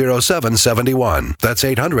 800-831-0771. That's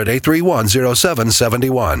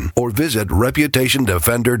 800-831-0771. Or visit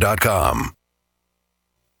ReputationDefender.com.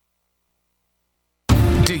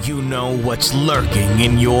 Do you know what's lurking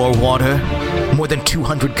in your water? More than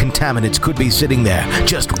 200 contaminants could be sitting there,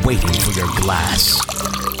 just waiting for your glass.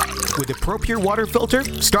 With a ProPure water filter,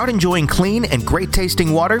 start enjoying clean and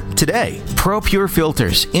great-tasting water today. ProPure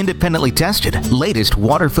filters, independently tested, latest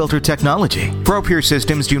water filter technology. ProPure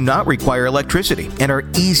systems do not require electricity and are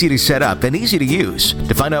easy to set up and easy to use.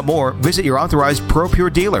 To find out more, visit your authorized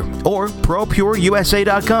ProPure dealer or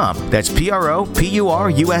ProPureUSA.com. That's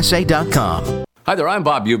ProPureUSA.com. Hi there, I'm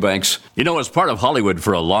Bob Eubanks. You know, as part of Hollywood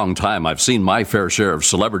for a long time, I've seen my fair share of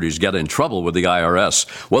celebrities get in trouble with the IRS.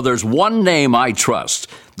 Well, there's one name I trust.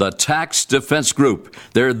 The Tax Defense Group.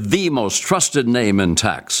 They're the most trusted name in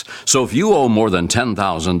tax. So if you owe more than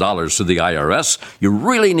 $10,000 to the IRS, you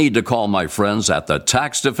really need to call my friends at the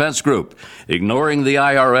Tax Defense Group. Ignoring the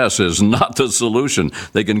IRS is not the solution.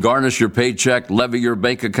 They can garnish your paycheck, levy your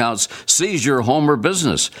bank accounts, seize your home or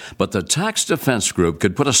business. But the Tax Defense Group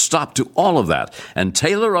could put a stop to all of that and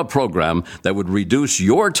tailor a program that would reduce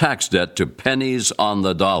your tax debt to pennies on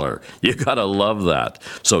the dollar. You gotta love that.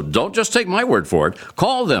 So don't just take my word for it.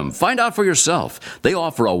 Call them. Find out for yourself. They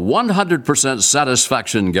offer a 100%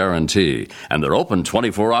 satisfaction guarantee, and they're open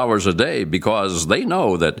 24 hours a day because they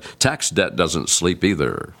know that tax debt doesn't sleep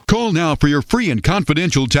either. Call now for your free and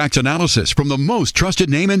confidential tax analysis from the most trusted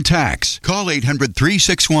name in tax. Call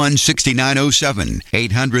 800-361-6907.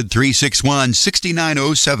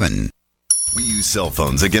 800-361-6907. We use cell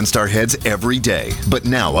phones against our heads every day. But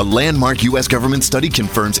now, a landmark U.S. government study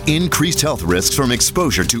confirms increased health risks from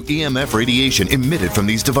exposure to EMF radiation emitted from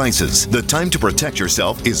these devices. The time to protect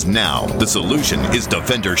yourself is now. The solution is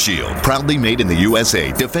Defender Shield. Proudly made in the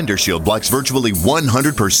USA, Defender Shield blocks virtually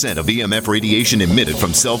 100% of EMF radiation emitted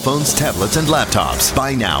from cell phones, tablets, and laptops.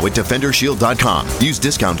 Buy now at DefenderShield.com. Use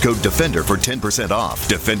discount code DEFENDER for 10% off.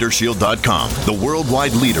 DefenderShield.com, the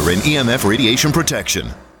worldwide leader in EMF radiation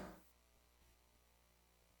protection.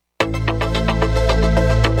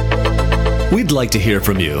 We'd like to hear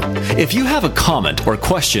from you. If you have a comment or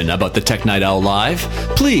question about the Tech Night Owl Live,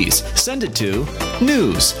 please send it to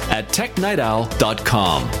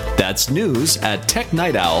news@technightowl.com. That's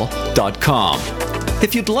news@technightowl.com.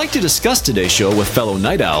 If you'd like to discuss today's show with fellow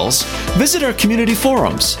night owls, visit our community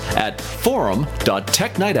forums at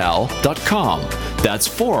forum.technightowl.com. That's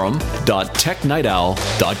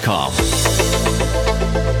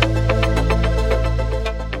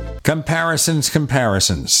forum.technightowl.com.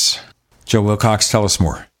 Comparisons. Joe Wilcox, tell us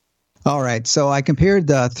more. All right. So I compared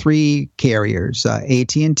the three carriers,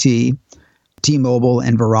 AT&T, T-Mobile,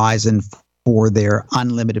 and Verizon for their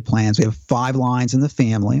unlimited plans. We have 5 lines in the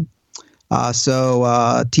family.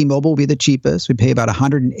 So T-Mobile will be the cheapest. We pay about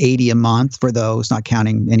 $180 a month for those, not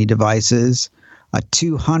counting any devices.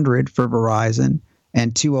 $200 for Verizon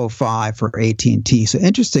and $205 for AT&T. So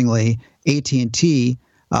interestingly, AT&T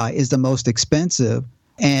is the most expensive.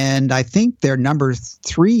 And I think they're number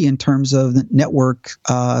 3 in terms of network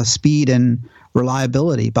speed and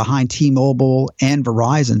reliability behind T-Mobile and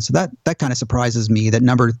Verizon. So that kind of surprises me that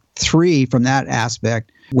number 3 from that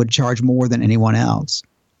aspect would charge more than anyone else.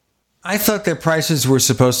 I thought their prices were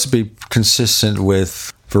supposed to be consistent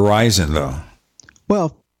with Verizon, though.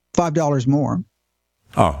 Well, $5 more.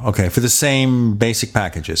 Oh, okay. For the same basic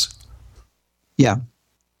packages. Yeah.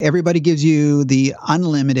 Everybody gives you the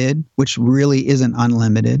unlimited, which really isn't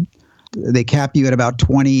unlimited. They cap you at about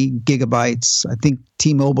 20 gigabytes. I think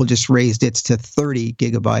T-Mobile just raised its to 30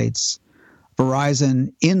 gigabytes.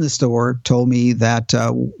 Verizon in the store told me that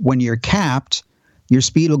when you're capped, your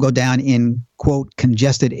speed will go down in, quote,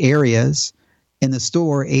 congested areas. In the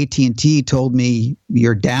store, AT&T told me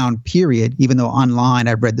you're down, period, even though online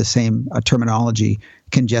I've read the same terminology,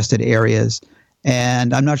 congested areas.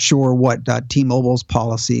 And I'm not sure what T-Mobile's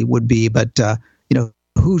policy would be, but,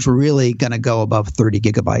 who's really going to go above 30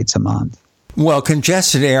 gigabytes a month? Well,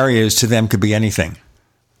 congested areas to them could be anything.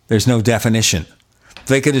 There's no definition.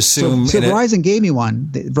 They could assume. So Verizon gave me one.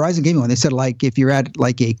 They said, like, if you're at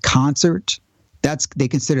like a concert, they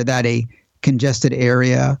consider that a congested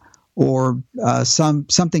area, or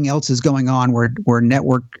something else is going on where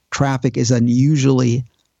network traffic is unusually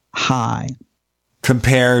high.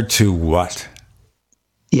 Compared to what?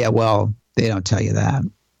 Yeah, well, they don't tell you that.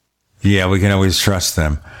 Yeah, we can always trust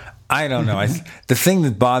them. I don't know. The thing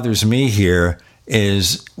that bothers me here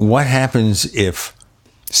is what happens if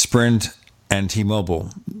Sprint and T-Mobile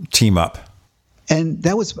team up. And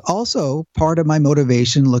that was also part of my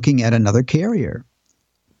motivation looking at another carrier,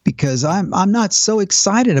 because I'm not so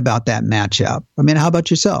excited about that matchup. I mean, how about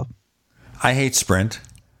yourself? I hate Sprint.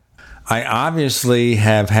 I obviously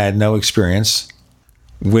have had no experience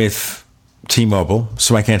with T-Mobile,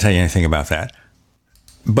 so I can't tell you anything about that.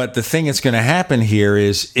 But the thing that's going to happen here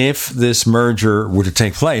is if this merger were to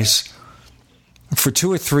take place, for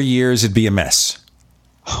 2 or 3 years, it'd be a mess.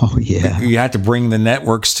 Oh, yeah. You have to bring the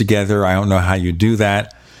networks together. I don't know how you do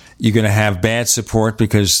that. You're going to have bad support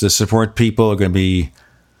because the support people are going to be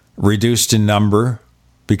reduced in number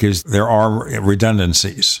because there are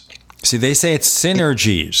redundancies. See, they say it's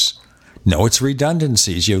synergies. No, it's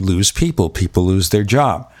redundancies. You lose people. People lose their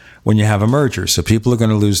job when you have a merger. So people are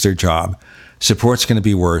going to lose their job. Support's going to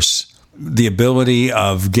be worse. The ability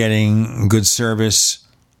of getting good service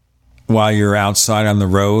while you're outside on the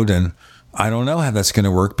road, and I don't know how that's going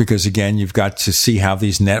to work because, again, you've got to see how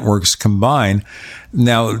these networks combine.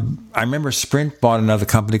 Now, I remember Sprint bought another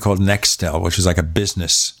company called Nextel, which is like a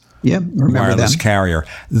business wireless carrier.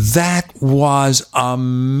 That was a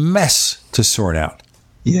mess to sort out.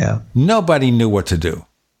 Yeah. Nobody knew what to do.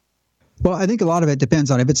 Well, I think a lot of it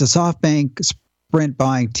depends on if it's a SoftBank Sprint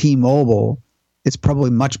buying T-Mobile, it's probably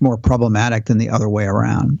much more problematic than the other way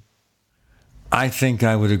around. I think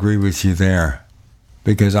I would agree with you there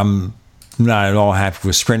because I'm not at all happy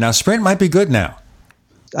with Sprint. Now, Sprint might be good now.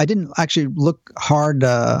 I didn't actually look hard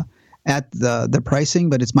at the pricing,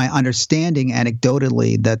 but it's my understanding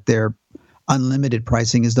anecdotally that their unlimited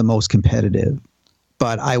pricing is the most competitive.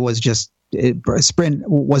 But I was Sprint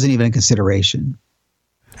wasn't even a consideration.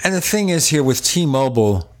 And the thing is here with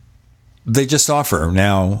T-Mobile, they just offer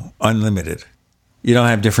now unlimited. You don't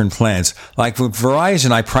have different plans. Like with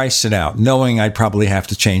Verizon, I priced it out, knowing I'd probably have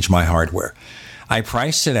to change my hardware. I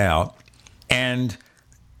priced it out, and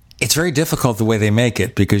it's very difficult the way they make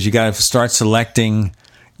it because you got to start selecting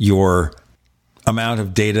your amount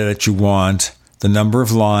of data that you want, the number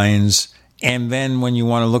of lines, and then when you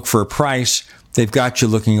want to look for a price, they've got you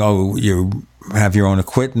looking, you have your own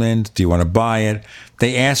equipment. Do you want to buy it?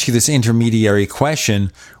 They ask you this intermediary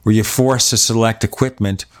question where you're forced to select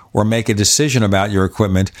equipment or make a decision about your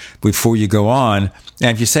equipment before you go on.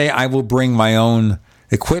 And if you say, I will bring my own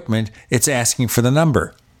equipment, it's asking for the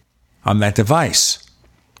number on that device.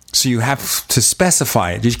 So you have to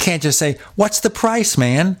specify it. You can't just say, what's the price,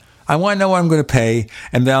 man? I want to know what I'm going to pay,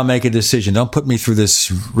 and then I'll make a decision. Don't put me through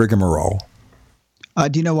this rigmarole.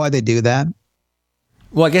 Do you know why they do that?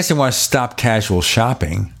 Well, I guess they want to stop casual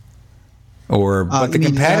shopping. But the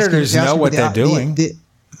competitors know what they're doing.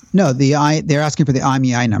 They're asking for the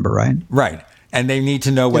IMEI number, right? Right. And they need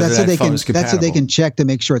to know whether that phone is compatible. That's so they can check to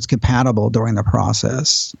make sure it's compatible during the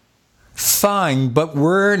process. Fine, but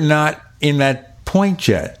we're not in that point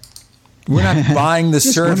yet. We're not buying the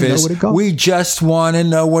service. We just want to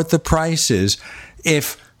know what the price is.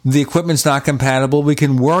 If the equipment's not compatible, we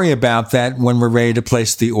can worry about that when we're ready to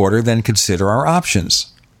place the order, then consider our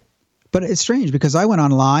options. But it's strange because I went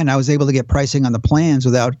online. I was able to get pricing on the plans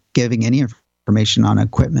without giving any information on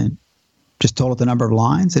equipment. Just told it the number of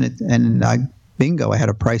lines, and bingo, I had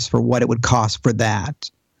a price for what it would cost for that.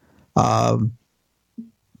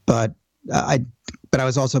 But I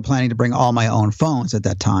was also planning to bring all my own phones at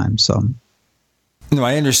that time. So, no,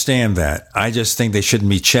 I understand that. I just think they shouldn't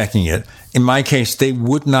be checking it. In my case, they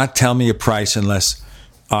would not tell me a price unless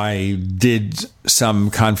I did some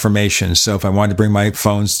confirmation. So if I wanted to bring my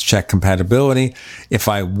phones to check compatibility, if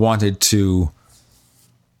I wanted to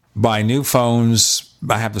buy new phones,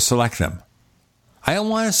 I have to select them. I don't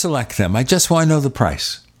want to select them. I just want to know the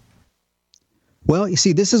price. Well, you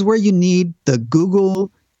see, this is where you need the Google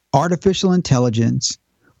artificial intelligence,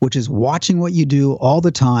 which is watching what you do all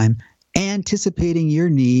the time anticipating your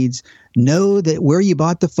needs, know that where you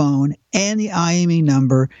bought the phone and the IME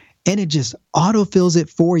number, and it just autofills it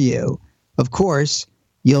for you. Of course,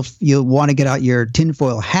 you'll want to get out your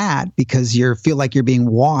tinfoil hat because you feel like you're being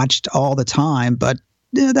watched all the time, but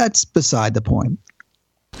that's beside the point.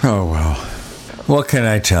 Oh, well. What can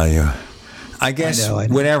I tell you? I guess I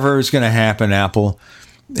know. Whatever is going to happen, Apple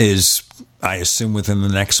is, I assume, within the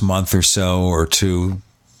next month or so or two,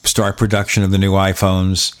 start production of the new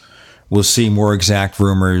iPhones. We'll see more exact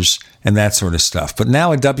rumors and that sort of stuff. But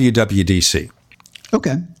now at WWDC.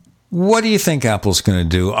 Okay. What do you think Apple's going to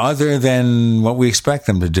do other than what we expect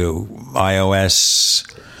them to do? iOS,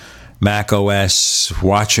 Mac OS,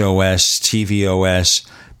 Watch OS, TV OS,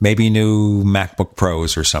 maybe new MacBook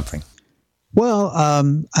Pros or something? Well,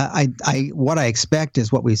 what I expect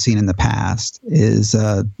is what we've seen in the past is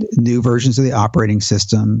new versions of the operating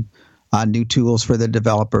system, new tools for the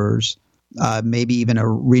developers, maybe even a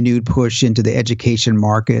renewed push into the education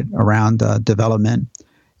market around development.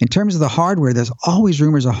 In terms of the hardware, there's always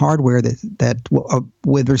rumors of hardware that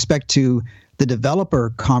with respect to the developer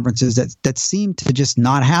conferences that seem to just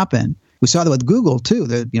not happen. We saw that with Google too.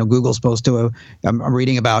 Google's supposed to. I'm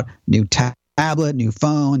reading about new tablet, new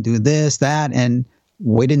phone, do this, that, and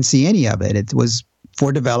we didn't see any of it. It was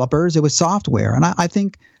for developers. It was software, and I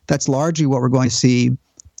think that's largely what we're going to see.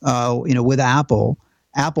 With Apple.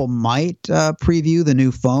 Apple might preview the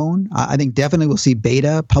new phone. I think definitely we'll see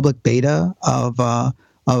public beta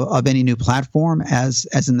of any new platform as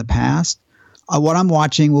in the past. What I'm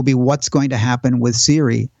watching will be what's going to happen with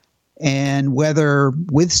Siri, and whether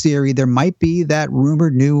with Siri there might be that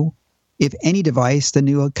rumored new, if any device, the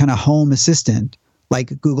new kind of home assistant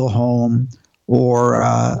like Google Home or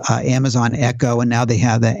Amazon Echo, and now they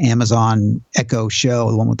have the Amazon Echo Show,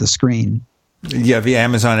 the one with the screen. Yeah, the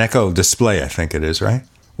Amazon Echo display, I think it is, right?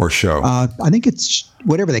 Or show. I think it's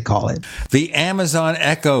whatever they call it. The Amazon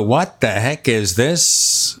Echo. What the heck is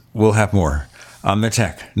this? We'll have more on the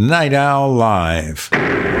Tech Night Owl Live.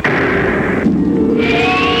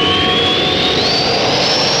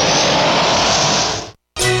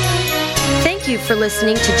 Thank you for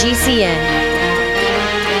listening to GCN.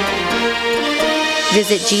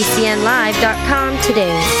 Visit GCNlive.com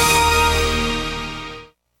today.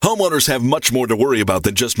 Homeowners have much more to worry about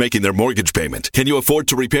than just making their mortgage payment. Can you afford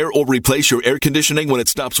to repair or replace your air conditioning when it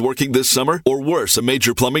stops working this summer? Or worse, a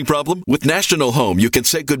major plumbing problem? With National Home, you can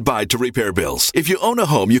say goodbye to repair bills. If you own a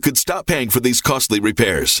home, you could stop paying for these costly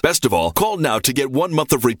repairs. Best of all, call now to get 1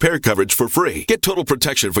 month of repair coverage for free. Get total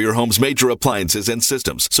protection for your home's major appliances and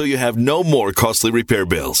systems, so you have no more costly repair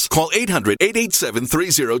bills. Call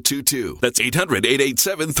 800-887-3022. That's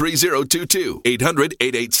 800-887-3022.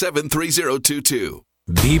 800-887-3022.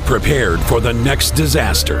 Be prepared for the next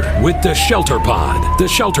disaster with the Shelter Pod. The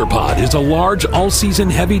Shelter Pod is a large, all-season,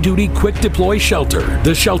 heavy-duty, quick-deploy shelter.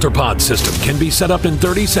 The Shelter Pod system can be set up in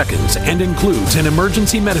 30 seconds and includes an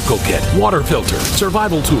emergency medical kit, water filter,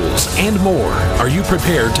 survival tools, and more. Are you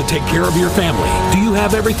prepared to take care of your family? Do you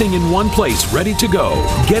have everything in one place ready to go?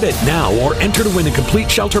 Get it now or enter to win a complete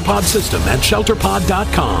Shelter Pod system at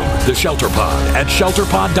ShelterPod.com. The Shelter Pod at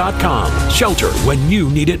ShelterPod.com. Shelter when you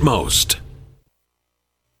need it most.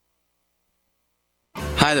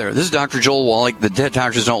 Hi there, this is Dr. Joel Wallach, the Dead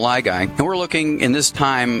Doctors Don't Lie guy, and we're looking in this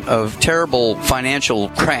time of terrible financial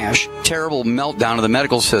crash, terrible meltdown of the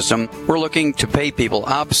medical system, we're looking to pay people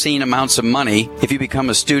obscene amounts of money if you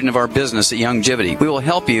become a student of our business at Youngevity. We will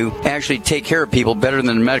help you actually take care of people better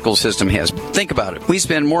than the medical system has. Think about it. We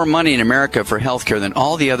spend more money in America for healthcare than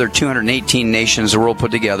all the other 218 nations the world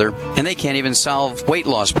put together, and they can't even solve weight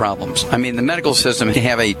loss problems. I mean, the medical system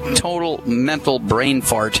have a total mental brain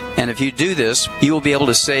fart, and if you do this, you will be able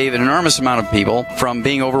to save an enormous amount of people from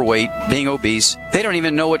being overweight, being obese. They don't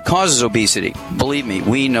even know what causes obesity. Believe me,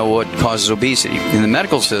 we know what causes obesity. In the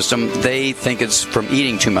medical system, they think it's from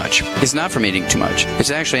eating too much. It's not from eating too much.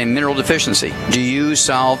 It's actually a mineral deficiency. Do you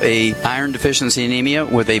solve a iron deficiency anemia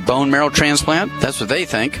with a bone marrow transplant? That's what they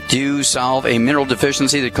think. Do you solve a mineral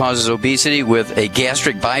deficiency that causes obesity with a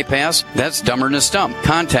gastric bypass? That's dumber than a stump.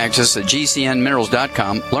 Contact us at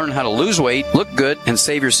gcnminerals.com. Learn how to lose weight, look good, and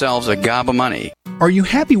save yourselves a gob of money. Are you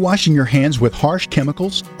happy washing your hands with harsh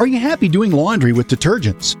chemicals? Are you happy doing laundry with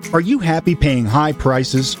detergents? Are you happy paying high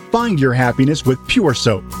prices? Find your happiness with Pure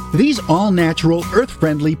Soap. These all-natural,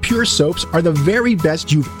 earth-friendly Pure Soaps are the very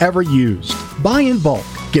best you've ever used. Buy in bulk.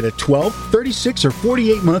 Get a 12, 36, or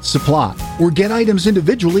 48-month supply. Or get items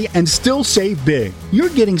individually and still save big. You're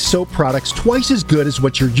getting soap products twice as good as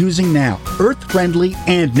what you're using now. Earth-friendly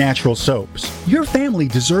and natural soaps. Your family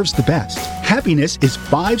deserves the best. Happiness is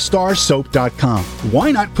 5starsoap.com.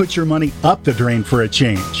 Why not put your money up the drain for a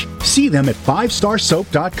change? See them at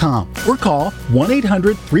 5starsoap.com or call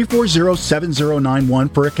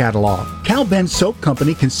 1-800-340-7091 for a catalog. Cal Ben Soap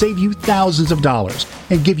Company can save you thousands of dollars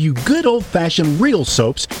and give you good old-fashioned real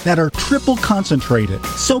soaps that are triple concentrated.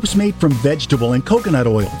 Soaps made from vegetable and coconut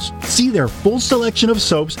oils. See their full selection of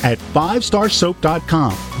soaps at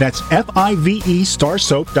 5starsoap.com. That's F-I-V-E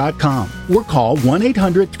starsoap.com or call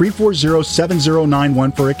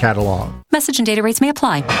 1-800-340-7091 for a catalog. Message and data rates may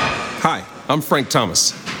apply. Hi, I'm Frank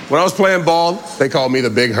Thomas. When I was playing ball, they called me the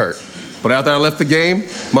Big Hurt. But after I left the game,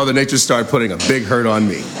 Mother Nature started putting a big hurt on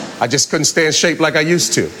me. I just couldn't stay in shape like I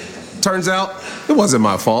used to. Turns out, it wasn't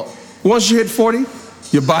my fault. Once you hit 40,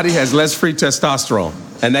 your body has less free testosterone,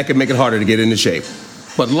 and that can make it harder to get into shape.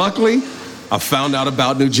 But luckily, I found out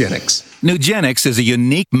about Nugenix. Nugenix is a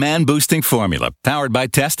unique man-boosting formula powered by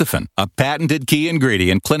Testofen, a patented key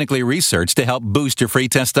ingredient clinically researched to help boost your free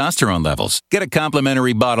testosterone levels. Get a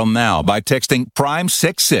complimentary bottle now by texting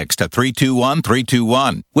PRIME66 to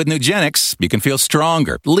 321321. With Nugenix, you can feel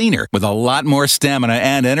stronger, leaner, with a lot more stamina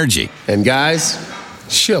and energy. And guys,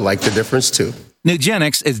 she'll like the difference too.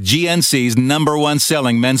 Nugenix is GNC's #1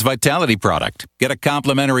 selling men's vitality product. Get a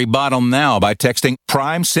complimentary bottle now by texting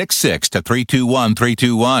PRIME66 to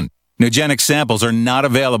 321321. Nugenix samples are not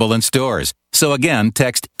available in stores. So again,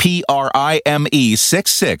 text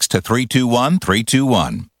PRIME66 to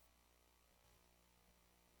 321321.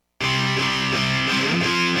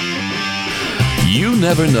 You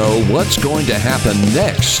never know what's going to happen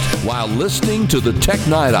next while listening to the Tech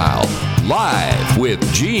Night Owl, live with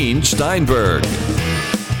Gene Steinberg.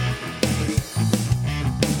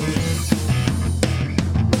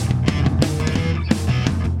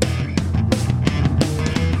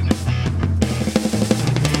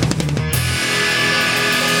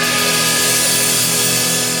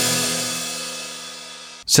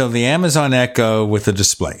 So the Amazon Echo with the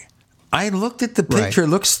display. I looked at the picture. Right.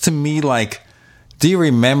 It looks to me like, do you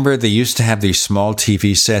remember they used to have these small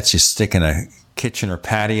TV sets you stick in a kitchen or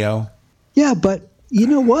patio? Yeah, but you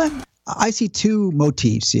know what? I see two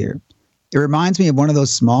motifs here. It reminds me of one of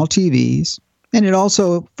those small TVs, and it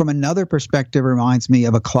also, from another perspective, reminds me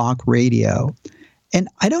of a clock radio. And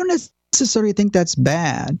I don't necessarily think that's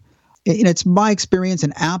bad. It's my experience,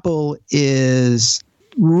 and Apple is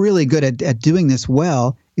really good at doing this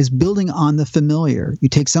well, is building on the familiar. You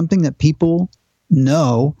take something that people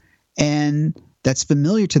know and that's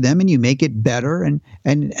familiar to them, and you make it better, and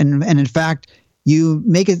in fact, you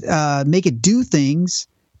make it do things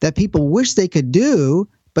that people wish they could do,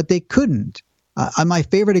 but they couldn't. My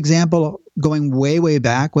favorite example, going way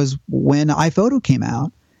back, was when iPhoto came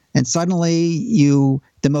out, and suddenly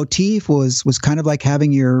the motif was kind of like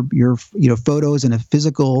having your photos in a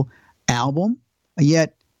physical album.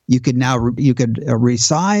 Yet you could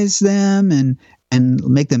resize them and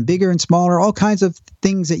make them bigger and smaller, all kinds of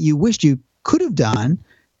things that you wished you could have done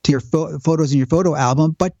to your photos in your photo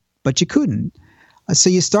album, but you couldn't. So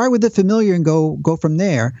you start with the familiar and go from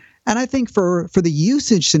there. And I think for the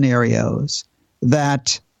usage scenarios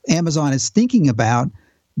that Amazon is thinking about,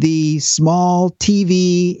 the small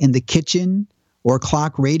TV in the kitchen or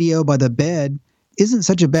clock radio by the bed isn't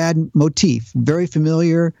such a bad motif. Very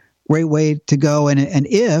familiar, great way to go. And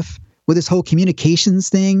if with this whole communications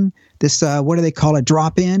thing, this what do they call it,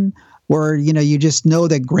 drop-in, where you just know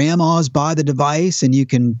that grandma's by the device and you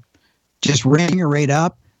can just ring her right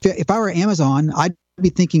up. If I were Amazon, I'd be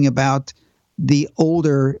thinking about the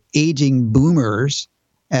older aging boomers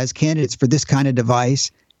as candidates for this kind of device,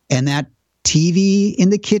 and that TV in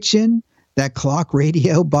the kitchen, that clock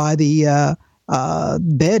radio by the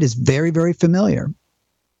bed is very, very familiar.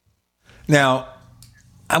 Now,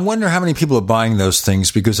 I wonder how many people are buying those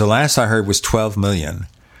things, because the last I heard was 12 million.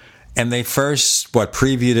 And they first,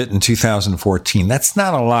 previewed it in 2014. That's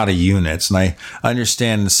not a lot of units. And I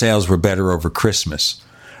understand the sales were better over Christmas.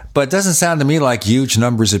 But it doesn't sound to me like huge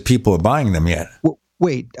numbers of people are buying them yet.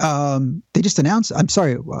 Wait, they just announced, I'm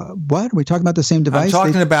sorry, what? Are we talking about the same device? I'm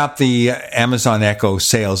talking about the Amazon Echo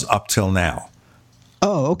sales up till now.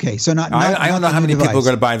 Oh, okay. So I don't know how many people are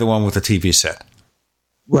going to buy the one with the TV set.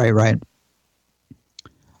 Right.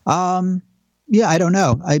 Yeah, I don't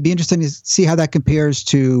know. I'd be interested to see how that compares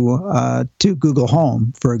to Google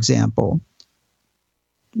Home, for example.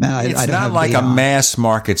 It's not like a mass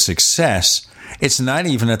market success. It's not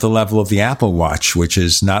even at the level of the Apple Watch, which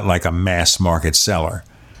is not like a mass market seller.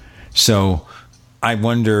 So I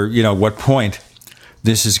wonder, what point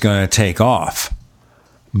this is going to take off.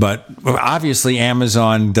 But obviously,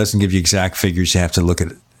 Amazon doesn't give you exact figures. You have to look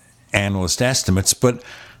at analyst estimates, but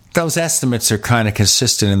those estimates are kind of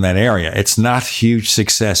consistent in that area. It's not huge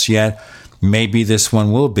success yet, Maybe this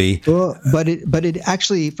one will be. Well, but it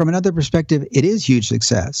actually, from another perspective, it is huge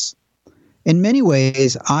success. In many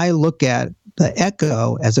ways, I look at the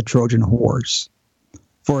Echo as a Trojan horse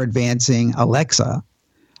for advancing Alexa.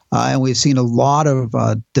 And we've seen a lot of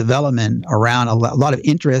development around, a lot of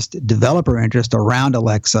interest, developer interest around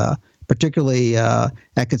Alexa, particularly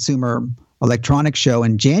at Consumer Electronics Show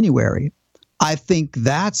in January. I think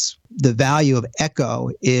that's the value of Echo,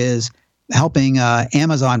 is helping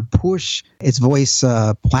Amazon push its voice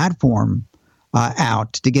platform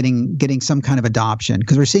out to getting some kind of adoption.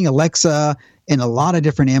 Because we're seeing Alexa in a lot of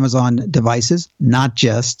different Amazon devices, not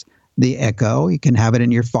just the Echo. You can have it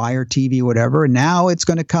in your Fire TV, whatever. And now it's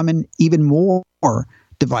going to come in even more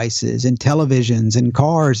devices and televisions and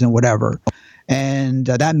cars and whatever. And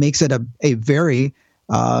that makes it a very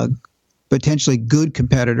potentially good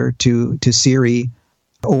competitor to Siri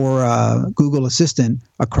or Google Assistant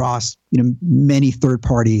across many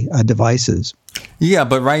third-party devices. Yeah,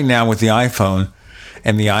 but right now with the iPhone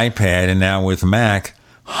and the iPad and now with Mac,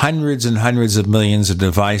 hundreds and hundreds of millions of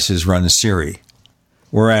devices run Siri.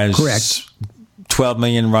 Whereas Correct. 12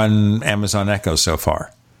 million run Amazon Echo so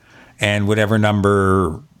far, and whatever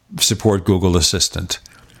number support Google Assistant.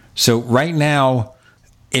 So right now,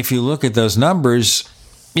 if you look at those numbers,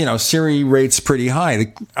 Siri rates pretty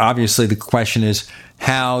high. Obviously, the question is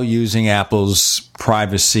how, using Apple's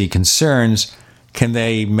privacy concerns, can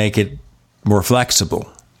they make it more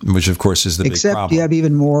flexible, which of course is the big problem. Except you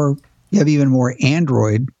have even more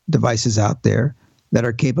Android devices out there that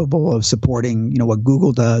are capable of supporting, what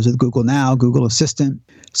Google does with Google Now, Google Assistant.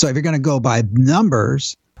 So if you're going to go by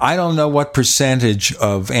numbers, I don't know what percentage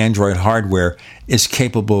of Android hardware is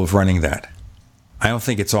capable of running that. I don't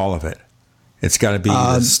think it's all of it. It's got to be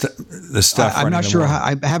the stuff. I'm not sure.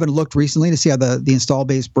 I haven't looked recently to see how the install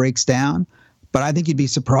base breaks down, but I think you'd be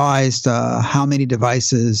surprised how many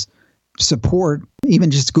devices support even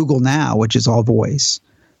just Google Now, which is all voice.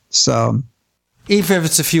 So even if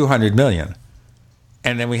it's a few 100 million.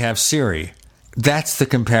 And then we have Siri. That's the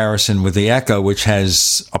comparison with the Echo, which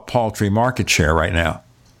has a paltry market share right now.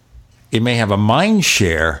 It may have a mind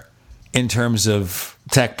share in terms of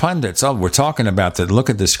tech pundits. Oh, we're talking about that. Look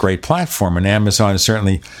at this great platform. And Amazon is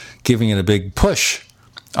certainly giving it a big push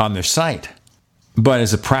on their site. But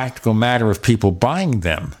as a practical matter of people buying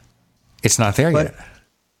them, it's not there yet.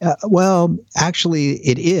 Well, actually,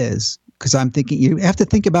 it is. Because I'm thinking you have to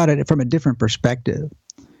think about it from a different perspective.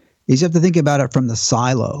 You have to think about it from the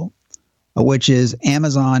silo, which is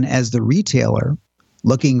Amazon as the retailer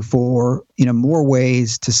looking for more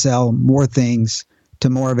ways to sell more things to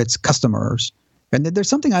more of its customers. And there's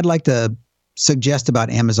something I'd like to suggest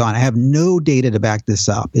about Amazon. I have no data to back this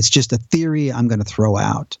up. It's just a theory I'm going to throw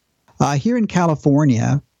out. Here in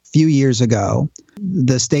California, a few years ago,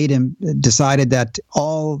 the state decided that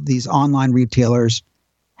all these online retailers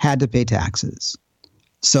had to pay taxes.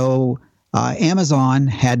 So Amazon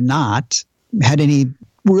had not had any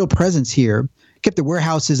real presence here, kept the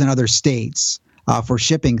warehouses in other states for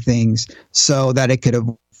shipping things so that it could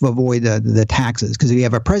avoid the taxes. Because if you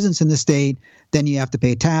have a presence in the state, then you have to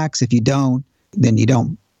pay tax. If you don't, then you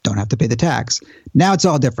don't have to pay the tax. Now it's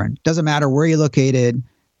all different. Doesn't matter where you're located,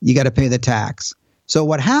 you got to pay the tax. So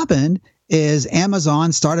what happened is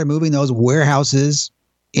Amazon started moving those warehouses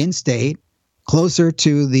in-state closer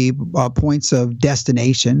to the points of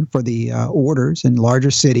destination for the orders in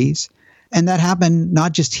larger cities. And that happened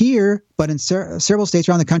not just here, but in several states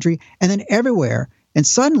around the country, and then everywhere. And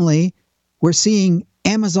suddenly, we're seeing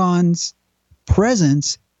Amazon's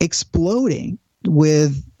presence exploding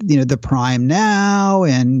with the Prime Now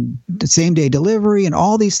and the same-day delivery and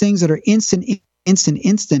all these things that are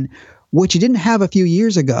instant, which you didn't have a few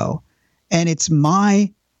years ago. And it's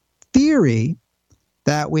my theory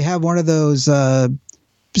that we have one of those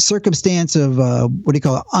circumstance of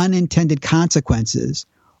unintended consequences,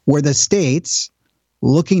 where the states,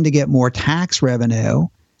 looking to get more tax revenue,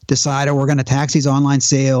 decided we're going to tax these online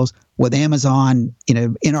sales with Amazon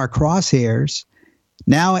in our crosshairs.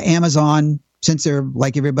 Now Amazon, since they're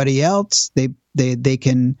like everybody else, they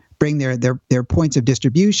can bring their points of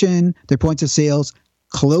distribution, their points of sales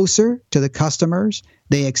closer to the customers.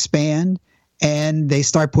 They expand and they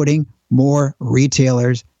start putting more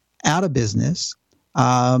retailers out of business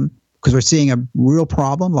because we're seeing a real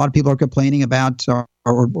problem. A lot of people are complaining about,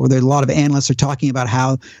 or there's a lot of analysts are talking about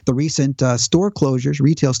how the recent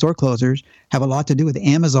retail store closures, have a lot to do with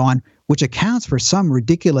Amazon, which accounts for some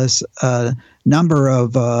ridiculous number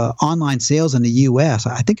of online sales in the U.S.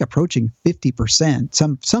 I think approaching 50%,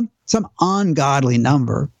 some ungodly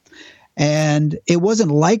number, and it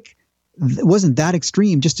wasn't that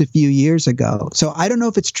extreme just a few years ago. So I don't know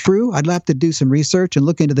if it's true. I'd have to do some research and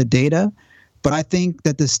look into the data. But I think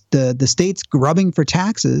that the states grubbing for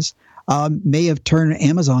taxes may have turned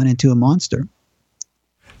Amazon into a monster.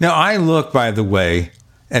 Now, I look, by the way,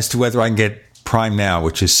 as to whether I can get Prime Now,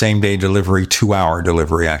 which is same-day delivery, 2-hour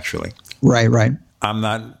delivery, actually. Right. I'm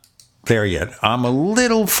not there yet. I'm a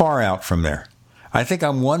little far out from there. I think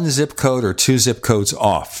I'm 1 zip code or 2 zip codes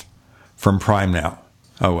off from Prime Now.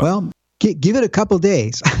 Oh, well give it a couple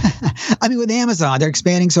days. I mean, with Amazon, they're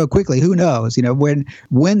expanding so quickly. Who knows?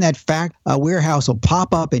 When that warehouse will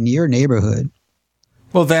pop up in your neighborhood.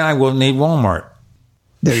 Well, then I will need Walmart.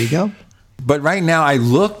 There you go. But right now, I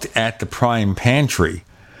looked at the Prime Pantry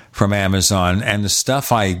from Amazon, and the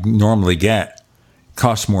stuff I normally get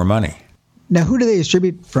costs more money. Now, who do they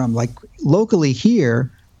distribute from? Like locally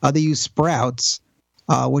here, they use Sprouts,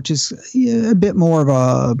 which is a bit more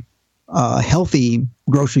of a healthy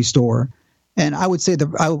grocery store. And I would say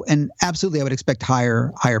absolutely I would expect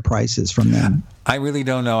higher prices from them. I really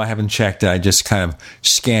don't know. I haven't checked it. I just kind of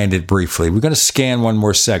scanned it briefly. We're going to scan one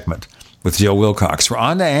more segment with Joe Wilcox. We're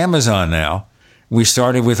on to Amazon now. We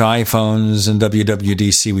started with iPhones and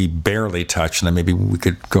WWDC. We barely touched, and maybe we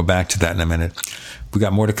could go back to that in a minute. We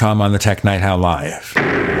got more to come on the Tech Night Owl Live.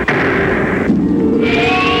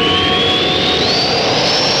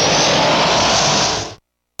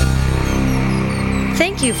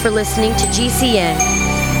 Thank you for listening to GCN.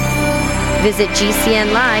 Visit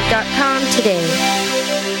GCNlive.com today.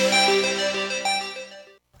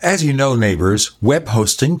 As you know, neighbors, web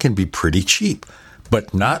hosting can be pretty cheap,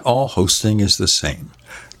 but not all hosting is the same.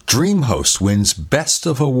 DreamHost wins Best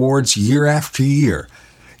of Awards year after year.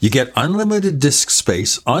 You get unlimited disk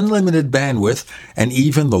space, unlimited bandwidth, and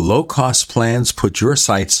even the low-cost plans put your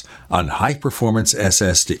sites on high-performance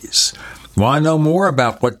SSDs. Want to know more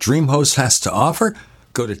about what DreamHost has to offer?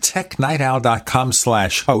 Go to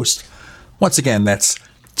technightowl.com/host. Once again, that's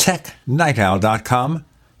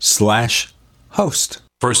technightowl.com/host.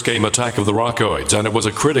 First came Attack of the Rockoids, and it was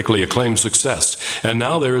a critically acclaimed success. And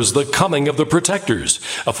now there is The Coming of the Protectors.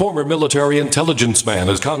 A former military intelligence man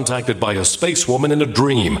is contacted by a space woman in a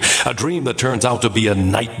dream that turns out to be a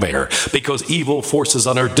nightmare because evil forces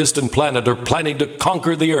on her distant planet are planning to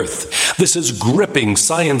conquer the Earth. This is gripping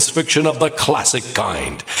science fiction of the classic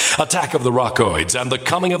kind. Attack of the Rockoids and The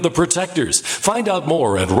Coming of the Protectors. Find out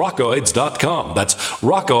more at rockoids.com. That's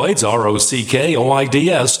Rockoids,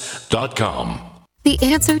 ROCKOIDS.com. The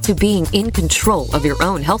answer to being in control of your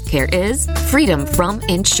own healthcare is freedom from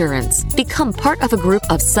insurance. Become part of a group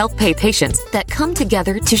of self-pay patients that come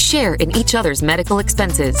together to share in each other's medical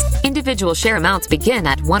expenses. Individual share amounts begin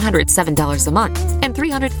at $107 a month and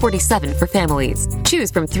 $347 for families.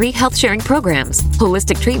 Choose from 3 health-sharing programs.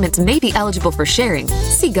 Holistic treatments may be eligible for sharing.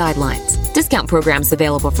 See guidelines. Discount programs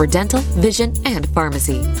available for dental, vision, and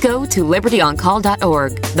pharmacy. Go to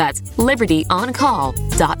libertyoncall.org. That's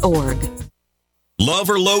libertyoncall.org. Love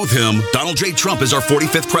or loathe him, Donald J. Trump is our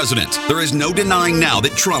 45th president. There is no denying now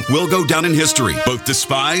that Trump will go down in history, both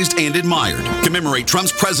despised and admired. Commemorate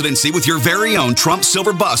Trump's presidency with your very own Trump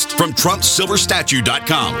Silver Bust from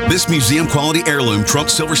TrumpSilverStatue.com. This museum-quality heirloom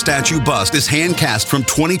Trump Silver Statue bust is hand-cast from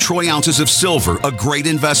 20 troy ounces of silver, a great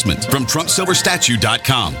investment. From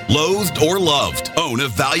TrumpSilverStatue.com. Loathed or loved, own a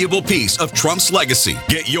valuable piece of Trump's legacy.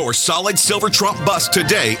 Get your solid silver Trump bust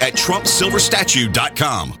today at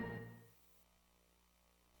TrumpSilverStatue.com.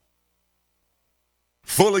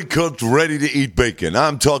 Fully cooked, ready-to-eat bacon.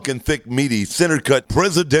 I'm talking thick, meaty, center-cut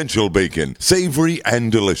presidential bacon. Savory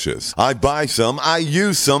and delicious. I buy some, I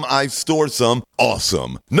use some, I store some.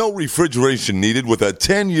 Awesome. No refrigeration needed with a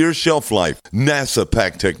 10-year shelf life. NASA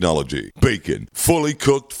pack technology. Bacon. Fully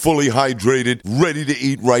cooked, fully hydrated, ready to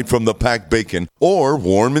eat right from the packed bacon or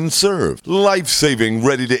warm and served. Life-saving,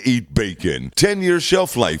 ready-to-eat bacon. 10-year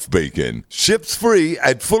shelf life bacon. Ships free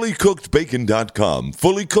at fullycookedbacon.com.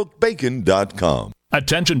 Fullycookedbacon.com.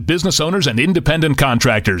 Attention business owners and independent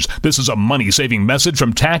contractors. This is a money-saving message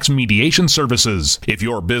from Tax Mediation Services. If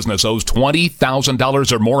your business owes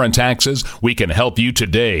 $20,000 or more in taxes, we can help you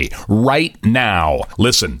today, right now.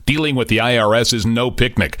 Listen, dealing with the IRS is no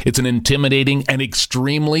picnic. It's an intimidating and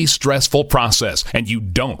extremely stressful process, and you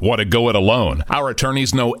don't want to go it alone. Our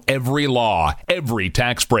attorneys know every law, every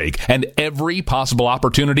tax break, and every possible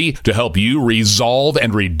opportunity to help you resolve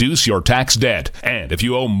and reduce your tax debt. And if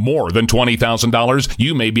you owe more than $20,000, customers,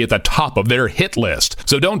 you may be at the top of their hit list.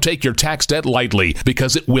 So don't take your tax debt lightly,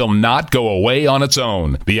 because it will not go away on its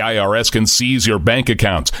own. The IRS can seize your bank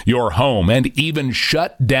accounts, your home, and even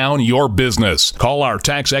shut down your business. Call our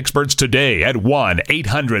tax experts today at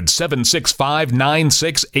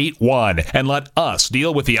 1-800-765-9681 and let us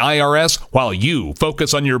deal with the IRS while you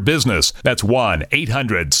focus on your business. That's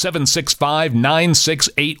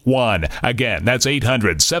 1-800-765-9681. Again, that's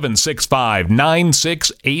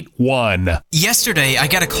 800-765-9681. Yesterday, I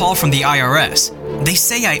got a call from the IRS. They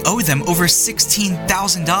say I owe them over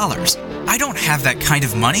 $16,000. I don't have that kind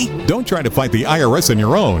of money. Don't try to fight the IRS on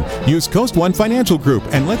your own. Use Coast One Financial Group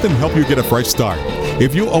and let them help you get a fresh start.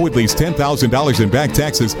 If you owe at least $10,000 in back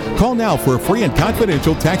taxes, call now for a free and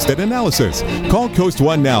confidential tax debt analysis. Call Coast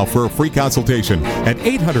One now for a free consultation at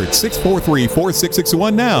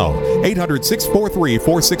 800-643-4661 now.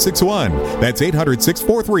 800-643-4661. That's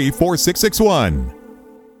 800-643-4661.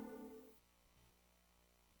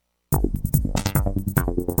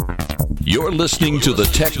 You're listening to the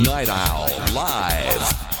Tech Night Owl live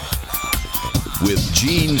with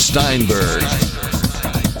Gene Steinberg.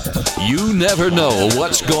 You never know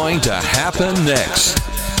what's going to happen next.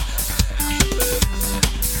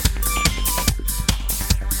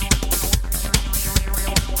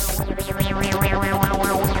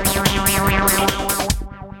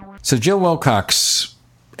 So Jill Wilcox,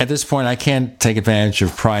 at this point, I can't take advantage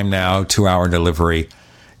of Prime Now 2-hour delivery.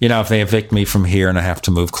 You know, if they evict me from here and I have to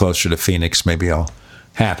move closer to Phoenix, maybe I'll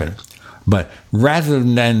happen. But rather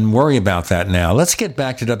than worry about that now, let's get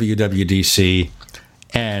back to WWDC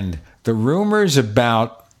and the rumors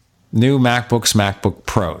about new MacBooks, MacBook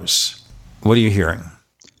Pros. What are you hearing?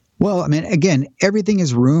 Well, I mean, again, everything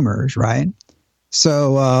is rumors, right?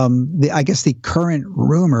 So I guess the current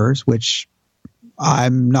rumors, which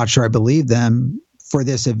I'm not sure I believe them for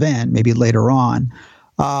this event, maybe later on,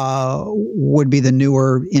 would be the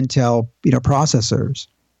newer Intel, processors.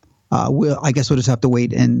 I guess we'll just have to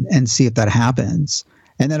wait and see if that happens.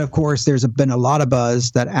 And then, of course, there's been a lot of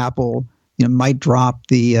buzz that Apple, might drop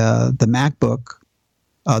the MacBook,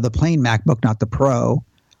 the plain MacBook, not the Pro.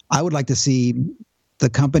 I would like to see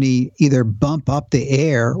the company either bump up the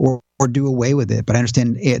Air or do away with it. But I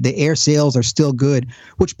understand the Air sales are still good,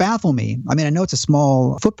 which baffle me. I mean, I know it's a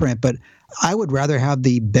small footprint, but I would rather have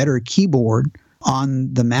the better keyboard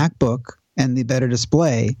on the MacBook and the better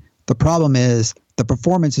display. The problem is the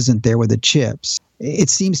performance isn't there with the chips. It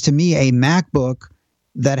seems to me a MacBook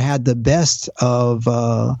that had the best of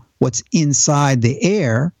what's inside the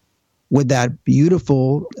Air with that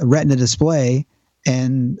beautiful Retina display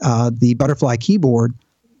and the butterfly keyboard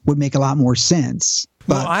would make a lot more sense.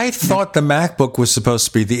 But I thought the MacBook was supposed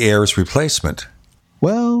to be the Air's replacement.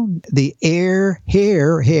 Well, the Air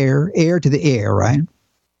to the Air, right?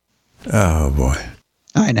 Oh, boy.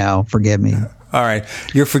 I know. Forgive me. All right.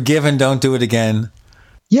 You're forgiven. Don't do it again.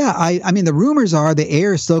 Yeah. I mean, the rumors are the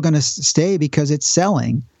Air is still going to stay because it's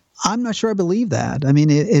selling. I'm not sure I believe that. I mean,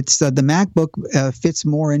 it's the MacBook fits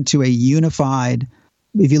more into a unified.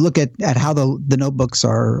 If you look at how the notebooks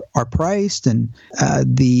are priced and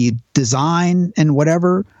the design and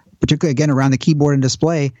whatever, particularly, again, around the keyboard and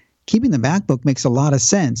display, keeping the MacBook makes a lot of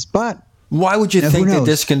sense. But why would you think they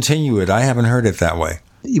discontinue it? I haven't heard it that way.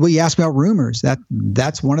 Well, you asked about rumors.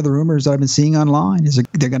 That's one of the rumors that I've been seeing online is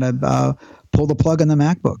they're going to pull the plug on the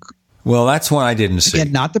MacBook. Well, that's one I didn't see.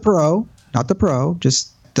 Again, not the Pro,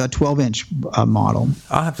 just the 12-inch model.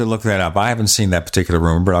 I'll have to look that up. I haven't seen that particular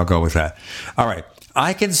rumor, but I'll go with that. All right.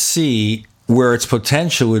 I can see where its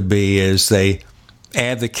potential would be is they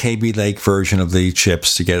add the Kaby Lake version of the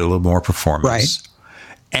chips to get a little more performance. Right.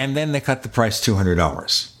 And then they cut the price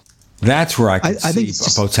 $200. That's where I can see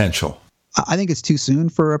a potential. I think it's too soon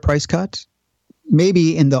for a price cut.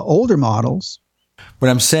 Maybe in the older models. What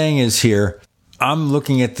I'm saying is here, I'm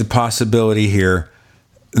looking at the possibility here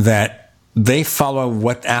that they follow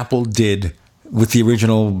what Apple did with the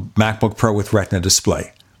original MacBook Pro with Retina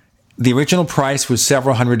display. The original price was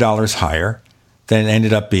several $100s higher than it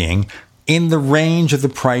ended up being, in the range of the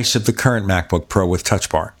price of the current MacBook Pro with Touch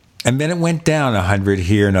Bar. And then it went down $100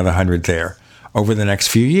 here, another $100 there over the next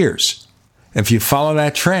few years. If you follow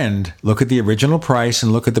that trend, look at the original price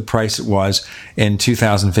and look at the price it was in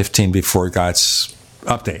 2015 before it got its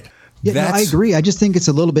update. Yeah, no, I agree. I just think it's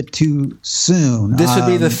a little bit too soon. This would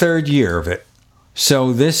be the third year of it.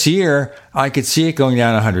 So this year, I could see it going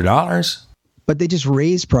down $100. But they just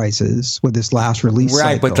raised prices with this last release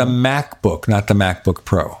cycle. But the MacBook, not the MacBook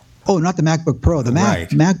Pro. Oh, not the MacBook Pro, the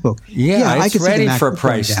MacBook. Yeah, I it's could ready see the for a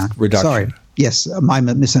price reduction. Sorry. Yes, my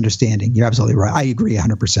misunderstanding. You're absolutely right. I agree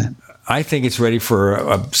 100%. I think it's ready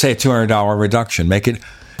for, say, a $200 reduction. Make it,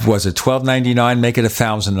 was it $1,299? Make it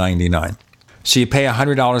 $1,099. So you pay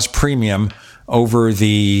 $100 premium over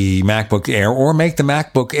the MacBook Air, or make the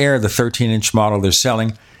MacBook Air, the 13-inch model they're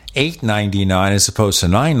selling, $899 as opposed to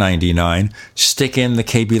 $999. Stick in the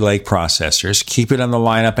Kaby Lake processors. Keep it on the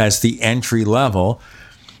lineup as the entry level.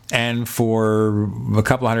 And for a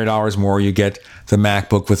couple $100 more, you get the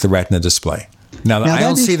MacBook with the Retina display. Now I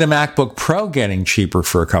don't see the MacBook Pro getting cheaper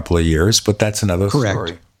for a couple of years, but that's another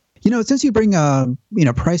story. Since you bring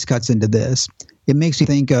price cuts into this, it makes me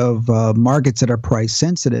think of markets that are price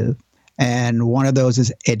sensitive. And one of those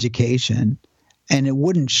is education. And it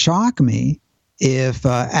wouldn't shock me if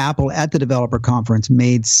Apple at the developer conference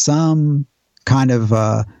made some kind of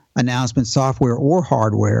announcement, software or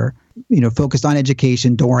hardware, focused on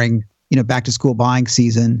education during, back to school buying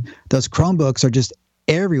season. Those Chromebooks are just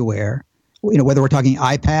everywhere. Whether we're talking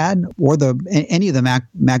iPad or any of the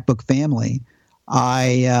MacBook family,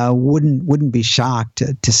 I wouldn't be shocked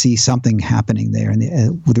to see something happening there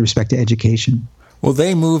with respect to education. Well,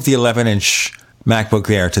 they moved the 11-inch MacBook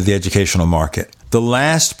Air to the educational market. The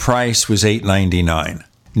last price was $899.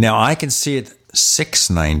 Now, I can see it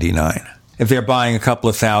 $699. If they're buying a couple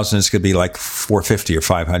of thousand, it's going to be like $450 or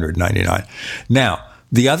 $599. Now,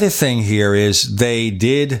 the other thing here is they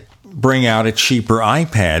did bring out a cheaper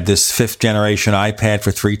iPad, this 5th generation iPad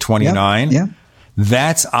for $329. Yeah.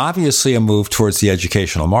 That's obviously a move towards the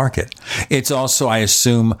educational market. It's also, I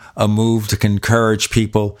assume, a move to encourage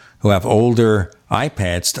people who have older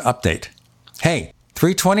iPads to update. Hey,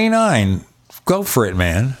 $329, go for it,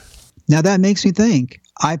 man. Now that makes me think,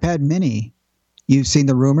 iPad mini, you've seen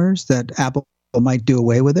the rumors that Apple might do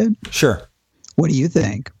away with it? Sure. What do you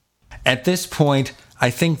think? At this point, I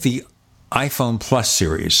think the iPhone Plus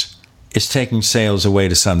series is taking sales away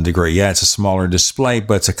to some degree. Yeah, it's a smaller display,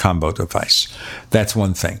 but it's a combo device. That's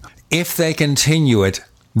one thing. If they continue it,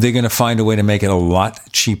 they're going to find a way to make it a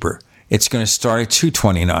lot cheaper. It's going to start at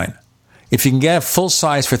 $229. If you can get a full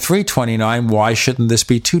size for $329, why shouldn't this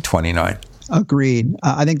be $229? Agreed.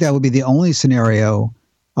 I think that would be the only scenario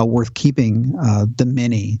worth keeping the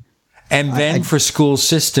mini. And then for school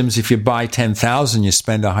systems, if you buy 10,000, you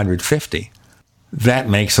spend $150. That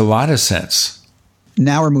makes a lot of sense.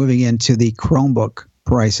 Now we're moving into the Chromebook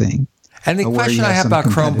pricing. And the question I have about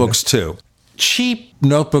Chromebooks too, cheap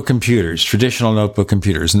notebook computers, traditional notebook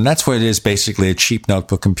computers, and that's what it is, basically a cheap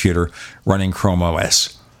notebook computer running Chrome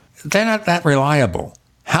OS. They're not that reliable.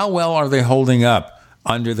 How well are they holding up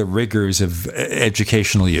under the rigors of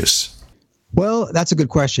educational use? Well, that's a good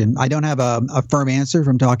question. I don't have a firm answer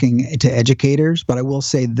from talking to educators, but I will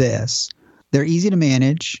say this. They're easy to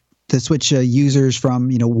manage, to switch users from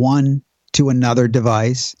one to another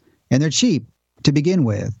device, and they're cheap to begin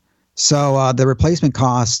with. So the replacement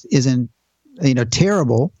cost isn't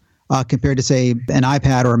terrible compared to, say, an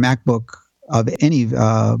iPad or a MacBook of any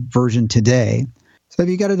version today. So if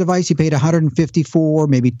you got a device you paid $150 for,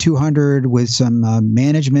 maybe $200 with some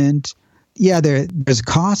management, yeah, there's a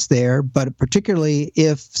cost there, but particularly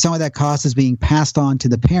if some of that cost is being passed on to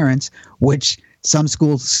the parents, which some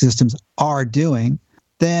school systems are doing,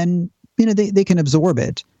 then they can absorb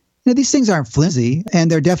it. These things aren't flimsy, and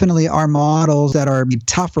there definitely are models that are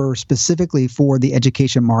tougher specifically for the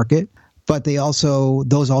education market, but those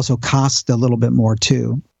also cost a little bit more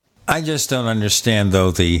too. I just don't understand,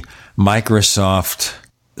 though, the Microsoft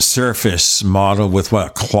Surface model with a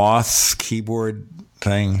cloth keyboard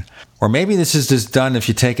thing. Or maybe this is just done if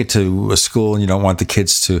you take it to a school and you don't want the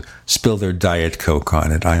kids to spill their Diet Coke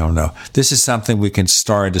on it. I don't know. This is something we can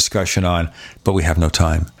start a discussion on, but we have no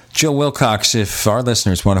time. Joe Wilcox, if our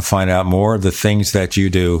listeners want to find out more of the things that you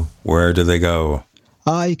do, where do they go?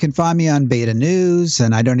 You can find me on Beta News,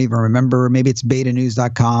 and I don't even remember. Maybe it's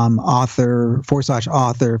betanews.com, author/Joe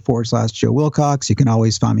Wilcox. You can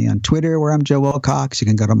always find me on Twitter, where I'm Joe Wilcox. You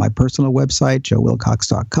can go to my personal website,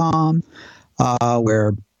 joewilcox.com,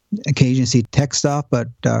 where occasionally you see tech stuff. But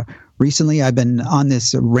recently I've been on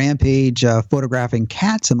this rampage photographing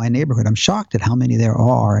cats in my neighborhood. I'm shocked at how many there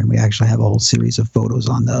are, and we actually have a whole series of photos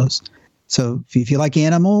on those. So if you like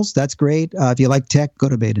animals, that's great. If you like tech, go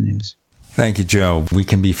to Beta News. Thank you, Joe. We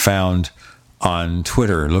can be found on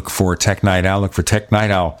Twitter. Look for Tech Night Owl. Look for Tech Night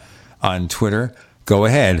Owl on Twitter. Go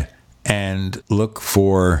ahead and look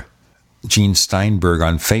for Gene Steinberg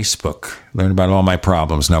on Facebook. Learn about all my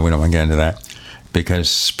problems. No, we don't want to get into that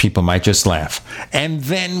because people might just laugh. And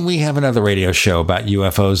then we have another radio show about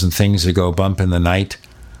UFOs and things that go bump in the night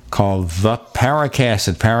called The Paracast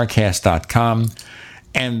at Paracast.com.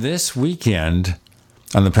 And this weekend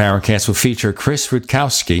on The Paracast will feature Chris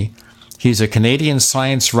Rutkowski. He's a Canadian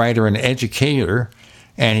science writer and educator,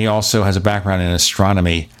 and he also has a background in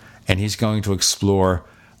astronomy, and he's going to explore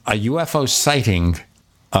a UFO sighting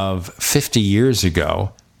of 50 years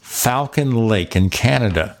ago Falcon Lake in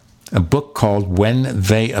Canada, a book called When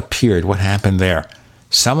They Appeared. What happened there?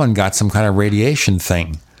 Someone got some kind of radiation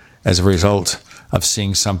thing as a result of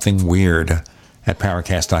seeing something weird at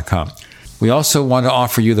Paracast.com. We also want to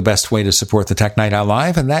offer you the best way to support the Tech Night Owl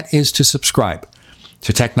Live, and that is to subscribe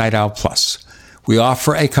to Tech Night Owl Plus. We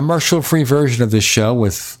offer a commercial-free version of this show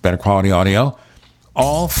with better quality audio,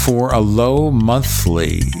 all for a low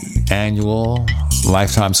monthly, annual,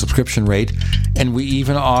 lifetime subscription rate, and we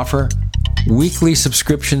even offer weekly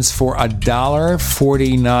subscriptions for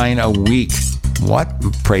 $1.49 a week. What,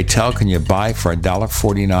 pray tell, can you buy for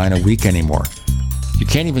 $1.49 a week anymore? You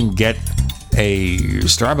can't even get a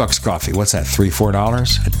Starbucks coffee. What's that, $3-4?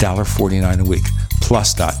 $1.49 a week.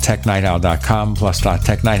 Plus.technightowl.com,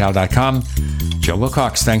 plus.technightowl.com. Joe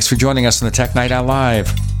Wilcox, thanks for joining us on the Tech Night Owl Live.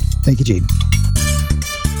 Thank you, Gene.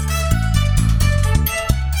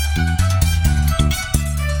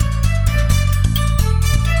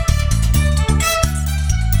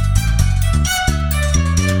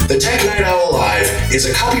 The Tech Night Owl Live is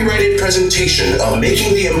a copyrighted presentation of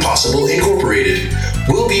Making the Impossible Incorporated.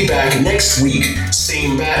 We'll be back next week.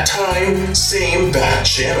 Same bat time, same bat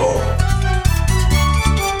channel.